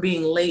reward for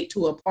being late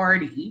to a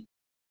party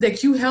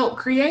that you helped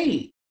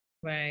create.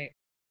 Right.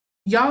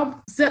 Y'all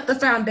set the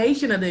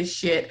foundation of this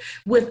shit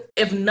with,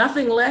 if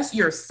nothing less,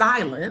 your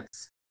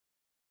silence.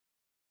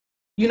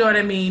 You know what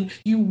I mean?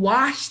 You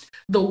washed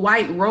the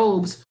white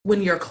robes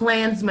when your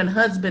Klansman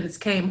husbands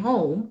came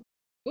home.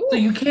 Ooh. So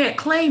you can't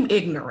claim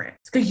ignorance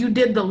because you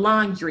did the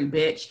laundry,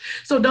 bitch.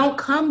 So don't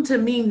come to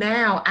me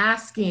now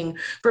asking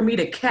for me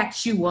to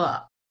catch you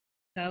up.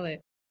 Tell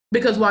it.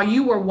 Because while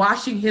you were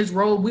washing his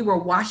robe, we were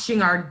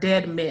washing our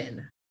dead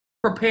men,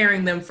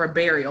 preparing them for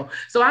burial.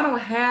 So I don't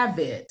have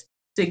it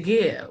to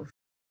give.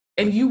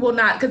 And you will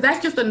not, because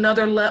that's just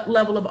another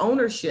level of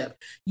ownership.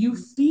 You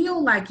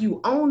feel like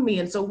you own me.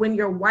 And so when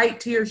your white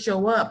tears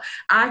show up,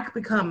 I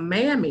become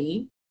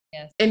mammy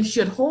and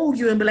should hold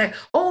you and be like,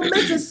 oh,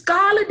 Mrs.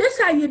 Scarlett, this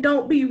how you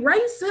don't be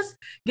racist.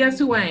 Guess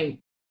who ain't?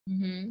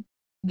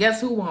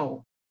 Guess who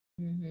won't?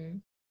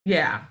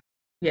 Yeah.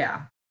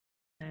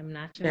 I'm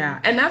not sure. Yeah.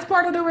 And that's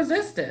part of the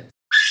resistance.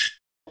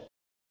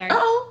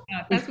 Uh-oh.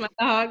 That's my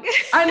dog.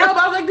 I know, but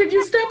I was like, did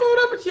you step on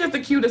her? But she has the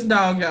cutest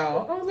dog,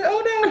 y'all. I was like,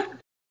 oh no.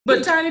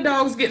 But tiny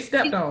dogs get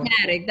stepped on.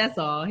 Dramatic, that's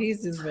all.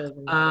 He's just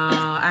really.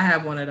 I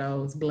have one of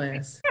those.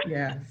 Bless.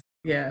 Yes.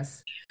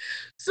 Yes.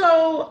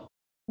 So,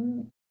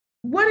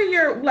 what do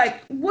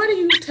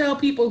you tell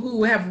people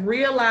who have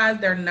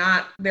realized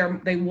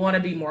they want to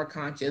be more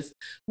conscious?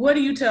 What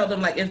do you tell them?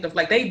 Like, if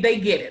they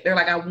get it, they're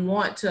like, I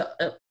want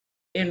to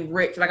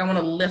enrich, like I want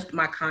to lift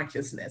my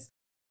consciousness.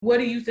 What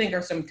do you think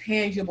are some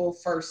tangible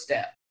first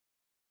steps?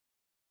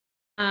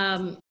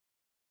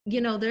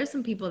 There's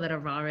some people that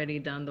have already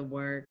done the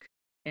work.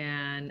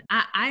 And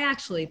I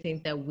actually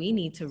think that we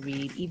need to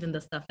read even the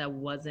stuff that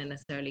wasn't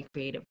necessarily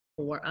created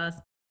for us,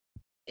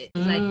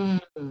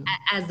 like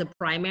as the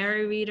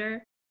primary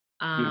reader,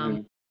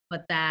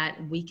 but that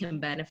we can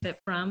benefit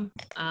from.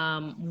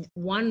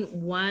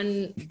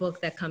 One book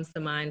that comes to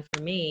mind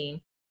for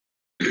me,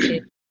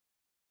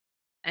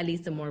 at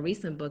least a more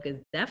recent book,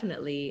 is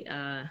definitely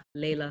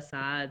Layla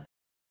Saad,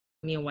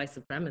 Me and White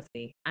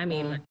Supremacy. I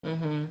mean,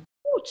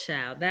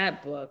 child,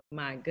 that book,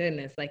 my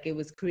goodness, like it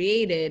was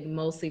created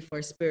mostly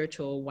for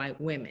spiritual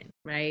white women,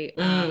 right?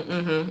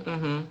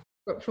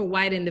 For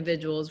white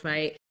individuals,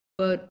 right?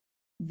 But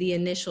the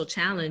initial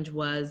challenge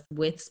was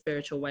with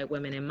spiritual white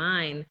women in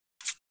mind.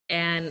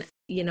 And,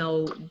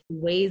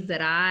 ways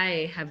that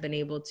I have been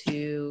able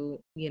to,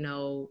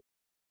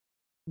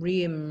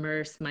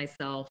 re-immerse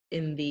myself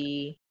in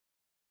the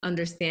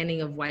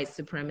understanding of white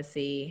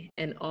supremacy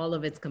and all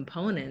of its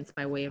components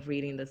by way of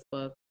reading this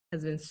book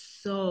has been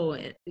so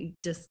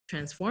just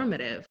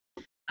transformative.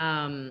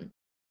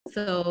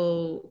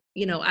 So,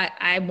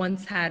 I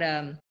once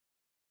had,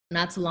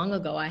 not too long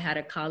ago, I had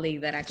a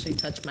colleague that actually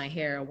touched my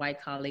hair, a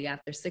white colleague,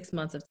 after 6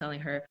 months of telling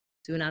her,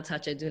 do not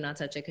touch it,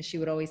 because she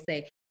would always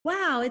say,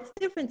 wow, it's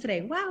different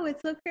today. Wow,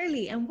 it's so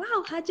curly. And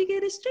wow, how'd you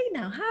get it straight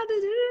now? How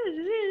did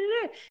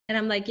it? And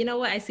I'm like, you know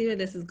what? I see where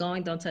this is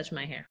going. Don't touch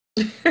my hair.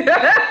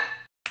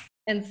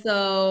 And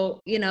so,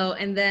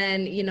 and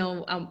then,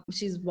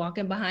 she's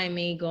walking behind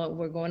me,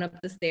 we're going up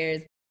the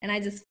stairs, and I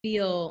just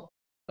feel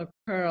a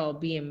curl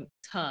being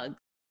tugged.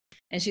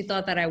 And she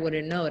thought that I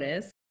wouldn't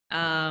notice.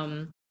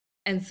 And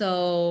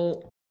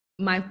so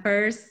my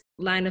first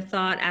line of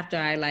thought after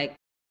I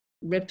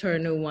ripped her a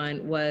new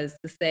one was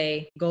to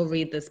say, go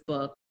read this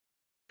book,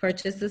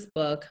 purchase this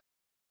book,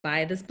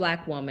 buy this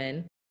Black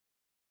woman,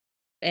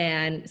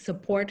 and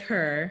support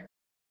her,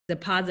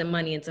 deposit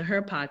money into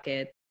her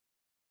pocket,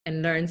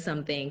 and learn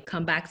something.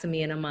 Come back to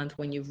me in a month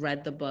when you've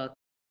read the book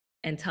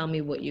and tell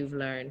me what you've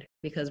learned,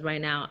 because right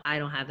now I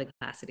don't have the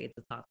capacity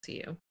to talk to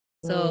you.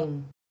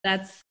 So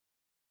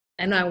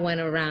I know I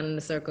went around in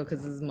a circle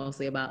because this is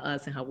mostly about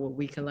us and what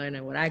we can learn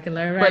and what I can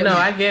learn. Right? But no,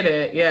 I get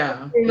it.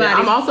 Yeah.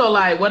 I'm also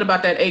like, what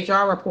about that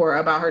HR report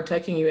about her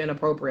touching you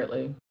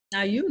inappropriately?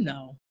 Now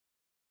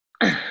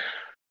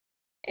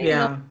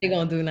yeah. They're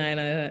going to do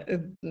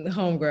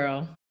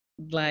homegirl.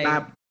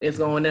 Like, it's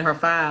going in her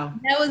file.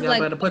 That was Y'all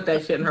better put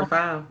that shit in her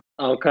file.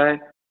 Okay.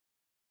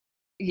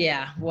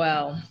 Yeah,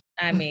 well,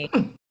 I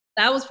mean,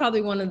 that was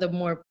probably one of the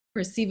more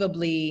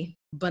perceivably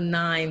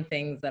benign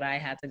things that I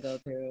had to go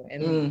through.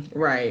 And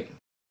right.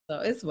 So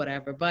it's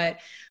whatever, but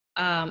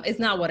it's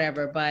not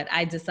whatever, but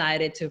I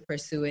decided to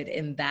pursue it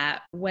in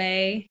that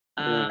way.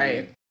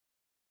 Right.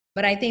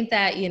 But I think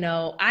that,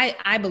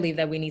 I believe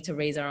that we need to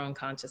raise our own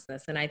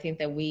consciousness. And I think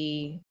that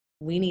we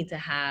need to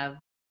have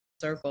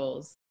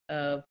circles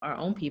of our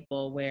own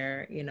people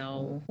where,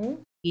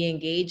 we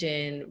engage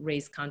in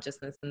race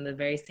consciousness in the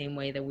very same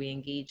way that we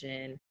engage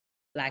in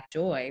Black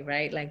joy,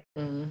 right? Like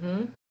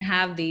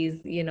have these,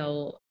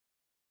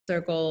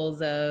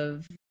 circles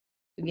of,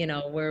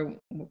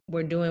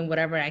 we're doing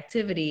whatever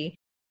activity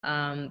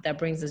that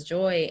brings us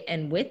joy.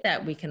 And with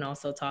that, we can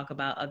also talk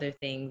about other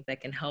things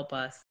that can help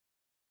us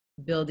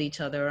build each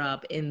other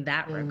up in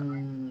that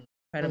regard.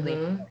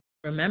 Incredibly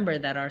remember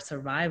that our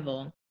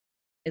survival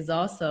is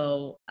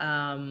also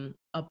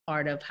a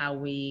part of how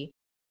we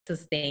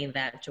sustain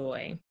that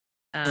joy.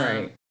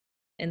 Right.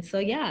 And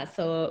so,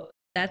 so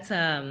that's,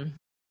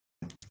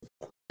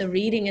 the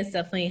reading is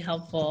definitely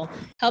helpful.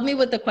 Help me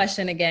with the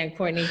question again,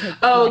 Courtney.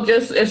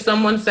 Just if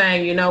someone's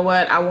saying, you know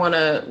what, I want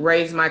to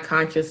raise my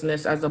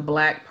consciousness as a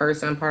Black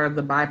person, part of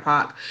the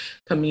BIPOC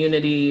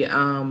community,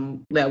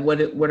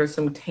 what are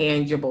some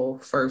tangible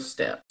first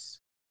steps?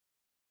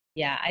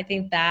 Yeah, I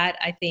think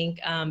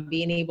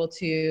being able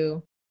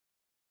to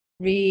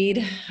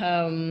read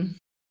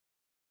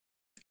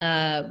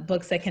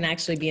books that can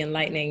actually be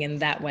enlightening in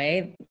that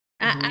way.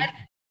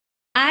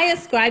 I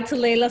ascribe to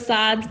Layla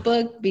Saad's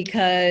book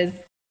because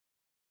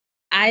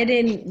I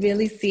didn't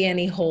really see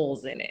any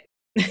holes in it.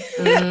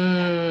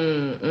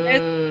 And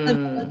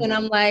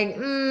I'm like,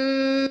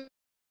 I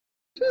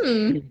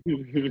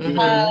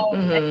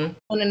don't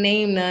want to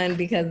name none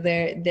because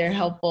they're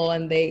helpful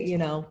and they,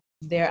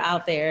 they're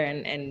out there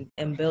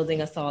and building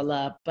us all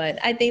up. But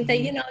I think that,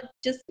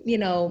 just,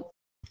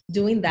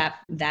 doing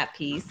that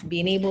piece,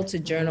 being able to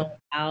journal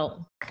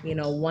out,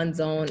 one's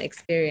own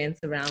experience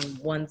around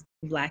one's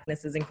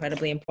Blackness is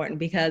incredibly important,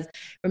 because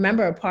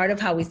remember, a part of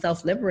how we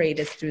self-liberate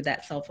is through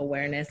that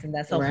self-awareness, and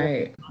that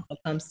self-awareness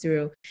also comes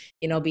through,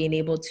 being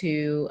able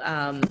to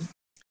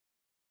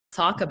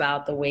talk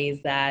about the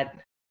ways that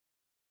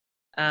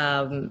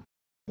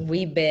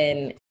we've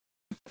been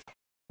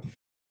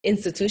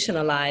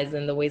institutionalized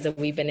and the ways that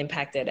we've been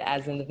impacted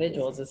as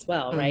individuals as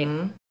well, right?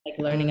 Like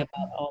learning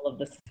about all of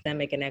the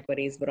systemic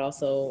inequities, but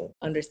also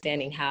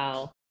understanding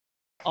how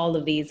all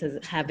of these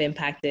have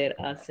impacted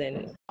us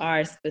in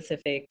our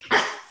specific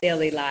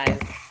daily lives.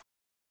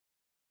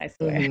 I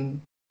swear.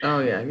 Oh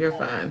yeah, you're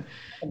fine.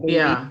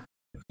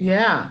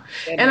 Yeah.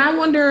 And I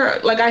wonder,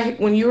 like,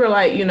 when you were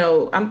like,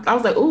 I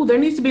was like, oh, there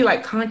needs to be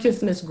like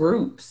consciousness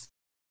groups.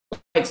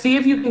 Like, see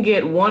if you can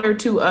get one or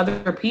two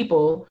other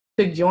people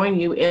to join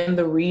you in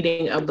the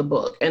reading of the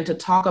book and to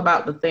talk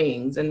about the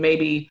things, and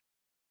maybe,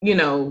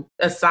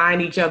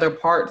 assign each other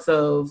parts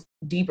of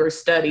deeper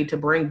study to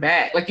bring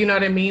back. Like, you know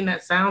what I mean?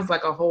 That sounds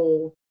like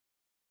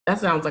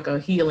a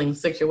healing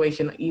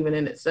situation even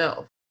in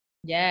itself.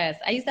 Yes.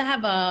 I used to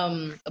have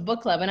a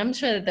book club, and I'm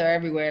sure that they're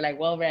everywhere. Like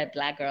Well Read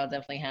Black Girl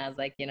definitely has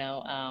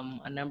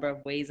a number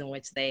of ways in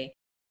which they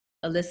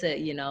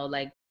elicit,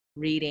 like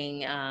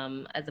reading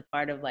as a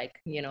part of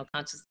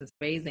consciousness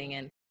raising,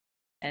 and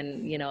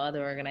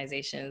other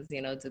organizations, do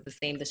the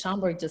same. The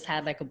Schomburg just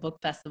had like a book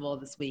festival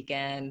this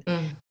weekend.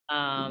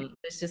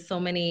 There's just so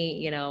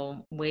many,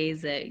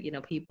 ways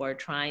that, people are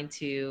trying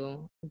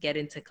to get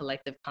into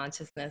collective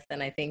consciousness.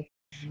 And I think,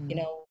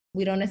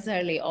 we don't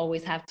necessarily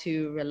always have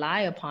to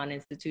rely upon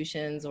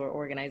institutions or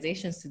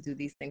organizations to do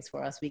these things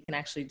for us. We can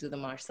actually do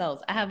them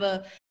ourselves. I have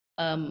a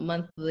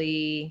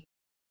monthly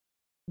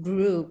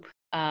group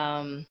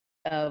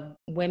of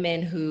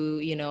women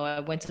who, I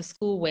went to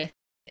school with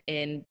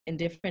in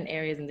different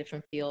areas, in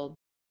different fields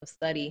of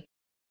study.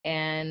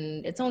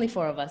 And it's only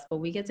 4 of us, but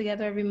we get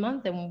together every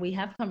month and we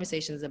have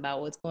conversations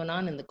about what's going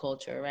on in the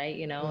culture, right?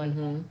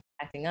 And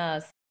impacting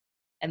us.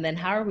 And then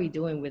how are we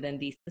doing within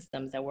these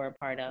systems that we're a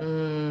part of? All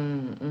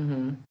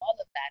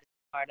of that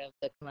is part of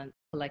the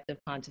collective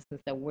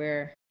consciousness that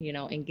we're,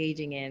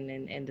 engaging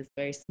in this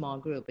very small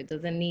group. It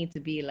doesn't need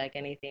to be like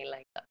anything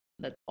like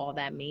that's all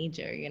that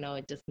major,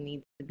 it just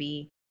needs to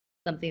be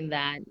something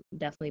that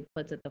definitely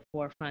puts at the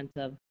forefront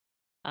of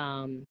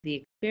the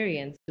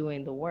experience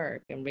doing the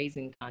work and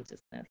raising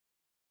consciousness.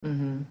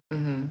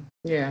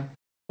 Yeah.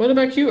 What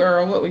about you,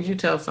 Earl? What would you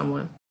tell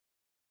someone?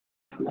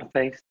 My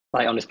face,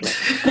 like on display.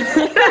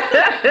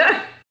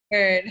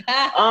 Heard.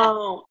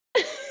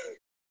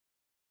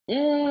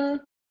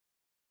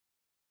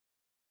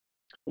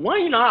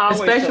 One, I always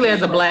especially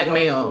as a Black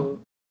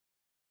male,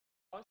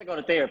 I want to go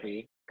to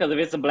therapy, because if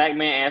it's a Black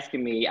man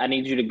asking me, I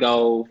need you to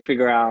go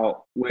figure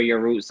out where your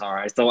roots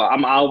are. So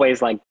I'm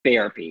always like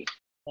therapy.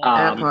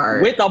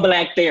 With a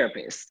Black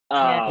therapist.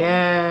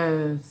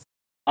 Yes.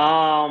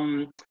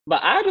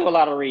 But I do a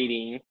lot of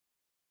reading,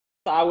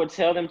 so I would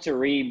tell them to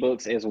read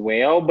books as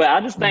well. But I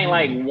just think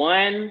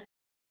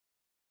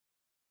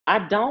I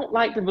don't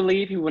like to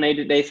believe people when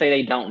they say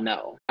they don't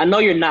know. I know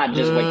you're not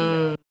just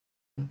waking up.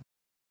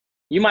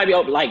 You might be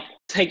like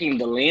taking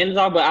the lens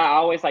off, but I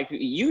always like,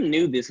 you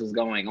knew this was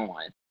going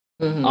on.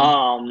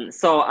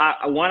 So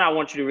I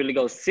want you to really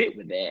go sit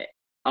with that.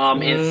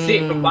 And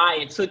sit for why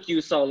it took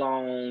you so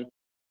long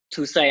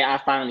to say, I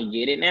finally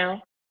get it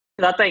now.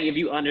 Because I think if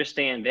you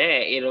understand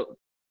that,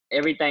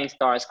 everything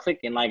starts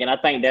clicking. Like, and I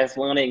think that's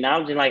one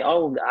acknowledging, like,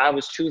 oh, I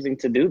was choosing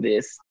to do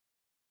this.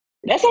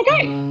 That's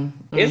okay.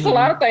 It's a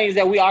lot of things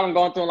that we are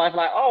going through in life,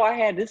 like, oh, I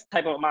had this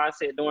type of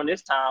mindset during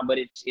this time, but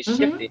it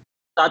shifted.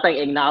 So I think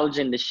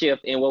acknowledging the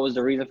shift and what was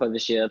the reason for the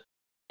shift.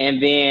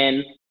 And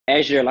then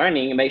as you're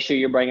learning, make sure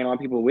you're bringing on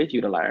people with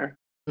you to learn.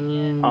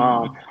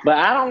 But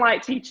I don't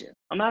like teaching.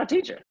 I'm not a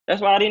teacher.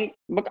 That's why I didn't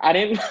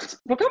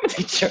become a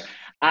teacher.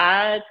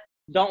 I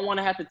don't want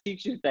to have to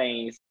teach you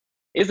things.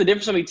 It's a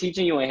difference between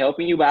teaching you and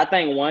helping you. But I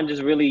think one,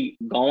 just really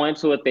going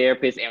to a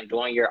therapist and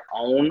doing your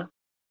own.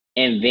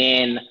 And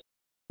then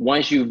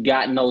once you've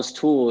gotten those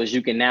tools,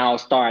 you can now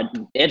start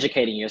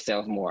educating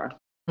yourself more.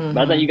 But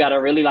I think you got to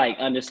really like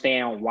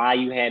understand why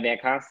you had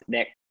that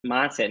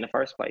mindset in the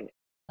first place.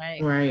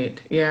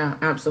 Right. Yeah,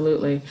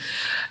 absolutely.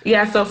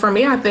 Yeah. So for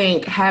me, I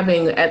think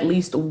having at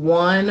least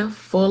one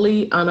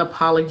fully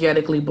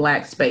unapologetically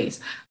Black space.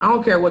 I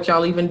don't care what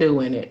y'all even do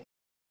in it.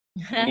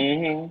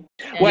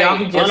 Wait, y'all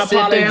can just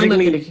sit there and look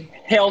at it.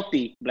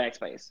 Healthy Black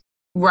space.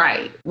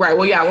 Right.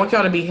 Well, yeah, I want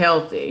y'all to be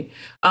healthy.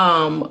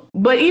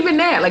 But even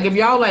that, like if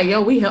y'all like,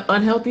 yo, we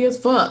unhealthy as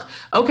fuck.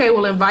 Okay,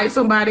 well, invite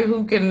somebody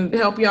who can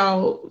help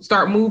y'all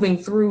start moving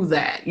through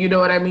that. You know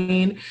what I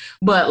mean?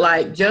 But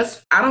like,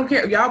 I don't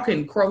care. Y'all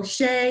can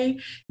crochet,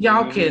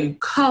 y'all can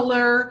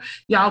color,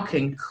 y'all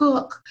can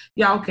cook,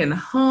 y'all can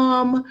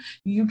hum,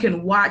 you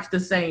can watch the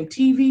same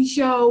TV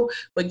show,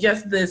 but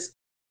just this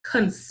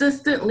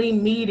consistently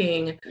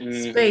meeting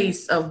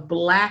space of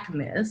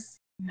Blackness.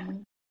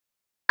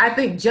 I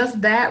think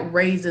just that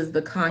raises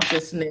the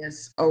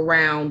consciousness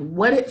around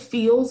what it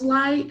feels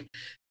like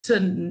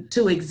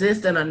to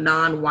exist in a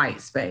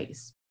non-white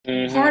space.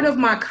 Mm-hmm. Part of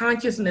my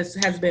consciousness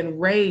has been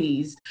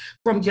raised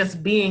from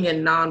just being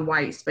in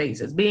non-white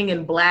spaces, being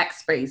in Black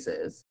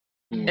spaces,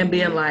 and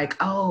being like,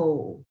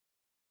 oh,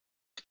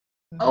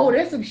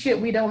 there's some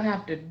shit we don't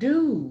have to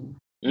do.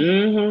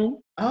 Mm-hmm.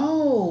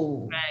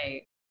 Oh,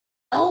 Right.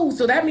 Oh,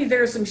 so that means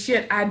there's some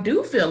shit I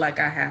do feel like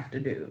I have to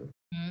do.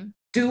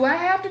 Do I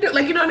have to do?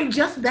 Like, you know what I mean?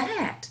 Just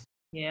that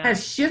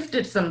has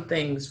shifted some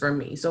things for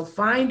me. So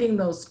finding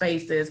those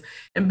spaces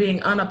and being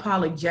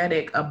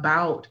unapologetic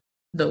about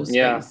those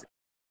spaces.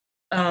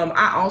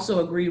 I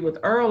also agree with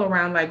Earl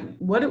around like,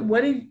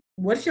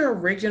 what's your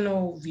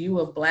original view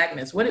of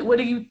Blackness? What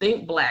do you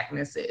think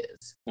Blackness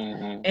is?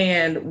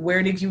 And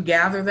where did you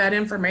gather that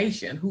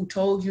information? Who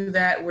told you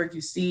that? Where'd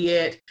you see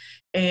it?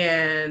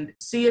 And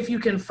see if you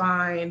can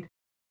find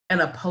an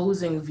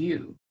opposing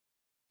view.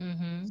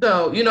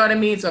 So, you know what I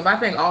mean? So if I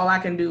think all I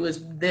can do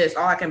is this,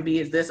 all I can be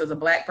is this as a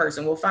Black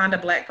person, we'll find a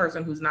Black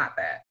person who's not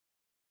that.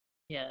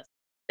 Yes.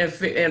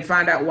 And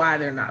find out why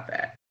they're not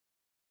that.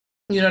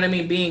 You know what I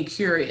mean? Being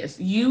curious,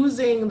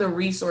 using the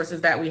resources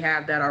that we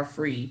have that are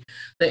free,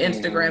 the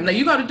Instagram. Now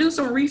you got to do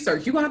some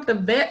research. You have to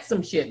vet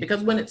some shit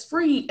because when it's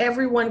free,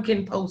 everyone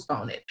can post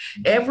on it.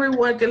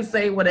 Everyone can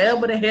say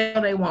whatever the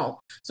hell they want.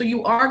 So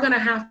you are going to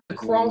have to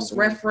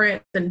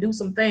cross-reference and do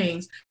some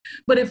things.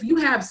 But if you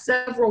have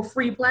several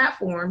free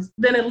platforms,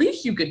 then at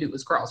least you could do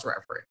is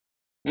cross-reference.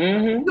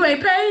 You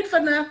ain't paid for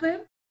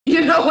nothing.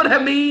 You know what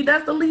I mean?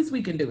 That's the least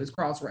we can do is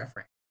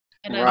cross-reference.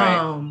 And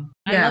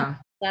yeah.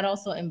 That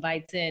also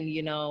invites in,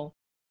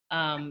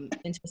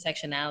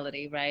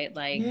 intersectionality, right?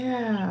 Like,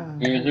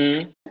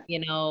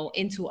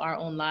 into our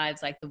own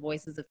lives, like the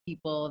voices of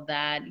people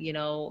that,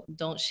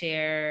 don't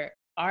share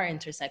our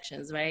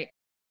intersections, right?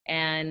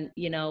 And,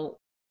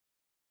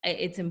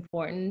 it's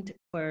important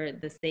for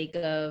the sake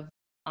of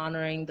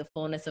honoring the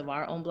fullness of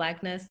our own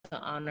Blackness to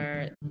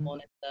honor the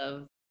fullness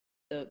of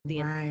the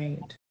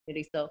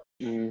community. So,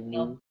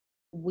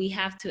 we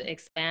have to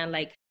expand,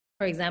 like,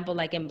 for example,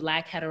 like in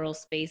Black hetero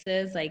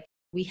spaces, like,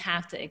 we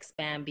have to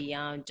expand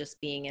beyond just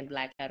being in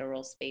Black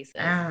hetero spaces.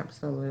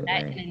 Absolutely.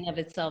 That in and of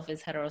itself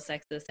is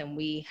heterosexist, and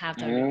we have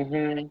to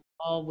understand that it's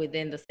all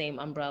within the same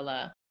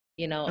umbrella,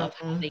 of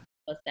how they keep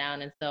us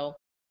down. And so,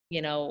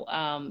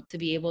 to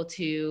be able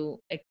to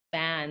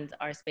expand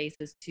our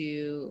spaces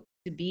to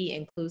be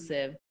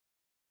inclusive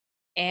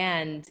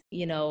and,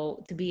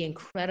 to be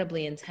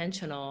incredibly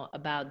intentional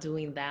about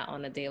doing that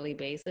on a daily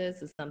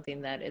basis is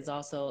something that is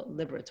also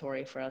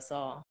liberatory for us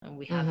all. And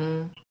we have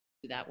to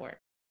do that work.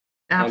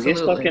 Absolutely.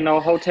 Don't get stuck in no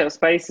hotel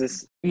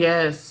spaces.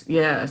 Yes.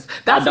 That's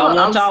I don't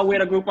want y'all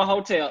with a group of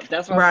hotels.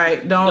 That's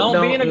right.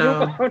 Don't be in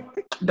a group.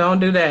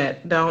 Don't do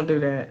that. Don't do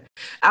that.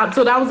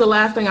 So that was the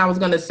last thing I was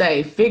going to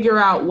say. Figure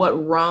out what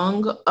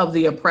rung of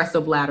the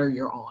oppressive ladder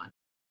you're on.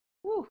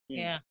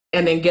 Yeah.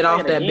 And then get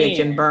off that bitch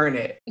and burn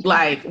it.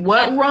 Like,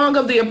 what rung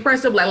of the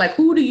oppressive ladder? Like,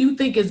 who do you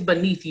think is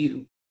beneath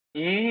you?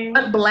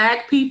 What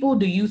Black people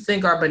do you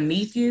think are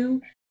beneath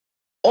you?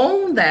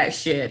 Own that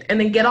shit and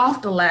then get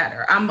off the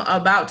ladder. I'm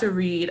about to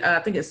read, I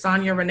think it's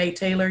Sonia Renee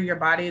Taylor,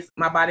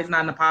 My Body's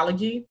Not an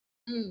Apology.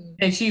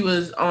 And she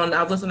was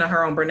I was listening to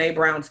her on Brene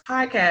Brown's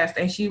podcast,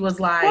 and she was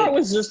like, I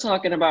was just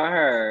talking about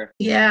her.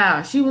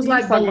 Yeah, she was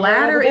like, the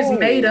ladder is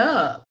made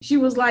up. She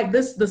was like,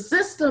 the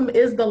system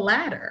is the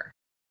ladder.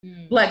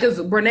 Like, because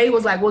Brene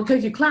was like, well,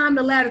 could you climb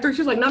the ladder through?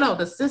 She was like, no,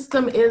 the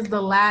system is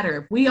the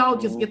ladder. If we all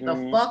just get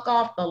the fuck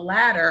off the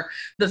ladder,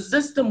 the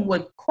system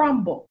would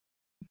crumble.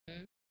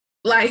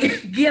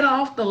 Like, get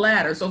off the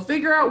ladder. So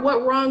figure out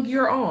what rung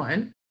you're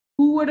on.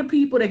 Who are the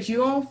people that you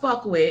don't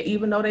fuck with,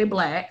 even though they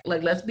Black?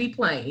 Like, let's be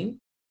plain.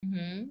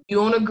 You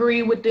don't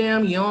agree with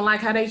them. You don't like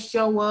how they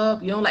show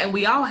up. You don't like, and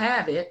we all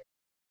have it.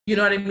 You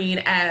know what I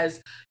mean?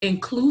 As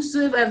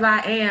inclusive as I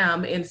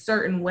am in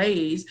certain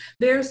ways,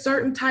 there are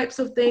certain types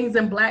of things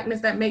in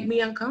Blackness that make me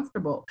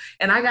uncomfortable.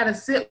 And I got to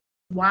sit,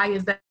 why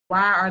is that?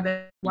 Why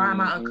am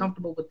I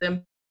uncomfortable with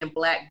them being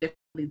Black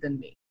differently than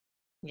me?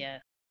 Yeah.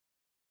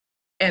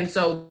 And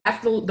so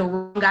that's the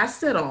rung I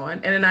sit on.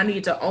 And then I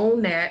need to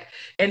own that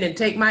and then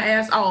take my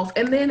ass off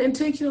and then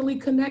intentionally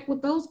connect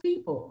with those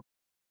people.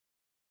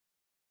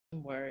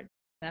 Word.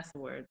 That's a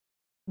word.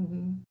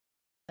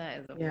 That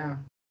is a word.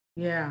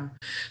 Yeah.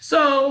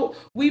 So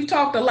we've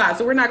talked a lot.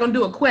 So we're not going to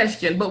do a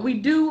question, but we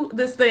do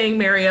this thing,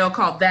 Marielle,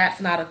 called That's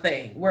Not a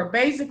Thing, where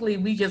basically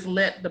we just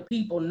let the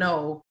people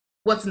know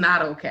what's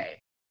not okay.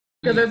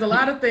 Because there's a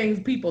lot of things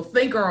people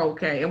think are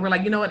okay. And we're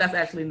like, you know what? That's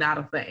actually not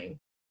a thing.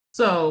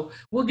 So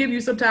we'll give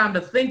you some time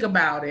to think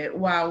about it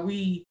while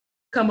we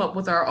come up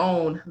with our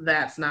own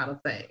That's Not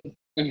a Thing.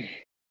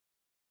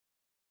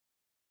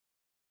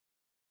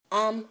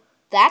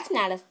 That's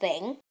not a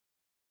thing.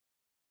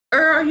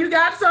 Earl, you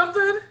got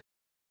something?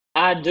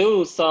 I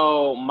do.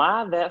 So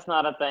my That's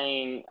Not a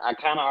Thing, I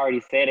kind of already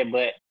said it,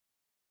 but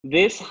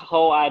this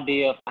whole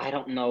idea of I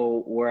don't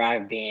know where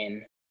I've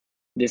been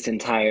this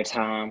entire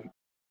time.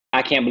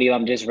 I can't believe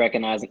I'm just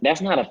recognizing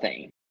that's not a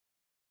thing.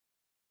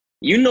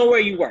 You know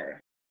where you were.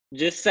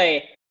 Just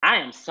say, I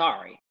am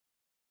sorry.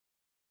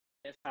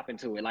 Let's hop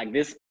into it. Like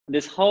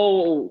this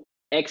whole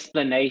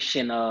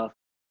explanation of,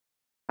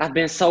 I've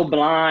been so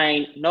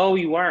blind. No,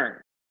 you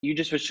weren't. You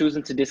just were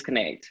choosing to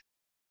disconnect.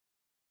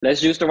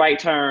 Let's use the right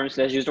terms.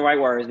 Let's use the right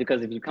words,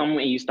 because if you come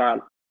and you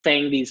start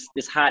saying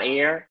this hot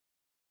air,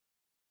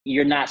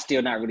 you're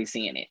still not really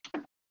seeing it.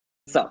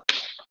 So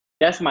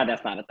that's not a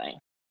thing.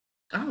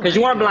 Because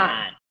you weren't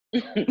blind.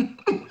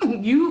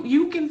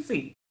 you can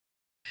see.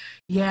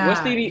 Yeah. What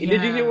Stevie?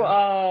 Did you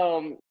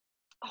hear?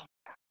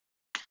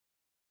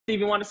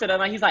 Stevie Wonder said that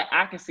night. He's like,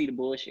 I can see the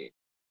bullshit.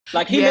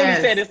 Like he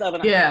literally said this other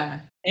night.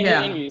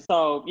 Yeah.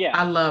 So yeah,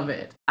 I love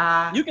it.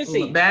 You can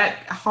see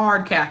that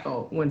hard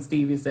cackle when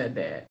Stevie said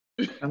that.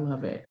 I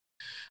love it.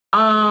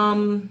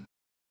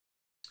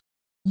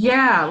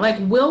 Yeah, like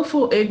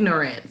willful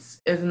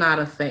ignorance is not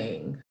a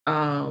thing.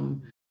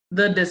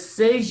 The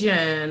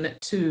decision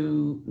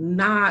to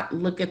not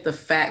look at the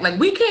fact, like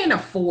we can't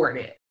afford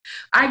it.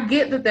 I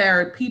get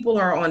that people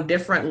are on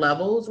different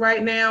levels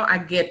right now. I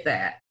get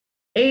that.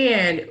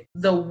 And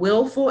the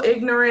willful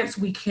ignorance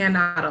we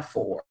cannot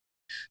afford.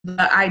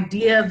 The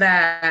idea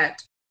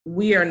that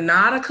we are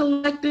not a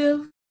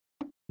collective,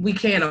 we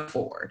can't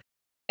afford.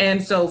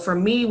 And so for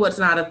me, what's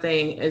not a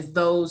thing is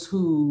those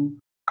who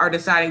are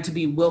deciding to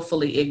be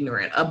willfully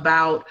ignorant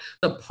about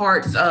the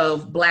parts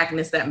of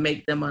Blackness that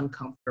make them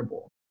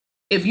uncomfortable.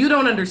 If you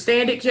don't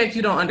understand it, Jack,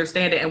 you don't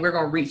understand it, and we're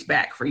going to reach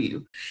back for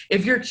you.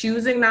 If you're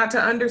choosing not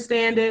to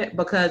understand it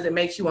because it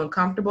makes you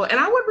uncomfortable, and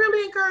I would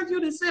really encourage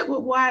you to sit with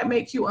why it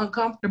makes you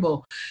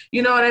uncomfortable.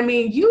 You know what I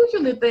mean?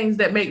 Usually things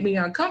that make me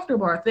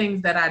uncomfortable are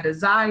things that I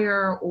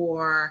desire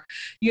or,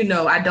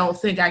 I don't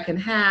think I can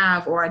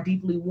have or I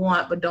deeply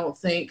want but don't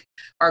think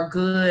are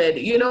good.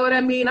 You know what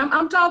I mean?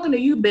 I'm talking to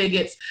you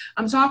bigots.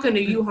 I'm talking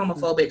to you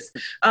homophobics.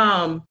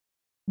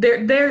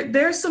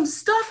 There's some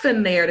stuff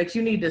in there that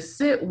you need to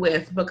sit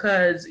with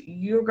because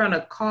you're going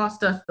to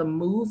cost us the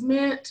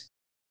movement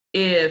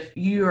if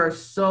you are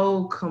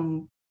so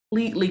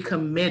completely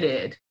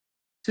committed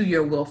to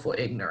your willful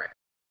ignorance.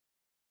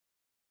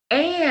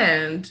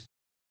 And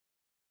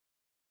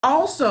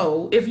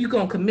also, if you're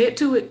going to commit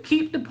to it,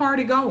 keep the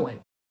party going.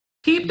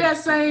 Keep that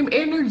same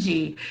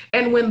energy.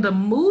 And when the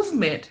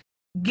movement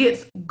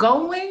gets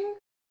going,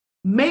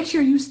 make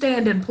sure you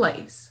stand in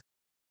place.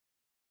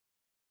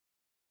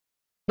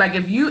 Like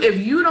if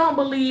you don't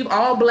believe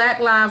all Black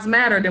Lives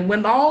Matter, then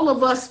when all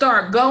of us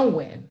start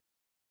going,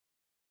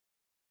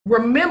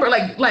 remember,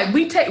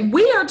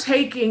 we are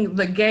taking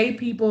the gay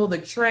people, the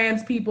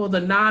trans people, the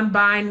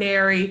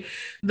non-binary,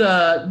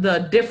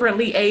 the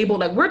differently able,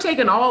 like we're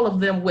taking all of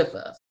them with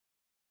us.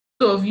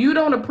 So if you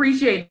don't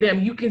appreciate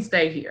them, you can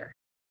stay here.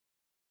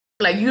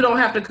 Like you don't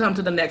have to come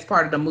to the next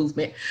part of the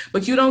movement,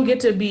 but you don't get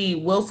to be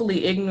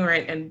willfully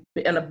ignorant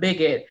and a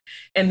bigot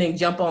and then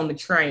jump on the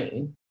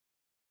train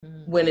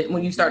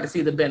when you start to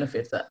see the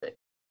benefits of it.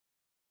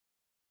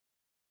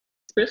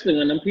 Especially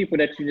when them people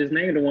that you just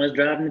named are the ones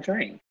driving the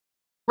train.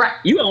 Right.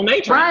 You on their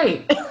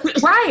train.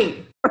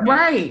 Right.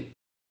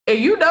 And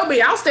you know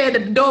me, I'll stand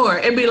at the door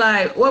and be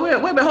like, wait a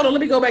minute, hold on,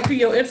 let me go back to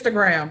your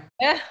Instagram.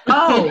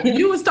 Oh,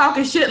 you was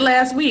talking shit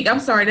last week. I'm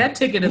sorry, that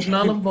ticket is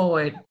null and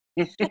void.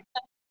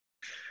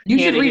 You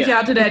should reach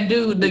out to that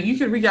dude. You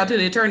should reach out to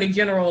the Attorney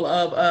General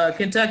of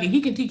Kentucky. He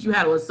can teach you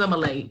how to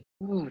assimilate.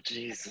 Oh,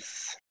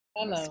 Jesus.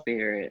 Hello.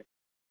 Spirit.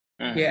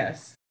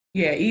 Yes.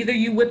 Yeah, either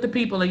you with the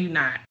people or you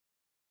not.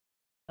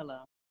 Hello.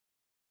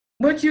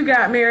 What you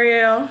got,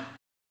 Marielle?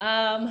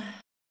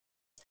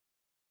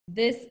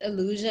 This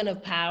illusion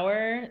of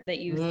power that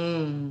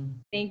you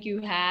think you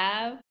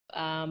have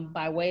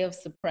by way of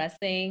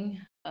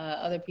suppressing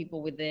other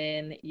people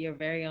within your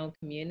very own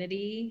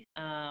community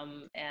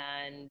and,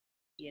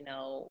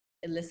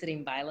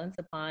 eliciting violence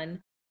upon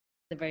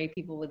the very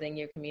people within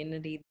your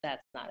community,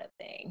 that's not a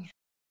thing.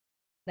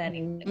 That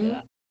needs to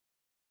go.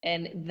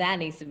 And that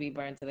needs to be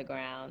burned to the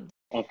ground.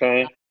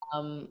 Okay.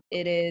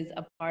 It is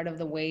a part of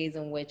the ways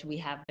in which we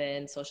have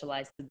been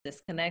socialized to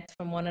disconnect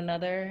from one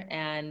another.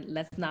 And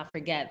let's not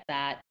forget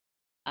that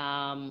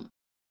all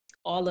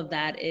of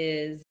that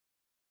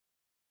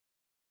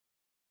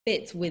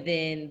fits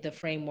within the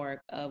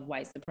framework of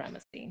white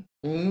supremacy.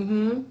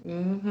 And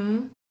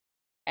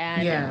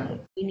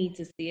we need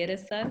to see it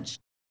as such.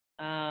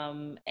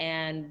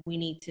 And we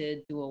need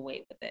to do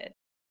away with it.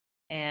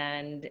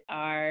 And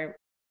our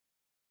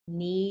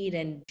need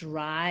and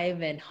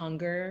drive and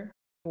hunger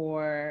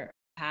for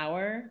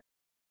power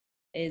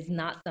is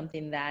not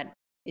something that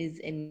is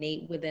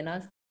innate within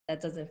us.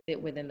 That doesn't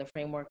fit within the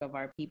framework of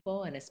our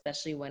people, and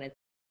especially when it's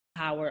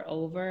power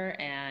over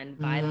and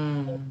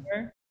violence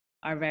over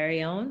our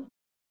very own.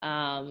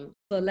 So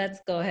let's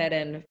go ahead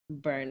and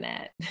burn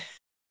that.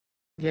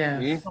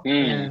 Yes.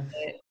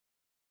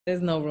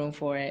 There's no room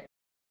for it.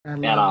 I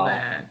love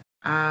that.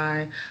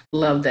 I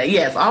love that.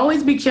 Yes,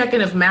 always be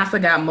checking if Massa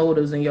got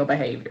motives in your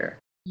behavior.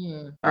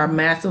 Are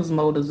Massa's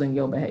motives in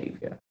your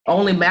behavior?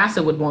 Only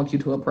Massa would want you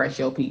to oppress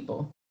your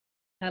people.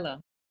 Hello.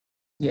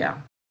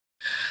 Yeah.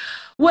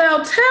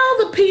 Well, tell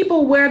the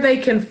people where they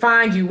can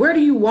find you. Where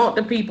do you want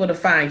the people to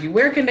find you?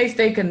 Where can they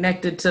stay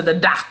connected to the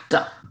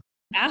doctor?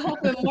 I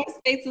hope in more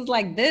spaces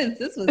like this.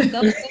 This was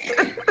so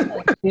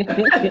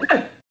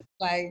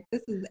Like,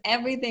 this is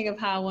everything of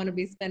how I want to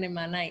be spending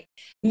my night.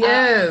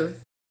 Yes.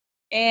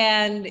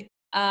 And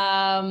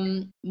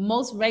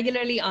most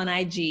regularly on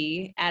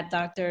IG at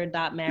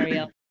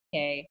Dr.Marielle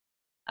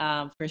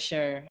for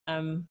sure.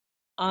 I'm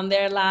on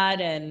there a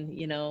lot, and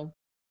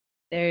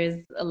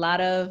there's a lot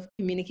of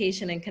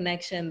communication and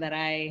connection that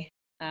I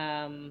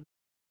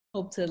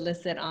hope to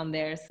elicit on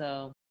there.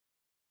 So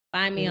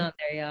find me on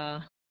there,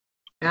 y'all.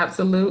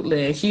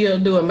 Absolutely. She'll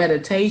do a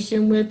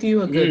meditation with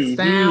you, a good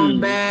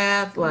sound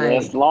bath. Like,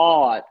 yes,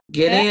 Lord.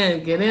 Get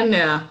in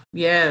there.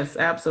 Yes,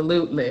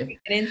 absolutely.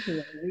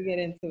 We get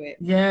into it.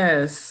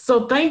 Yes.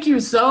 So thank you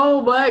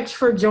so much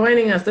for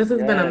joining us. This has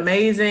been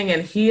amazing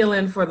and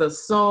healing for the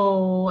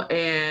soul.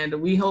 And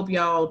we hope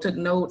y'all took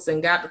notes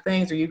and got the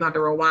things, or you're going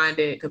to rewind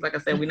it. Because like I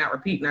said, we're not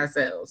repeating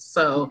ourselves.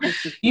 So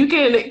you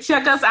can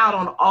check us out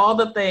on all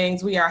the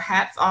things. We are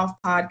Hats Off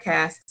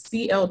Podcast,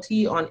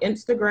 CLT on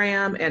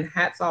Instagram, and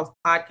Hats Off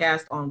Podcast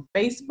on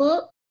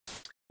Facebook.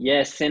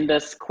 Yes, send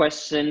us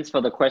questions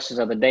for the questions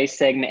of the day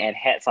segment at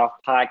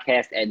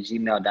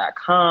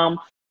hatsoffpodcast@gmail.com.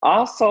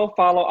 Also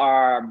follow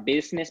our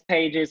business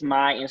pages.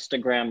 My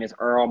Instagram is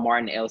Earl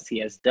Martin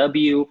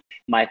LCSW.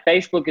 My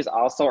Facebook is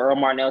also Earl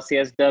Martin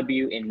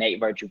LCSW and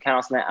Nate Virtue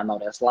Counseling. I know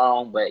that's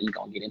long, but you're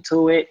gonna get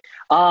into it.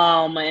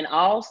 And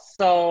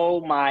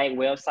also my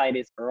website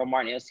is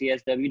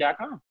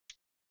earlmartinlcsw.com.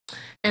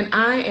 And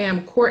I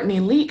am Courtney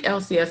Leak,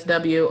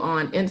 LCSW,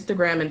 on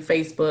Instagram and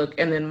Facebook.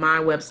 And then my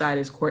website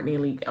is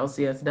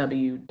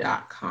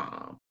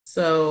CourtneyLeakLCSW.com.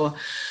 So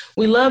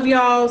we love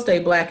y'all. Stay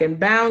black and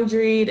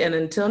boundaried. And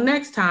until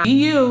next time, be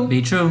you.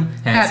 Be true.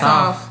 Hats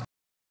off.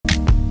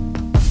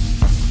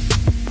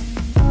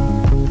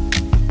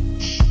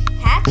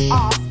 Hats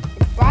Off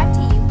is brought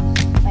to you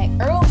by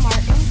Earl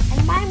Martin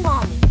and my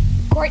mommy,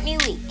 Courtney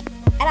Leak.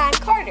 And I'm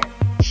Carter.